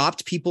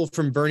stopped people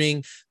from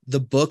burning the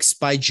books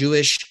by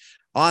Jewish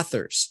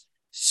authors.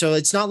 So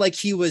it's not like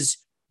he was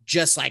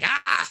just like,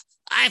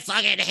 I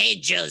fucking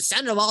hate Jews,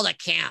 send them all to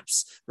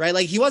camps, right?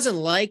 Like, he wasn't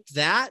like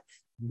that.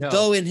 No.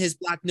 Though in his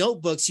Black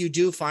Notebooks, you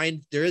do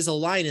find there is a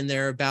line in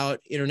there about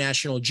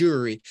international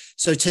Jewry.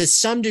 So to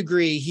some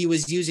degree, he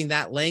was using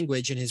that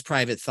language in his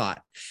private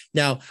thought.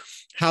 Now,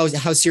 how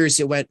serious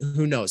it went,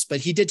 who knows?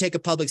 But he did take a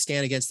public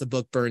stand against the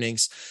book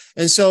burnings.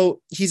 And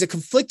so he's a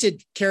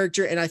conflicted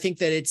character. And I think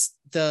that it's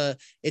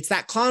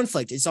that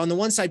conflict. It's on the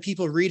one side,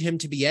 people read him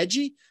to be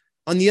edgy.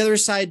 On the other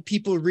side,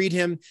 people read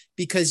him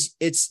because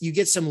you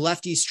get some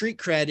lefty street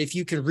cred if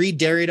you can read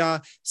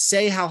Derrida,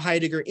 say how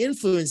Heidegger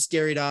influenced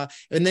Derrida,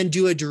 and then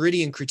do a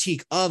Derridian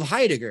critique of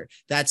Heidegger.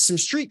 That's some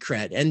street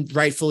cred, and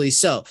rightfully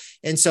so.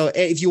 And so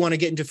if you want to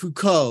get into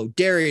Foucault,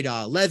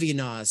 Derrida,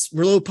 Levinas,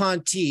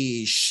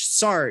 Merleau-Ponty,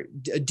 Sartre,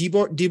 de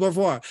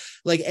Beauvoir,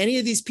 like any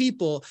of these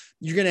people,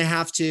 you're going to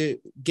have to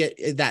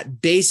get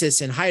that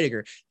basis in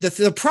Heidegger.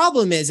 The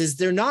problem is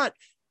they're not,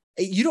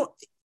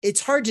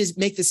 it's hard to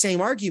make the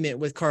same argument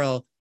with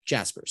Karl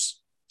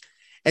Jaspers.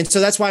 And so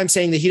that's why I'm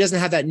saying that he doesn't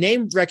have that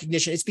name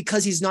recognition. It's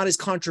because he's not as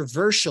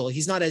controversial.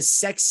 He's not as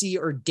sexy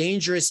or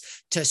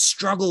dangerous to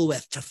struggle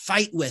with, to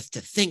fight with, to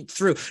think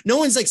through. No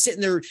one's like sitting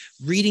there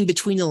reading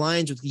between the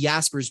lines with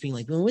Jaspers being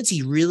like, well, what's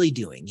he really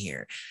doing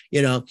here?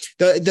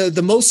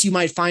 The most you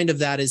might find of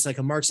that is like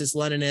a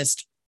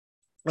Marxist-Leninist.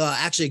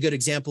 Actually, a good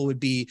example would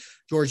be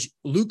George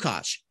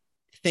Lukács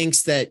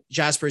thinks that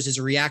Jaspers is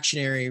a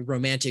reactionary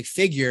romantic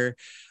figure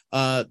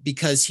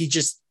because he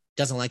just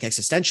doesn't like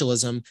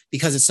existentialism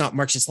because it's not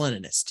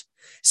Marxist-Leninist.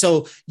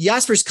 So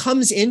Jaspers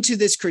comes into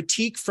this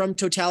critique from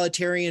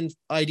totalitarian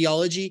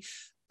ideology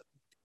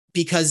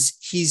because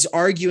he's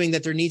arguing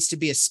that there needs to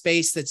be a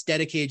space that's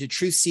dedicated to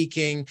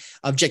truth-seeking,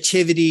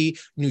 objectivity,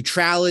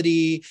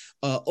 neutrality,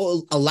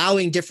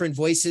 allowing different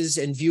voices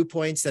and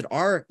viewpoints that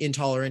are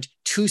intolerant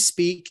to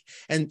speak.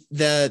 And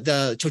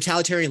the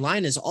totalitarian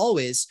line is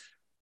always,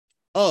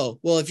 oh,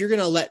 well, if you're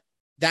going to let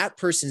that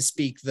person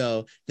speak,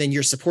 though, then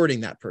you're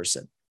supporting that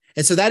person.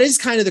 And so that is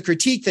kind of the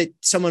critique that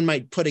someone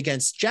might put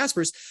against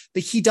Jaspers,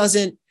 but he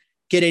doesn't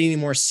get any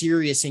more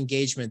serious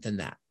engagement than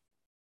that.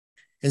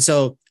 And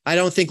so I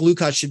don't think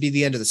Lukács should be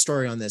the end of the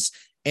story on this.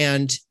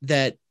 And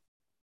that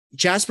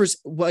Jaspers,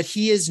 what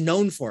he is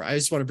known for, I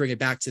just want to bring it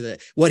back to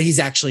what he's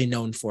actually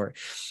known for.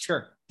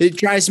 Sure. It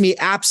drives me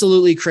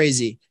absolutely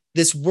crazy.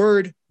 This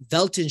word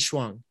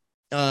Weltanschauung,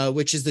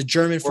 which is the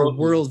German for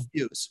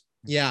worldviews.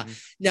 Yeah.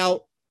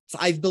 Now,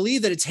 I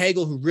believe that it's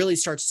Hegel who really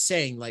starts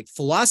saying like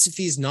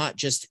philosophy is not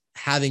just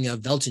having a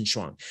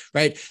Weltanschauung,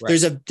 right?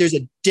 There's a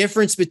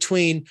difference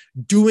between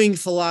doing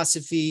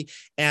philosophy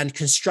and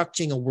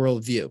constructing a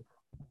worldview,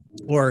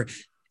 or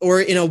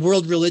in a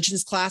world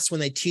religions class when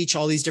they teach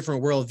all these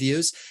different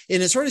worldviews.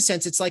 In a sort of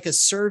sense, it's like a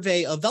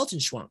survey of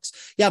Weltanschauungs.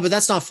 Yeah, but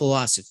that's not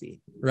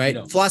philosophy, right?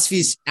 No. Philosophy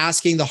is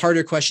asking the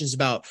harder questions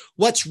about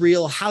what's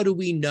real, how do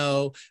we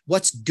know,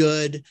 what's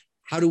good,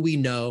 how do we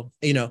know,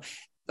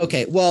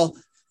 Okay, well,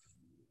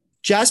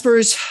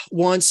 Jaspers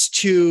wants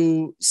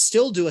to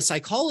still do a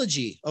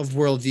psychology of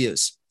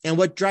worldviews. And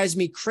what drives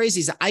me crazy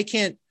is I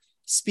can't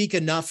speak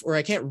enough, or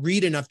I can't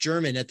read enough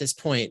German at this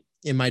point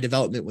in my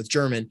development with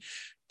German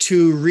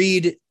to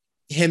read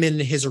him in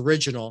his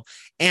original.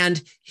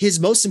 And his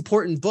most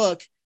important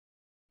book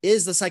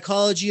is The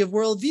Psychology of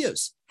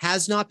Worldviews,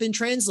 has not been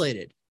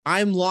translated.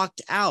 I'm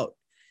locked out.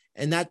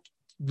 And that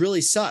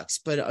really sucks.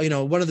 But,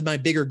 one of my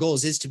bigger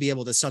goals is to be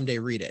able to someday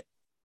read it.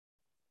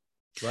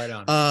 Right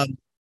on.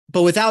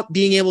 But without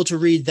being able to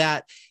read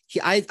that,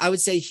 I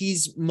would say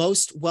he's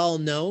most well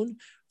known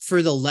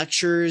for the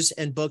lectures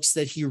and books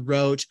that he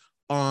wrote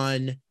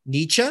on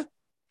Nietzsche.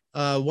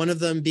 One of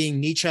them being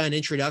Nietzsche, an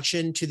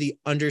introduction to the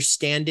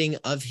understanding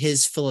of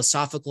his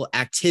philosophical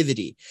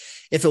activity.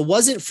 If it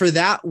wasn't for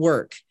that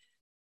work,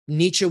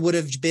 Nietzsche would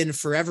have been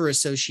forever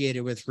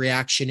associated with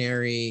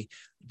reactionary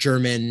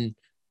German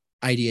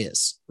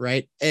ideas,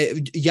 right?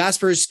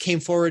 Jaspers came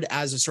forward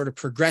as a sort of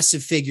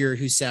progressive figure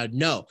who said,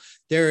 no,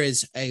 there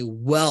is a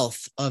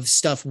wealth of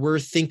stuff we're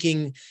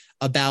thinking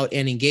about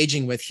and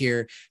engaging with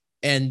here,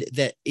 and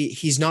that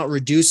he's not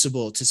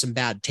reducible to some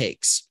bad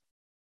takes.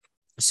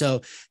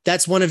 So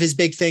that's one of his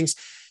big things.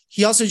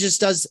 He also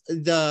just does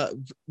the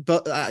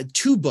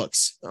two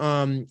books,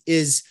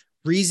 is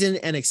Reason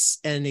and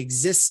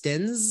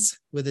Existence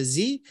with a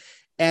Z,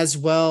 as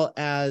well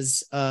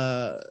as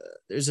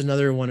there's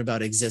another one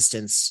about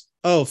existence.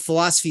 Oh,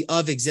 Philosophy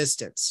of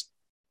Existence.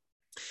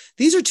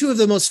 These are two of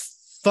the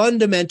most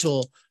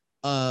fundamental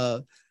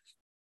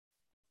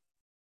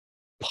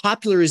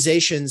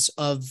popularizations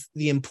of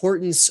the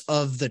importance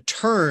of the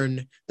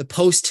turn, the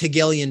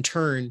post-Hegelian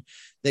turn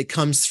that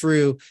comes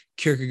through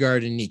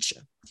Kierkegaard and Nietzsche.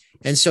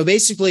 And so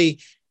basically,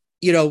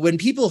 when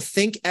people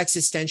think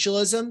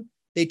existentialism,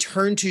 they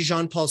turn to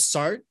Jean-Paul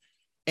Sartre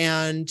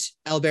and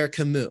Albert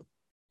Camus.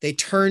 They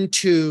turn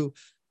to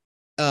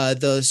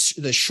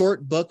the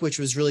short book, which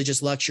was really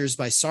just lectures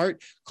by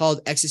Sartre,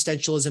 called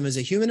Existentialism as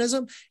a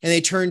Humanism, and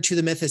they turn to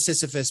The Myth of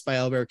Sisyphus by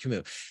Albert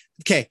Camus.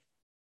 Okay,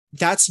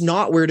 that's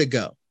not where to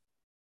go.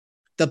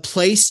 The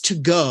place to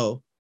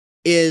go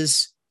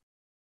is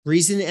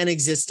Reason and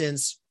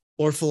Existence,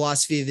 or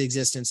Philosophy of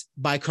Existence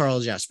by Karl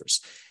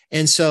Jaspers.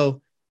 And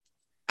so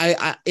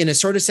I in a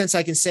sort of sense,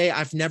 I can say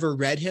I've never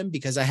read him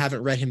because I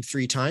haven't read him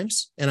 3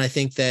 times. And I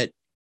think that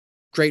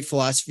great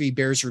philosophy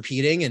bears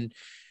repeating.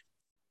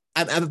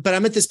 But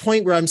I'm at this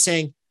point where I'm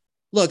saying,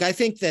 look, I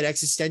think that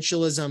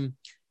existentialism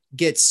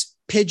gets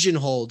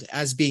pigeonholed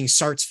as being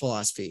Sartre's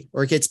philosophy,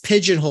 or it gets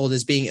pigeonholed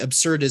as being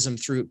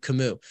absurdism through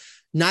Camus.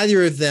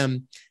 Neither of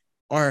them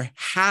are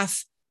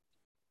half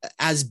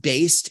as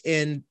based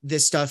in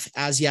this stuff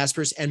as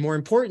Jaspers. And more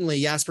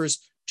importantly, Jaspers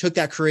took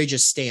that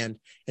courageous stand.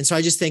 And so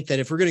I just think that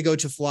if we're going to go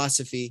to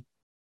philosophy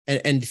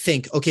and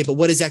think, okay, but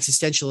what is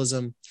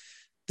existentialism?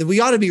 Then we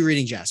ought to be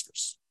reading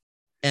Jaspers.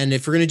 And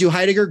if we're going to do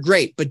Heidegger,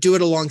 great, but do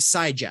it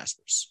alongside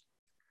Jaspers.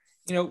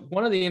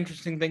 One of the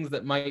interesting things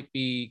that might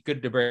be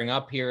good to bring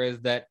up here is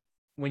that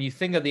when you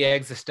think of the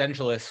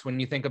existentialists, when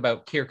you think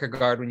about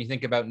Kierkegaard, when you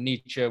think about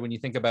Nietzsche, when you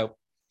think about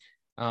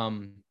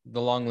the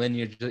long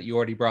lineage that you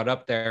already brought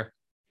up there,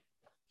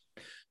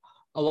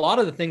 a lot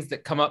of the things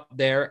that come up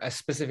there,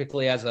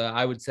 specifically as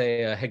I would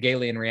say a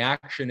Hegelian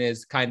reaction,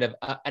 is kind of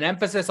an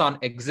emphasis on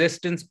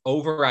existence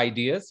over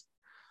ideas,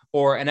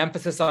 or an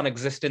emphasis on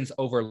existence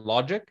over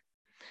logic.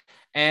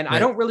 And right. I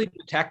don't really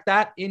detect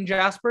that in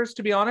Jaspers,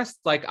 to be honest.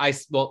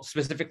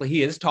 Specifically,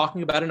 he is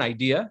talking about an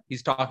idea.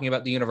 He's talking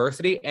about the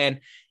university, and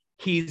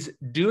he's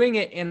doing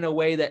it in a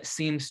way that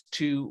seems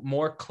to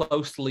more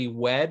closely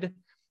wed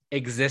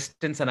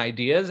existence and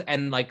ideas.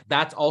 And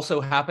that's also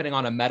happening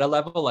on a meta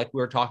level, like we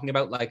were talking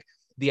about,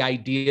 the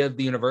idea of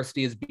the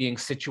university is being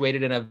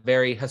situated in a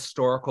very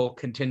historical,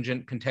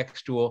 contingent,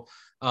 contextual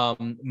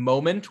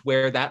moment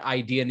where that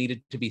idea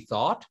needed to be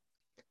thought,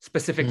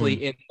 specifically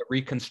in the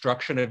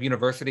reconstruction of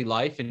university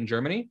life in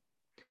Germany.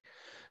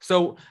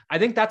 So I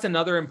think that's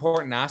another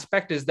important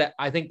aspect, is that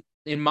I think,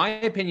 in my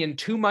opinion,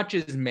 too much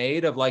is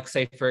made of,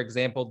 say, for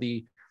example,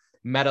 the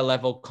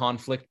meta-level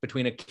conflict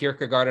between a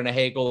Kierkegaard and a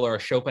Hegel, or a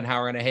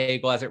Schopenhauer and a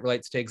Hegel, as it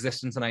relates to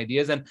existence and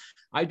ideas. And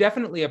I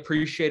definitely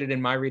appreciated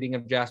in my reading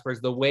of Jaspers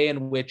the way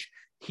in which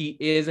he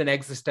is an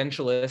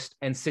existentialist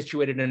and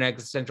situated in an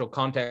existential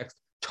context,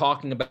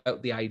 talking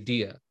about the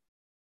idea.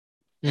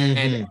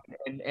 Mm-hmm.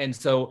 And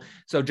so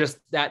just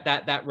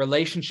that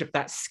relationship,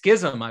 that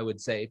schism, I would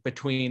say,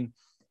 between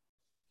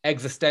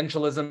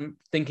existentialism,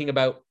 thinking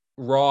about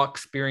raw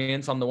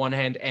experience on the one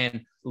hand,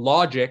 and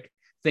logic,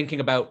 thinking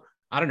about,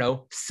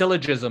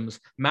 syllogisms,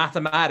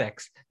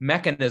 mathematics,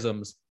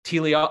 mechanisms,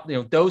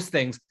 those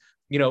things,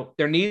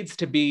 there needs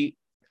to be,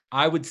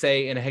 I would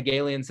say, in a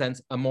Hegelian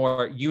sense, a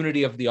more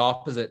unity of the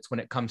opposites when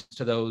it comes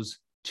to those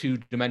two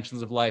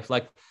dimensions of life.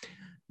 Like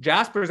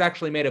Jaspers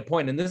actually made a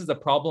point, and this is a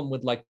problem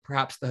with like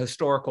perhaps the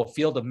historical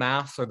field of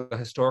maths or the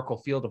historical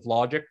field of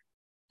logic.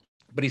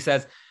 But he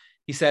says,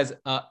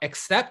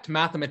 except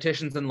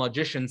mathematicians and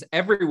logicians,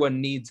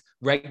 everyone needs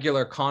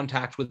regular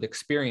contact with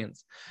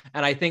experience.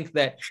 And I think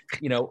that,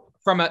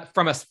 from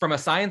a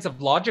science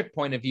of logic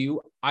point of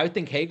view, I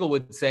think Hegel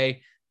would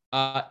say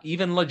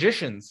even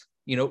logicians,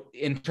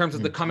 in terms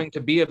of the coming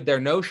to be of their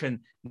notion,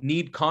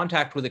 need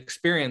contact with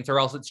experience, or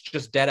else it's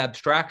just dead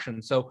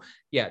abstraction. So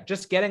yeah,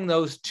 just getting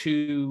those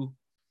two,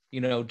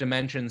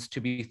 dimensions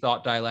to be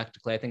thought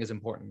dialectically, I think is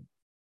important.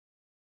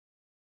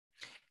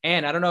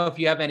 And I don't know if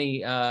you have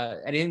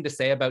anything to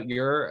say about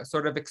your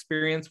sort of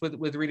experience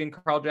with reading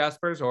Karl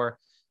Jaspers, or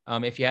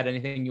if you had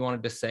anything you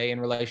wanted to say in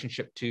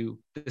relationship to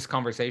this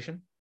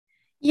conversation.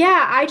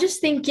 Yeah, I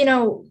just think,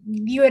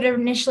 you had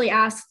initially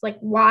asked, like,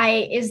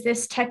 why is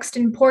this text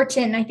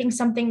important? I think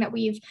something that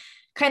we've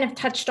kind of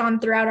touched on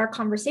throughout our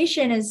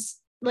conversation is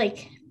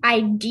like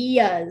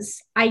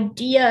ideas.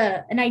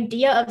 An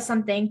idea of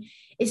something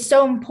is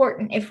so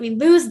important. If we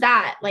lose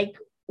that, like,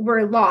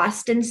 we're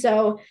lost. And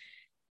so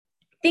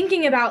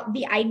thinking about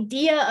the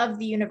idea of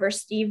the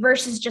university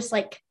versus just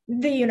like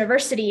the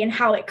university and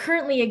how it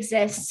currently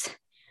exists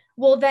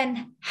will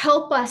then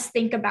help us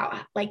think about,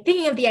 like,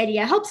 thinking of the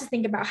idea helps us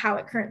think about how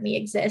it currently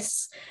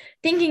exists.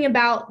 Thinking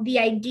about the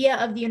idea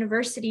of the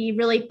university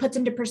really puts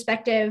into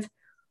perspective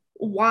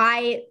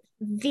why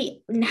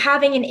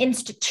having an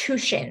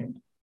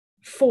institution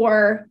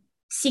for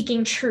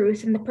seeking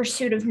truth and the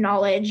pursuit of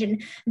knowledge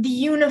and the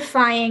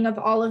unifying of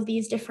all of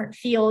these different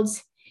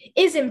fields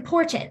is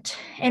important,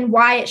 and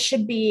why it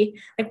should be,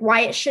 like,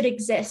 why it should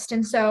exist.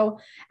 And so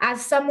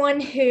as someone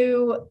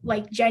who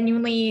like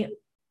genuinely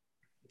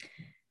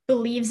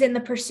believes in the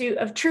pursuit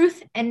of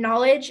truth and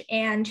knowledge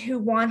and who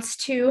wants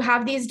to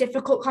have these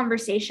difficult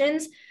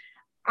conversations,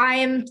 I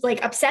am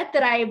like upset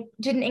that I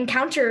didn't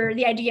encounter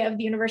the idea of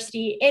the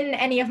university in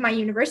any of my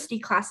university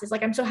classes.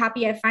 Like, I'm so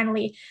happy I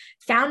finally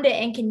found it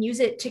and can use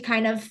it to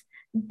kind of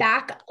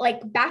back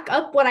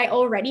up what I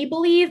already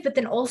believe, but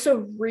then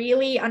also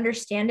really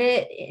understand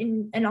it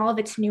in all of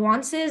its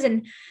nuances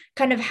and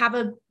kind of have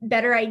a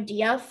better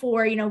idea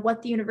for,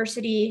 what the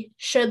university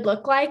should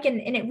look like. And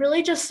it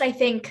really just, I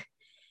think,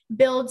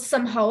 builds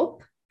some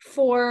hope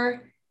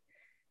for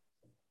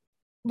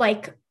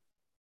like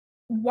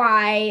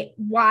why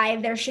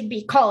there should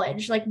be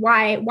college, like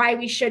why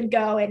we should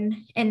go,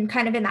 and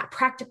kind of in that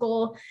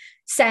practical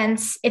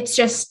sense, it's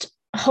just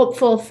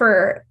hopeful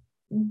for,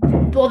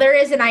 well, there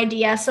is an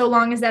idea. So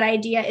long as that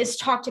idea is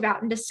talked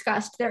about and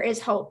discussed, there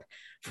is hope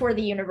for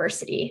the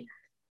university.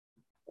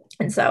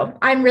 And so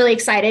I'm really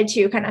excited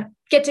to kind of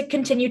get to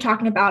continue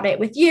talking about it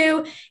with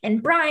you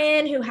and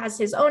Brian, who has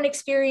his own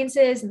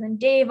experiences, and then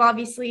Dave,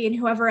 obviously, and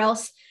whoever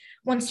else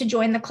wants to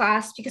join the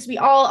class, because we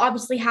all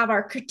obviously have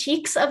our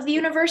critiques of the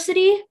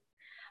university,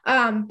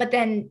 but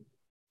then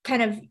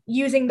kind of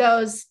using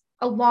those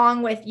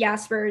along with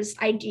Jasper's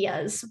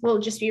ideas will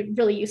just be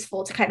really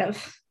useful to kind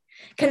of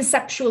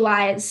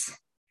conceptualize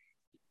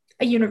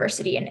a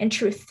university and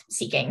truth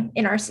seeking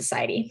in our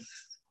society.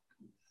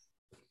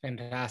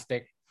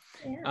 Fantastic.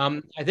 Yeah.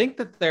 I think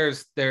that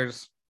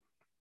there's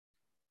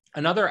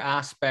another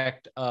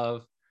aspect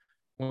of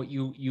what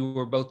you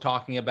were both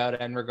talking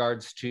about in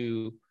regards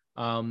to,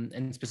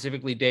 and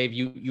specifically, Dave,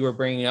 you were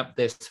bringing up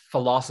this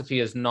philosophy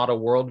is not a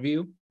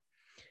worldview,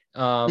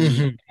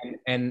 and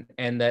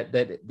that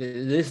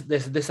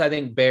this I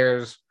think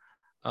bears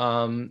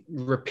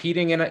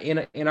repeating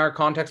in our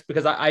context,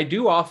 because I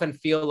do often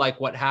feel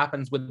like what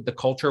happens with the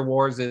culture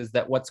wars is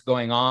that what's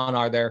going on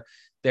are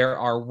there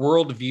are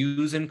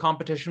worldviews in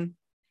competition,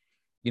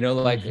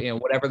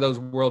 whatever those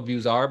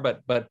worldviews are,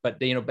 but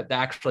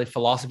actually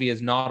philosophy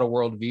is not a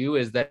worldview,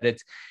 is that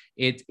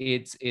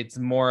it's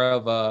more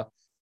of a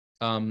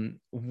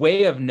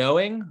way of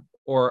knowing,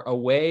 or a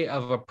way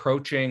of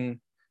approaching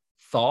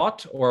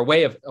thought, or a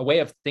way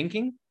of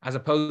thinking, as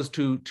opposed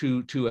to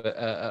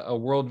a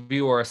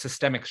worldview or a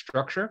systemic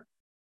structure.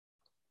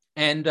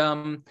 And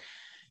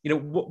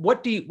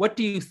what do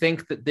you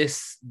think that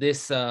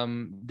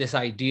this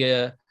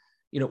idea,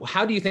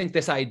 how do you think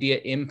this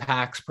idea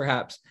impacts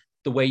perhaps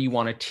the way you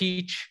want to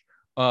teach,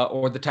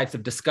 or the types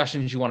of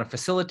discussions you want to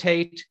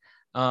facilitate,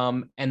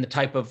 and the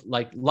type of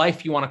like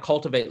life you want to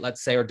cultivate,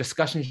 let's say, or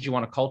discussions you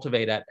want to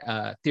cultivate at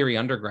Theory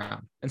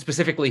Underground, and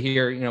specifically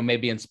here,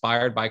 maybe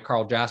inspired by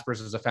Karl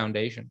Jaspers as a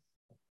foundation?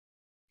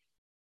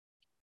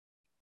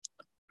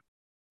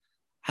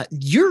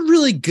 You're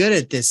really good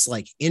at this,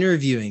 like,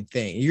 interviewing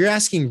thing. You're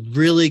asking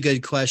really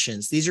good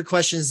questions. These are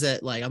questions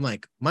that, like, I'm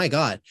like, my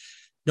God,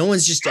 no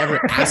one's just ever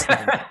asked me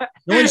that.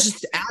 No one's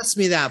just asked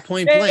me that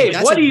point blank.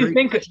 What do you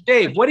think,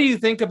 Dave? What do you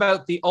think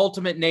about the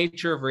ultimate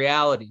nature of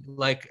reality?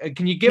 Like,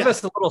 can you give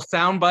us a little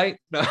soundbite?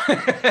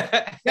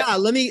 Yeah,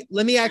 let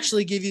me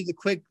actually give you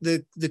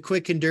the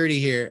quick and dirty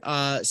here.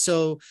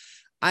 So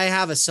I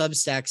have a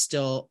Substack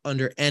still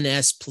under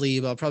NS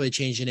Plebe. I'll probably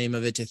change the name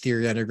of it to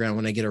Theory Underground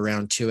when I get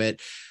around to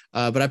it.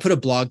 But I put a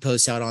blog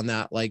post out on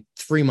that like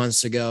 3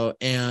 months ago,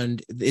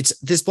 and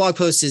this blog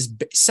post is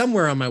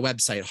somewhere on my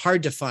website,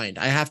 hard to find.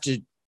 I have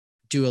to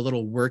do a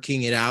little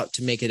working it out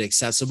to make it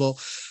accessible.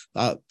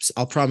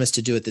 I'll promise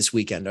to do it this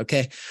weekend.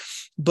 Okay.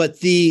 But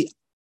the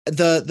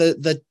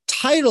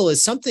title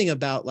is something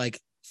about like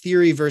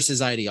theory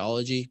versus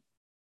ideology.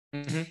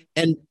 Mm-hmm.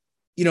 And,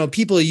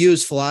 people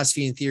use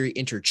philosophy and theory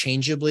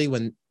interchangeably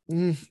when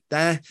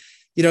that,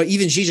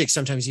 even Zizek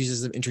sometimes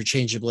uses them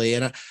interchangeably.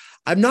 And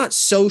I'm not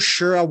so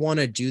sure I want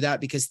to do that,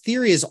 because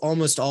theory is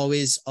almost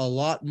always a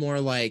lot more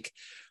like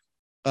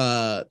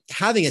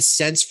having a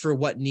sense for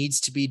what needs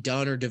to be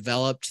done or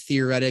developed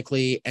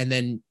theoretically, and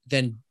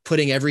then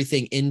putting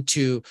everything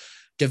into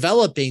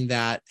developing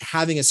that,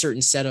 having a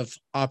certain set of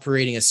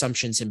operating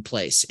assumptions in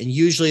place. And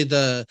usually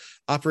the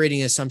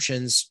operating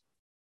assumptions,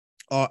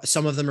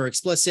 some of them are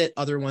explicit,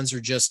 other ones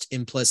are just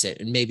implicit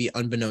and maybe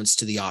unbeknownst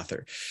to the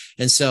author.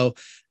 And so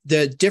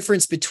the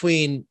difference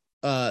between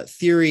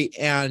theory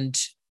and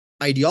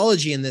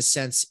ideology in this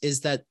sense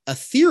is that a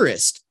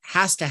theorist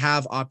has to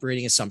have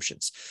operating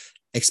assumptions,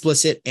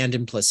 explicit and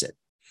implicit.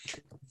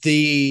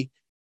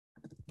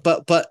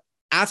 But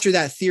after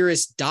that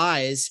theorist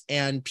dies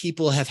and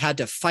people have had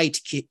to fight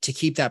to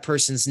keep that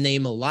person's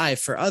name alive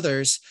for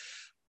others,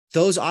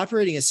 those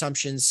operating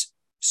assumptions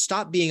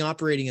stop being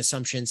operating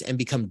assumptions and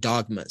become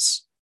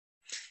dogmas.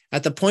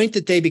 At the point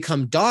that they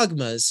become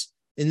dogmas,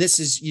 and this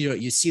is,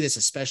 you see this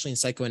especially in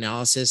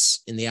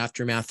psychoanalysis in the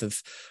aftermath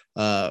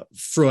of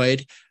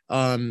Freud,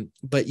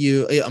 but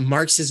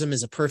Marxism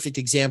is a perfect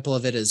example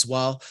of it as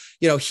well.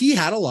 He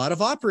had a lot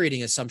of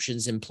operating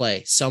assumptions in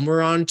play. Some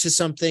were onto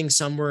something,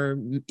 some were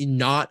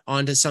not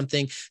onto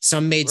something.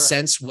 Some made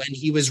sense when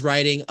he was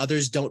writing,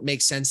 others don't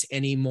make sense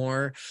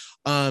anymore.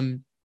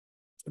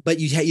 But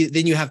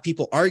then you have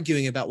people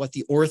arguing about what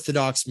the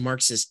orthodox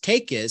Marxist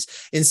take is,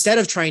 instead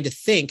of trying to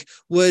think,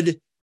 would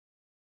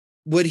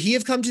he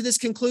have come to this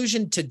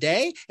conclusion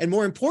today? And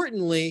more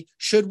importantly,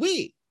 should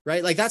we?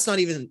 Right? Like that's not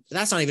even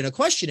a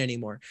question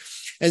anymore.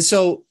 And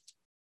so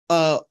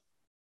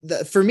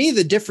for me,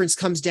 the difference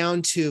comes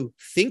down to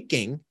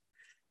thinking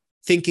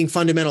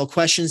fundamental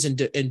questions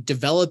and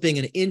developing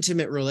an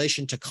intimate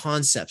relation to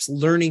concepts,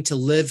 learning to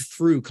live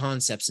through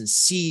concepts and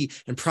see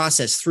and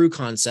process through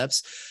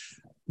concepts,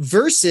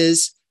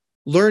 versus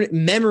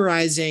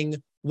memorizing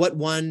what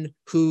one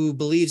who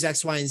believes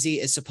X, Y, and Z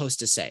is supposed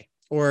to say.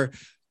 Or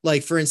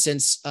like, for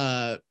instance,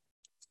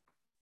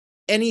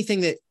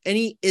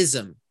 any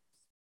ism.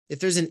 If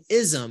there's an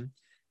ism,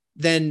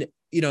 then,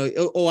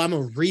 I'm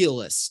a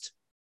realist.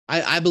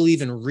 I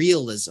believe in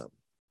realism,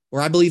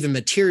 or I believe in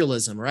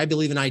materialism, or I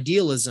believe in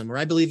idealism, or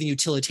I believe in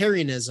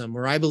utilitarianism,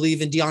 or I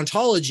believe in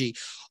deontology.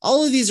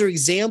 All of these are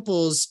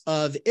examples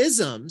of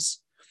isms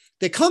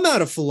that come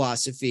out of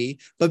philosophy,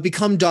 but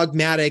become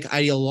dogmatic,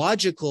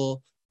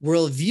 ideological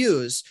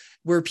worldviews,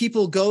 where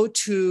people go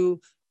to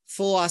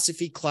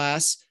philosophy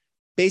class,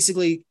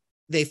 basically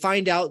they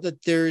find out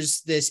that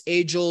there's this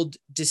age-old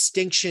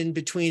distinction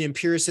between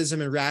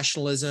empiricism and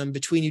rationalism,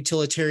 between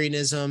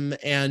utilitarianism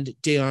and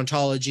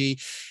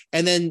deontology.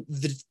 And then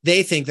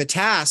they think the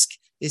task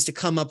is to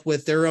come up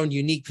with their own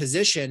unique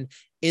position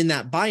in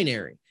that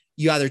binary.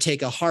 You either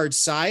take a hard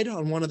side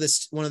on one of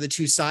the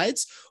two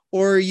sides,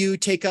 or you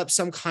take up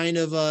some kind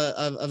of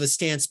a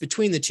stance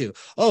between the two.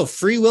 Oh,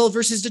 free will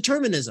versus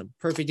determinism.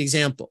 Perfect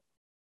example.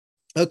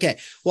 Okay.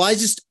 Well,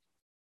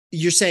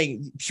 you're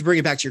saying, to bring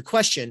it back to your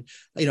question,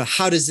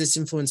 how does this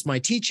influence my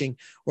teaching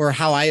or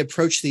how I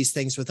approach these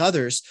things with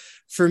others?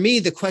 For me,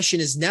 the question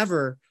is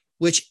never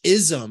which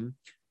ism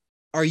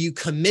are you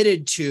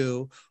committed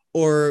to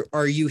or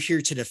are you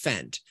here to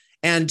defend?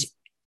 And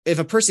if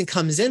a person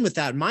comes in with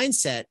that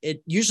mindset,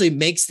 it usually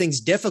makes things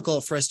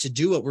difficult for us to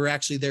do what we're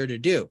actually there to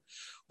do,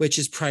 which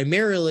is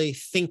primarily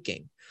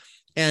thinking.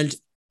 And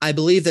I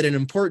believe that an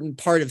important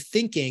part of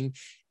thinking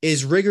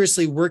is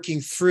rigorously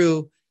working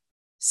through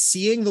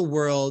seeing the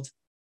world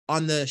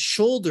on the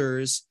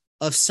shoulders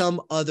of some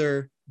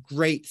other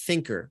great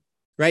thinker,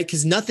 right?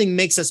 Because nothing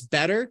makes us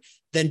better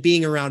than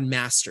being around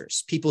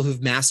masters, people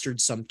who've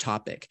mastered some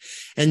topic.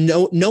 And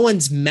no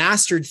one's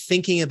mastered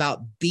thinking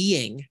about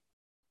being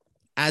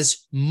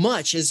as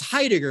much as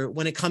Heidegger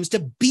when it comes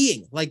to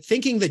being, like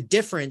thinking the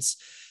difference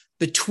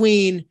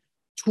between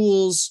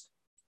tools,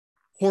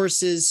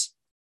 horses,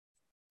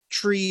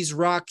 trees,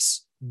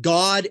 rocks,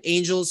 God,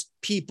 angels,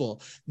 people.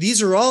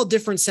 These are all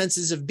different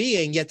senses of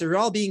being, yet they're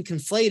all being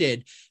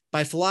conflated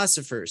by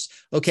philosophers.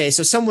 Okay,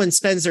 so someone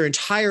spends their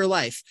entire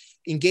life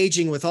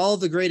engaging with all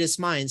the greatest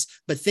minds,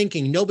 but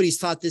thinking nobody's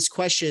thought this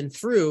question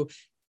through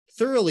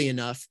thoroughly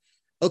enough.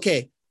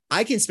 Okay,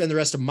 I can spend the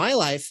rest of my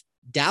life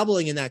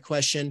dabbling in that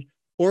question,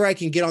 or I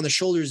can get on the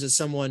shoulders of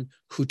someone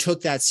who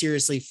took that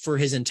seriously for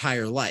his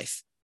entire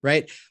life,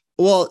 right?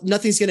 Well,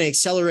 nothing's going to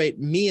accelerate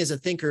me as a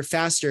thinker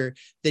faster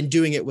than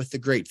doing it with the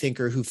great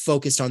thinker who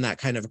focused on that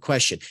kind of a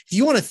question. If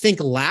you want to think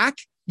lack,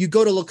 you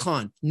go to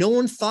Lacan. No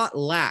one thought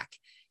lack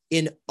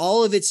in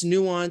all of its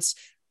nuance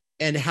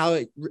and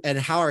how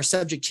our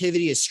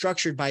subjectivity is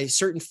structured by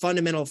certain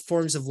fundamental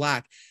forms of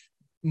lack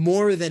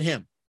more than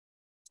him.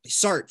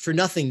 Sartre for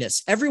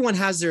nothingness. Everyone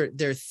has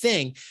their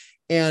thing.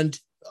 And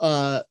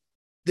the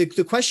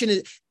question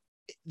is,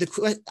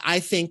 I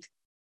think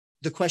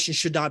the question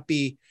should not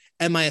be,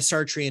 am I a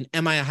Sartrean?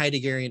 Am I a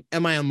Heideggerian?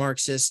 Am I a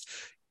Marxist?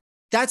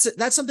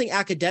 That's something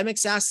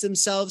academics ask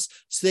themselves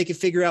so they can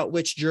figure out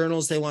which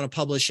journals they want to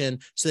publish in,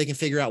 so they can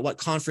figure out what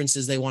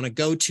conferences they want to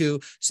go to,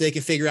 so they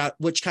can figure out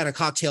which kind of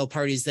cocktail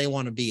parties they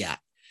want to be at.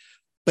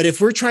 But if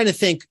we're trying to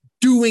think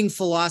doing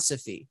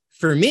philosophy,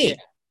 for me,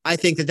 I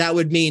think that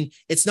would mean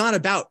it's not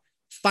about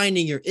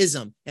finding your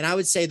ism. And I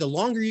would say the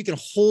longer you can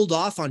hold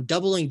off on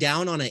doubling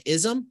down on an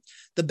ism,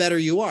 the better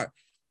you are.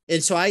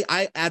 And so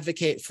I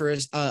advocate for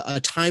a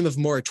time of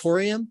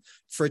moratorium,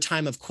 for a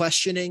time of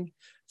questioning,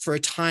 for a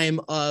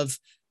time of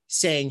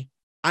saying,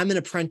 I'm an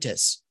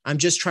apprentice. I'm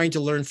just trying to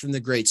learn from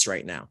the greats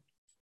right now.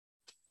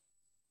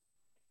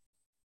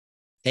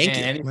 Thank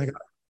you. Oh my God.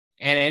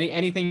 And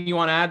anything you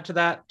want to add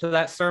to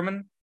that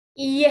sermon?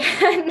 Yeah,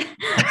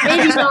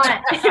 maybe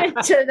not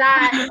to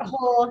that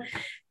whole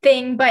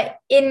thing, but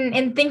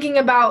in thinking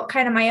about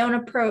kind of my own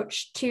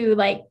approach to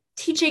like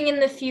teaching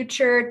in the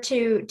future,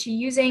 to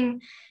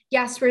using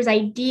Jasper's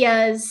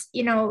ideas,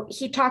 you know,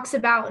 he talks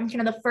about in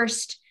kind of the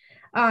first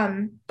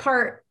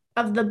part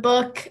of the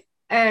book,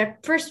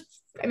 first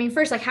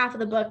like half of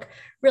the book,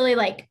 really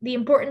like the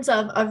importance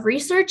of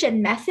research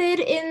and method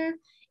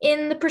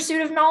in the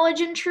pursuit of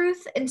knowledge and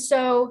truth. And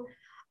so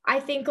I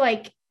think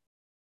like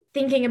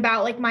thinking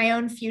about like my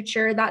own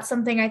future, that's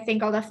something I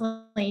think I'll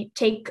definitely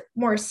take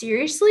more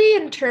seriously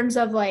in terms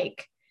of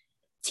like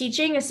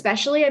teaching,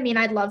 especially. I mean,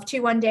 I'd love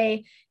to one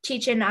day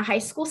teach in a high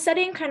school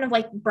setting, kind of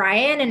like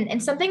Brian,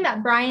 and something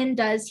that Brian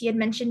does, he had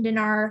mentioned in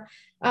our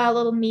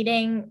little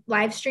meeting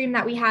live stream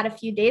that we had a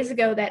few days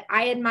ago that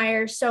I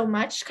admire so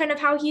much, kind of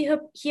how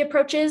he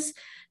approaches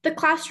the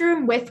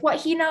classroom with what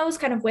he knows,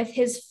 kind of with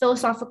his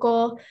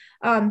philosophical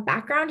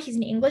background. He's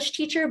an English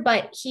teacher,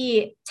 but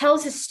he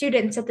tells his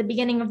students at the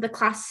beginning of the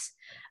class,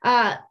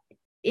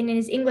 in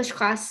his English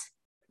class,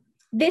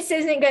 this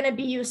isn't going to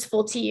be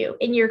useful to you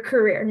in your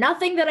career.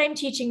 Nothing that I'm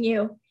teaching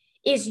you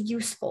is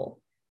useful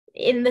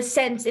in the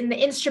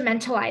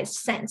instrumentalized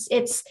sense.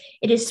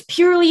 It is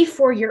purely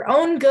for your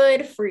own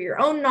good, for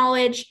your own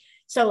knowledge.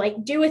 So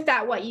like do with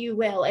that what you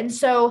will. And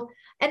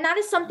that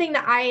is something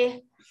that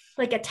I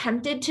like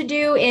attempted to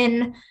do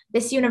in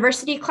this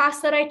university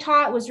class that I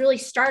taught, was really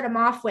start them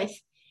off with,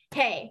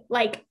 hey,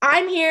 like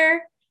I'm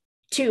here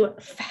to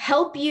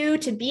help you,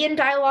 to be in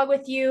dialogue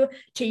with you,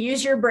 to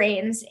use your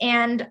brains.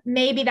 And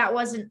maybe that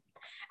wasn't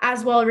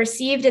as well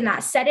received in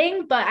that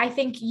setting, but I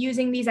think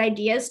using these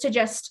ideas to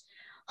just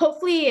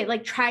hopefully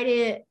like try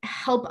to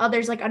help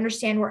others like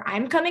understand where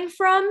I'm coming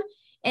from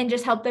and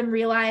just help them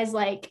realize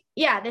like,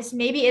 yeah, this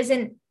maybe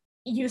isn't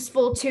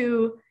useful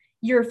to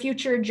your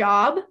future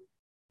job,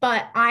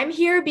 but I'm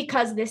here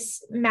because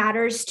this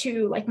matters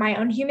to like my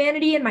own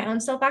humanity and my own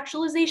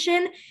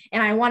self-actualization.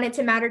 And I want it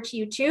to matter to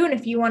you too. And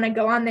if you want to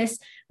go on this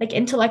like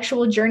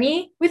intellectual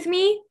journey with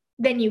me,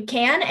 then you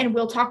can, and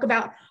we'll talk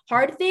about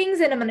hard things.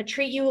 And I'm going to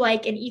treat you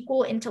like an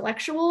equal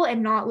intellectual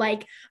and not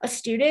like a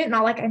student,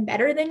 not like I'm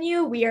better than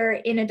you. We are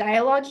in a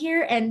dialogue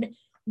here, and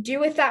do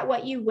with that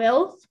what you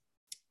will.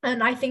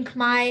 And I think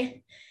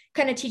my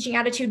kind of teaching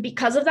attitude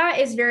because of that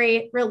is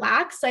very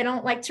relaxed. I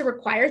don't like to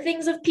require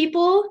things of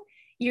people.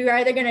 You're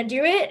either going to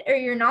do it or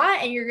you're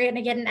not, and you're going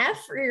to get an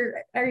F,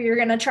 or you're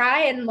going to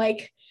try, and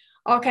like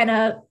I'll kind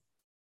of,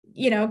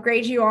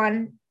 grade you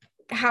on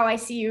how I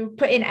see you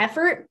put in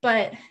effort,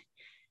 but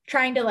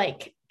trying to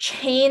like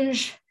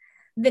change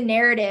the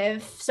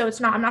narrative. So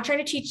I'm not trying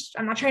to teach,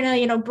 I'm not trying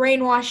to,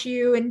 brainwash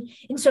you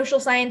in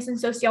social science and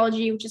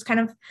sociology, which is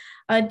kind of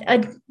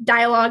a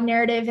dialogue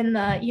narrative in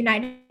the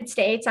United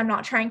States. I'm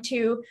not trying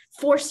to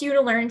force you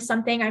to learn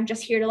something. I'm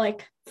just here to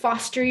like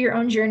foster your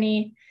own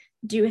journey,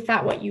 do with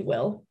that what you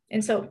will.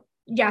 And so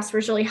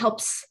Jasper's really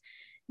helps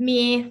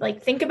me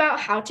like think about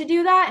how to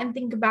do that, and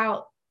think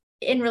about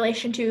in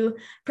relation to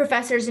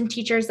professors and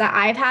teachers that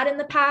I've had in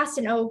the past,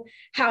 and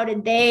how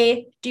did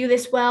they do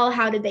this well?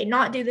 How did they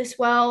not do this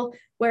well?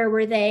 Where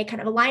were they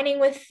kind of aligning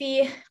with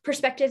the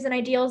perspectives and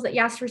ideals that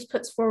Jasper's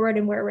puts forward?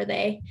 And where were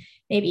they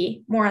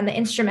maybe more on the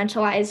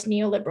instrumentalized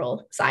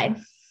neoliberal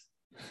side?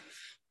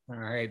 All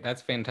right,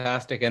 that's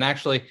fantastic. And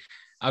actually,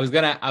 I was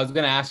gonna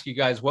ask you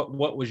guys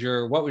what was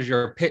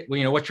your pitch?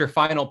 What's your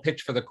final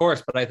pitch for the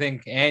course? But I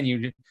think,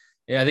 Anne,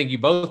 I think you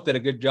both did a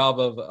good job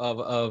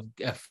of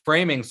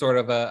framing sort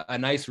of a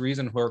nice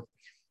reason for,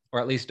 or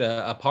at least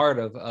a part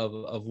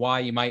of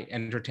why you might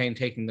entertain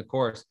taking the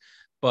course.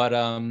 But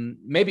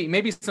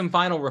maybe some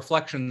final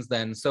reflections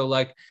then. So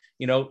like,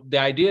 the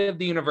idea of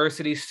the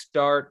university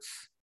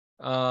starts,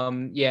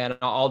 and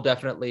I'll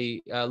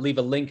definitely leave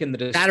a link in the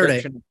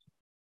description.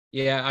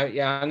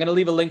 Saturday. I'm going to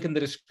leave a link in the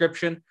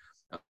description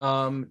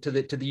to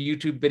the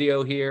YouTube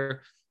video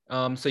here.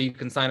 So you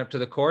can sign up to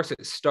the course.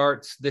 It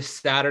starts this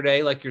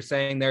Saturday, like you're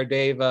saying there,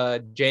 Dave,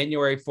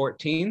 January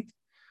 14th.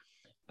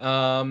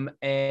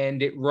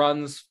 And it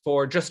runs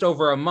for just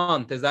over a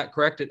month. Is that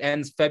correct? It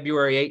ends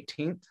February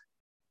 18th.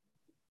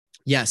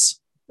 Yes.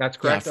 That's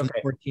correct. From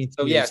Okay. the 14th.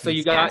 So to the yeah, so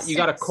 18th.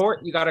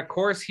 you got a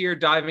course here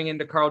diving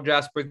into Carl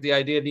Jasper, The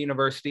Idea of the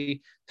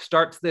University.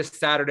 Starts this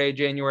Saturday,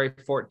 January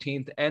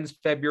 14th, ends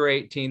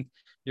February 18th.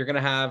 You're going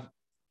to have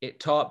it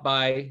taught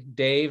by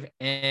Dave,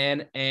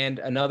 Ann, and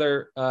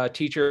another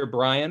teacher,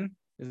 Brian.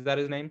 Is that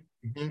his name?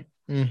 Mm-hmm.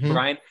 Mm-hmm.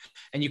 Brian.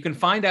 And you can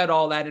find out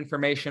all that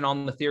information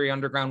on the Theory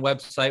Underground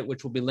website,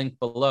 which will be linked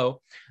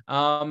below.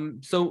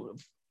 So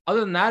other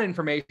than that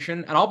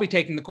information, and I'll be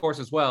taking the course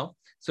as well.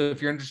 So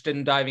if you're interested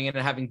in diving in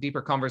and having deeper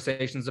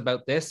conversations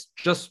about this,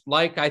 just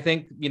like I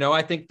think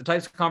the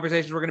types of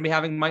conversations we're going to be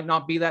having might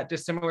not be that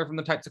dissimilar from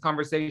the types of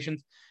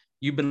conversations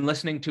you've been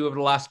listening to over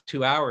the last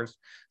 2 hours.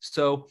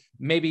 So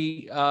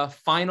maybe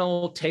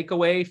final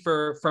takeaway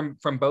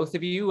from both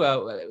of you.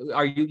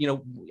 Are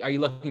you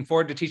looking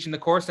forward to teaching the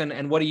course,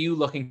 and what are you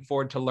looking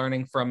forward to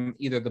learning from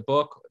either the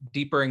book,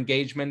 deeper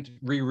engagement,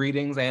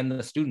 rereadings, and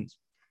the students?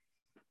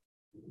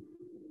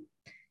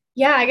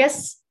 Yeah, I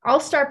guess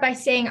I'll start by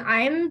saying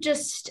I'm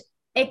just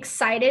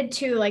excited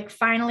to like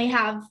finally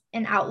have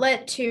an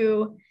outlet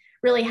to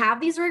really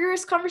have these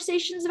rigorous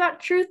conversations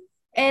about truth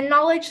and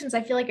knowledge, since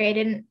I feel like I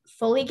didn't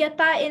fully get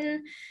that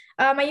in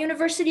my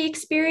university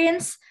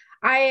experience.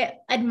 I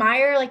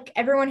admire like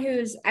everyone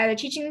who's either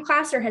teaching the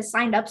class or has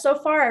signed up so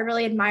far. I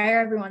really admire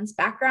everyone's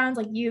backgrounds,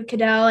 like you,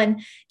 Cadell,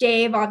 and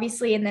Dave,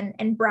 obviously,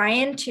 and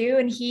Brian too.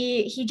 And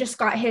he just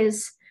got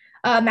his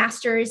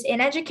master's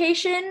in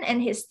education,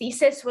 and his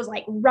thesis was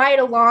like right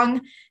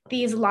along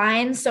these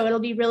lines. So it'll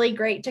be really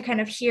great to kind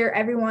of hear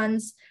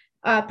everyone's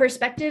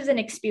perspectives and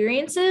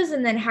experiences,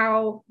 and then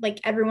how like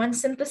everyone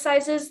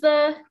synthesizes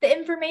the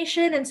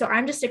information. And so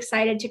I'm just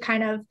excited to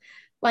kind of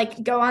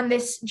like go on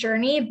this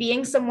journey,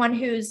 being someone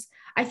who's,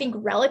 I think,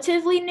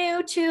 relatively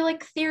new to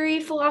like theory,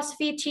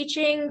 philosophy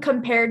teaching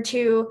compared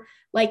to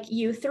like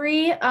you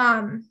three.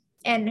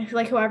 And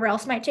like whoever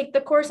else might take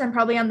the course, I'm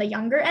probably on the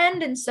younger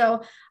end. And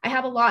so I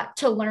have a lot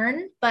to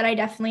learn, but I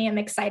definitely am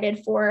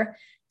excited for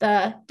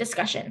the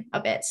discussion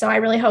of it. So I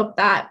really hope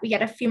that we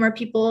get a few more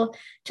people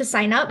to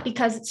sign up,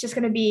 because it's just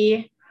going to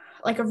be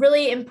like a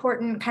really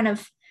important kind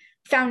of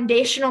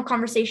foundational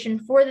conversation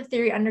for the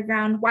Theory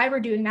Underground, why we're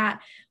doing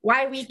that,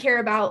 why we care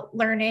about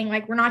learning.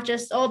 Like we're not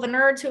just, the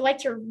nerds who like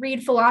to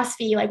read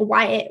philosophy, like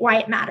why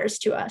it matters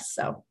to us.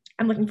 So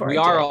I'm looking forward to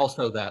it. We are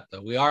also that,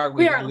 though. We are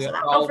also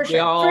that. Oh, for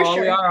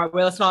sure. We are.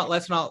 Well,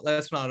 let's not. No,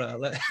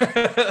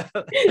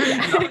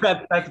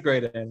 that's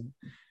great. And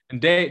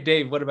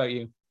Dave, what about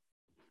you?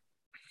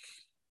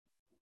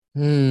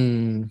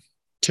 To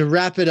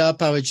wrap it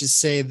up, I would just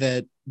say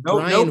that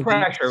no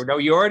pressure. No,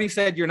 you already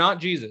said you're not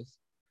Jesus.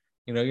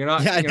 You're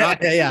not. Yeah,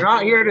 you're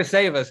not here to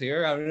save us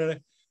here.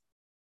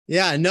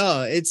 Yeah,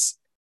 no, it's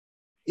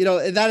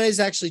that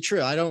is actually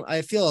true.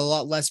 I feel a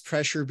lot less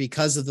pressure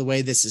because of the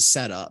way this is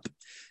set up.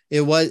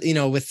 It was,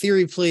 with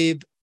Theory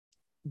Plebe,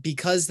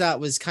 because that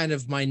was kind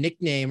of my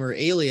nickname or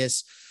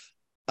alias,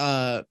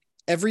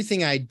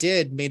 everything I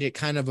did made it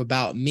kind of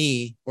about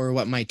me or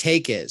what my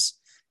take is.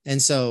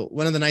 And so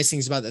one of the nice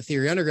things about the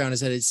Theory Underground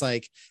is that it's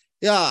like,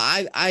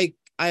 yeah,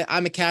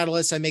 I'm a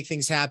catalyst. I make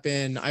things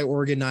happen. I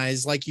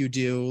organize like you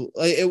do.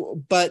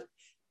 But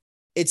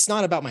it's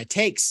not about my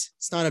takes.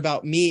 It's not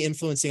about me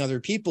influencing other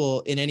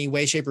people in any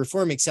way, shape, or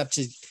form, except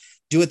to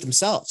do it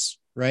themselves.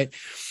 Right.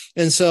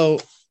 And so,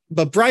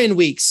 but Brian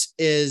Weeks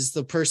is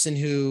the person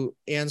who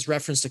Ann's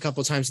referenced a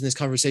couple of times in this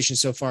conversation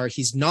so far.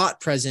 He's not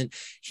present.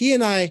 He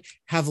and I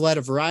have led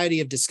a variety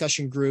of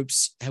discussion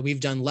groups. We've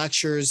done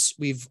lectures.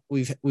 We've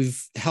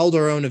held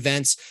our own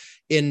events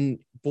in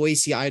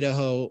Boise,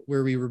 Idaho,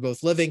 where we were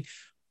both living,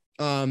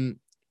 through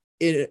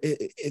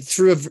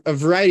a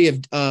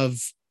variety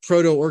of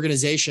proto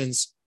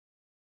organizations,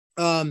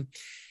 and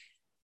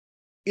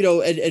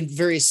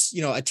various,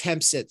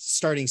 attempts at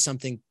starting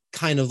something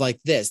kind of like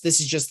this.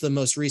 This is just the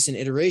most recent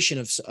iteration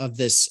of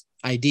this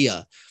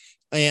idea.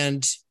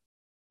 And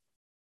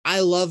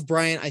I love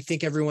Brian. I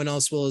think everyone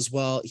else will as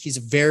well. He's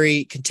a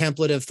very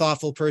contemplative,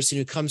 thoughtful person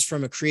who comes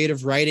from a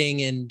creative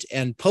writing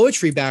and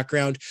poetry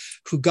background,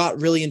 who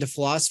got really into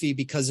philosophy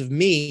because of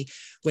me.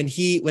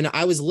 When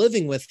I was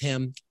living with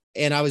him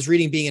and I was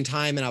reading Being in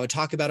Time and I would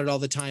talk about it all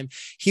the time,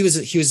 he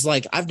was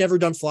like, I've never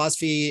done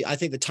philosophy. I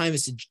think the time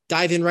is to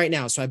dive in right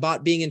now. So I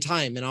bought Being in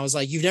Time, and I was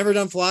like, you've never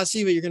done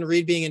philosophy, but you're going to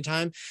read Being in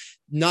Time?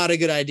 Not a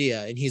good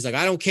idea. And he's like,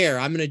 I don't care.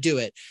 I'm going to do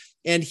it.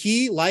 And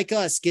he, like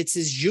us, gets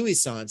his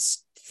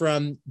jouissance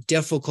from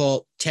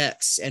difficult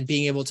texts and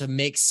being able to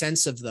make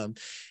sense of them.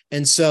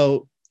 And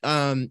so,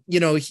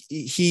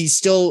 he's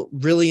still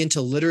really into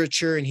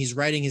literature, and he's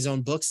writing his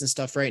own books and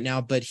stuff right now,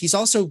 but he's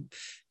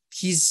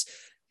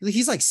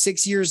like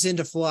 6 years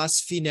into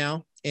philosophy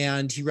now,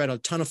 and he read a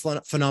ton of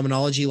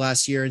phenomenology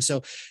last year. And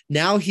so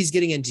now he's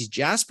getting into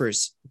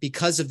Jasper's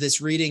because of this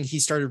reading. He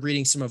started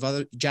reading some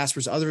of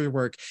Jasper's other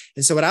work.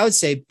 And so what I would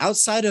say,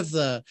 outside of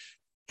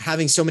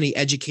having so many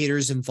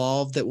educators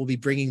involved that will be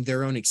bringing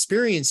their own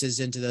experiences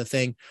into the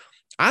thing,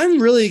 I'm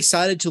really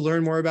excited to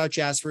learn more about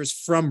Jasper's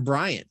from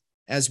Brian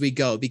as we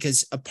go,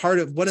 because a part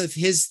of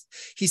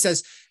he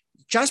says,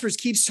 Jasper's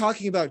keeps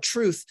talking about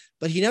truth,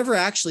 but he never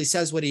actually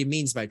says what he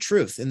means by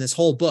truth in this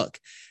whole book.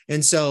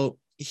 And so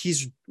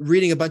he's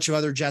reading a bunch of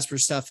other Jasper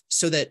stuff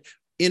so that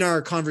in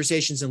our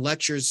conversations and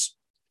lectures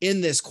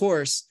in this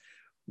course,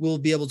 we'll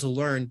be able to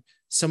learn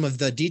some of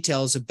the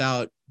details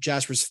about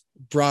Jasper's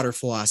broader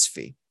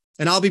philosophy.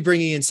 And I'll be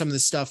bringing in some of the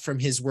stuff from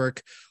his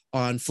work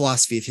on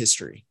philosophy of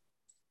history.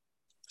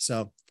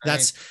 So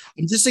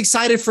I'm just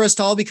excited for us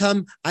to all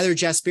become either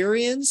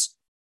Jasperians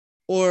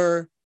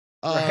or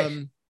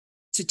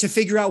to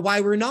figure out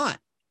why we're not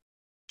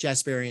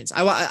Jasperians.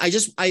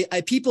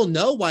 People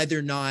know why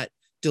they're not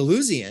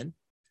Deleuzian,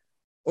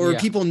 or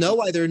people know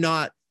why they're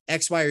not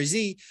X, Y, or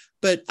Z,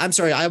 but I'm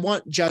sorry, I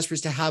want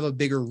Jaspers to have a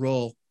bigger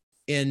role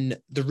in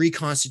the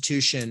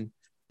reconstitution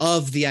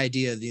of the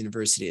idea of the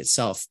university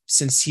itself,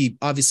 since he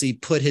obviously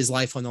put his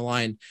life on the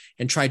line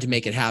and tried to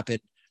make it happen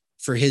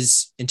for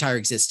his entire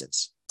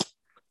existence.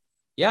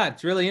 Yeah,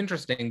 it's really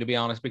interesting, to be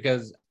honest,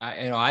 because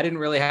I didn't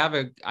really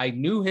I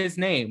knew his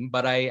name,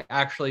 but I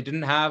actually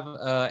didn't have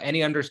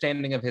any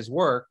understanding of his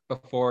work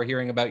before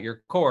hearing about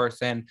your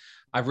course, and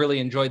I've really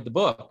enjoyed the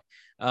book.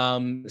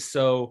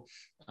 Well,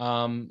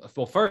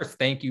 first,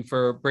 thank you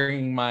for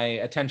bringing my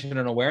attention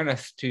and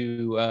awareness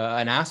to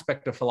an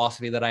aspect of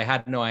philosophy that I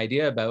had no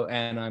idea about,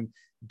 and I'm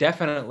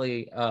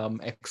definitely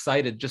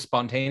excited just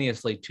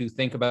spontaneously to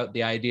think about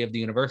the idea of the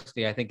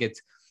university. I think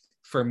it's,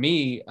 for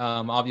me,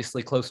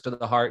 obviously close to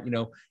the heart,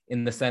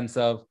 in the sense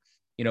of,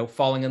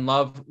 falling in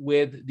love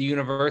with the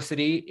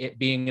university, it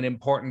being an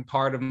important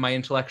part of my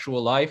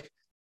intellectual life.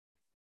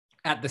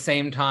 At the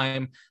same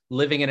time,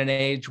 living in an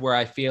age where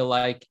I feel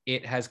like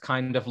it has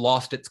kind of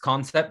lost its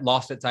concept,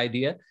 lost its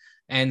idea.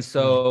 And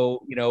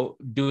so,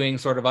 doing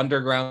sort of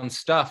underground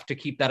stuff to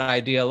keep that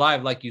idea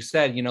alive, like you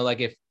said, like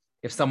if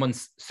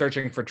someone's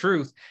searching for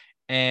truth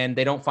and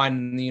they don't find it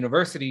in the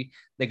university,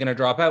 they're going to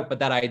drop out, but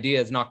that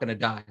idea is not going to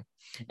die.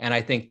 And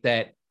I think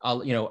that,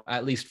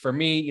 at least for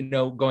me,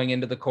 going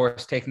into the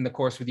course, taking the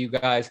course with you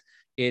guys,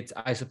 it's,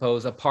 I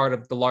suppose, a part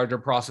of the larger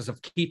process of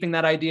keeping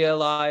that idea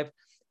alive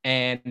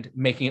and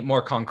making it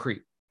more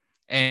concrete.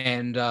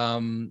 And,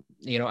 and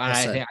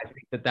I think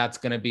that's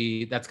going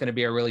to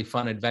be a really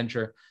fun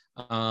adventure.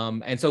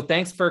 And so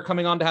thanks for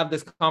coming on to have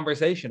this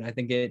conversation. I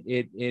think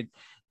it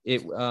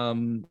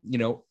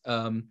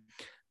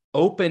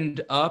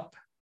opened up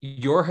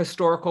your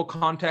historical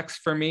context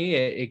for me.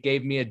 It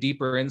gave me a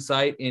deeper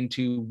insight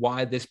into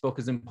why this book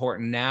is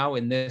important now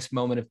in this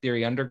moment of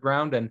Theory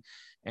Underground, and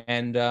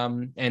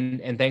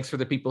thanks for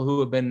the people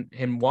who have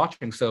been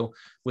watching. So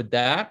with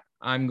that,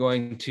 I'm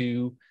going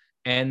to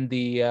end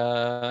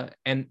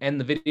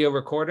the video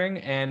recording,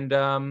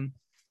 and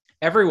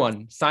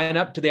everyone sign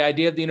up to the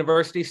Idea of the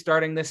University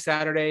starting this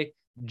Saturday,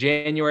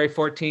 January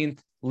 14th.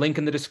 Link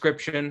in the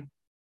description.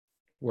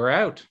 We're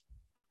out.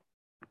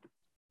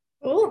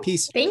 Cool.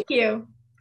 Peace. Thank you.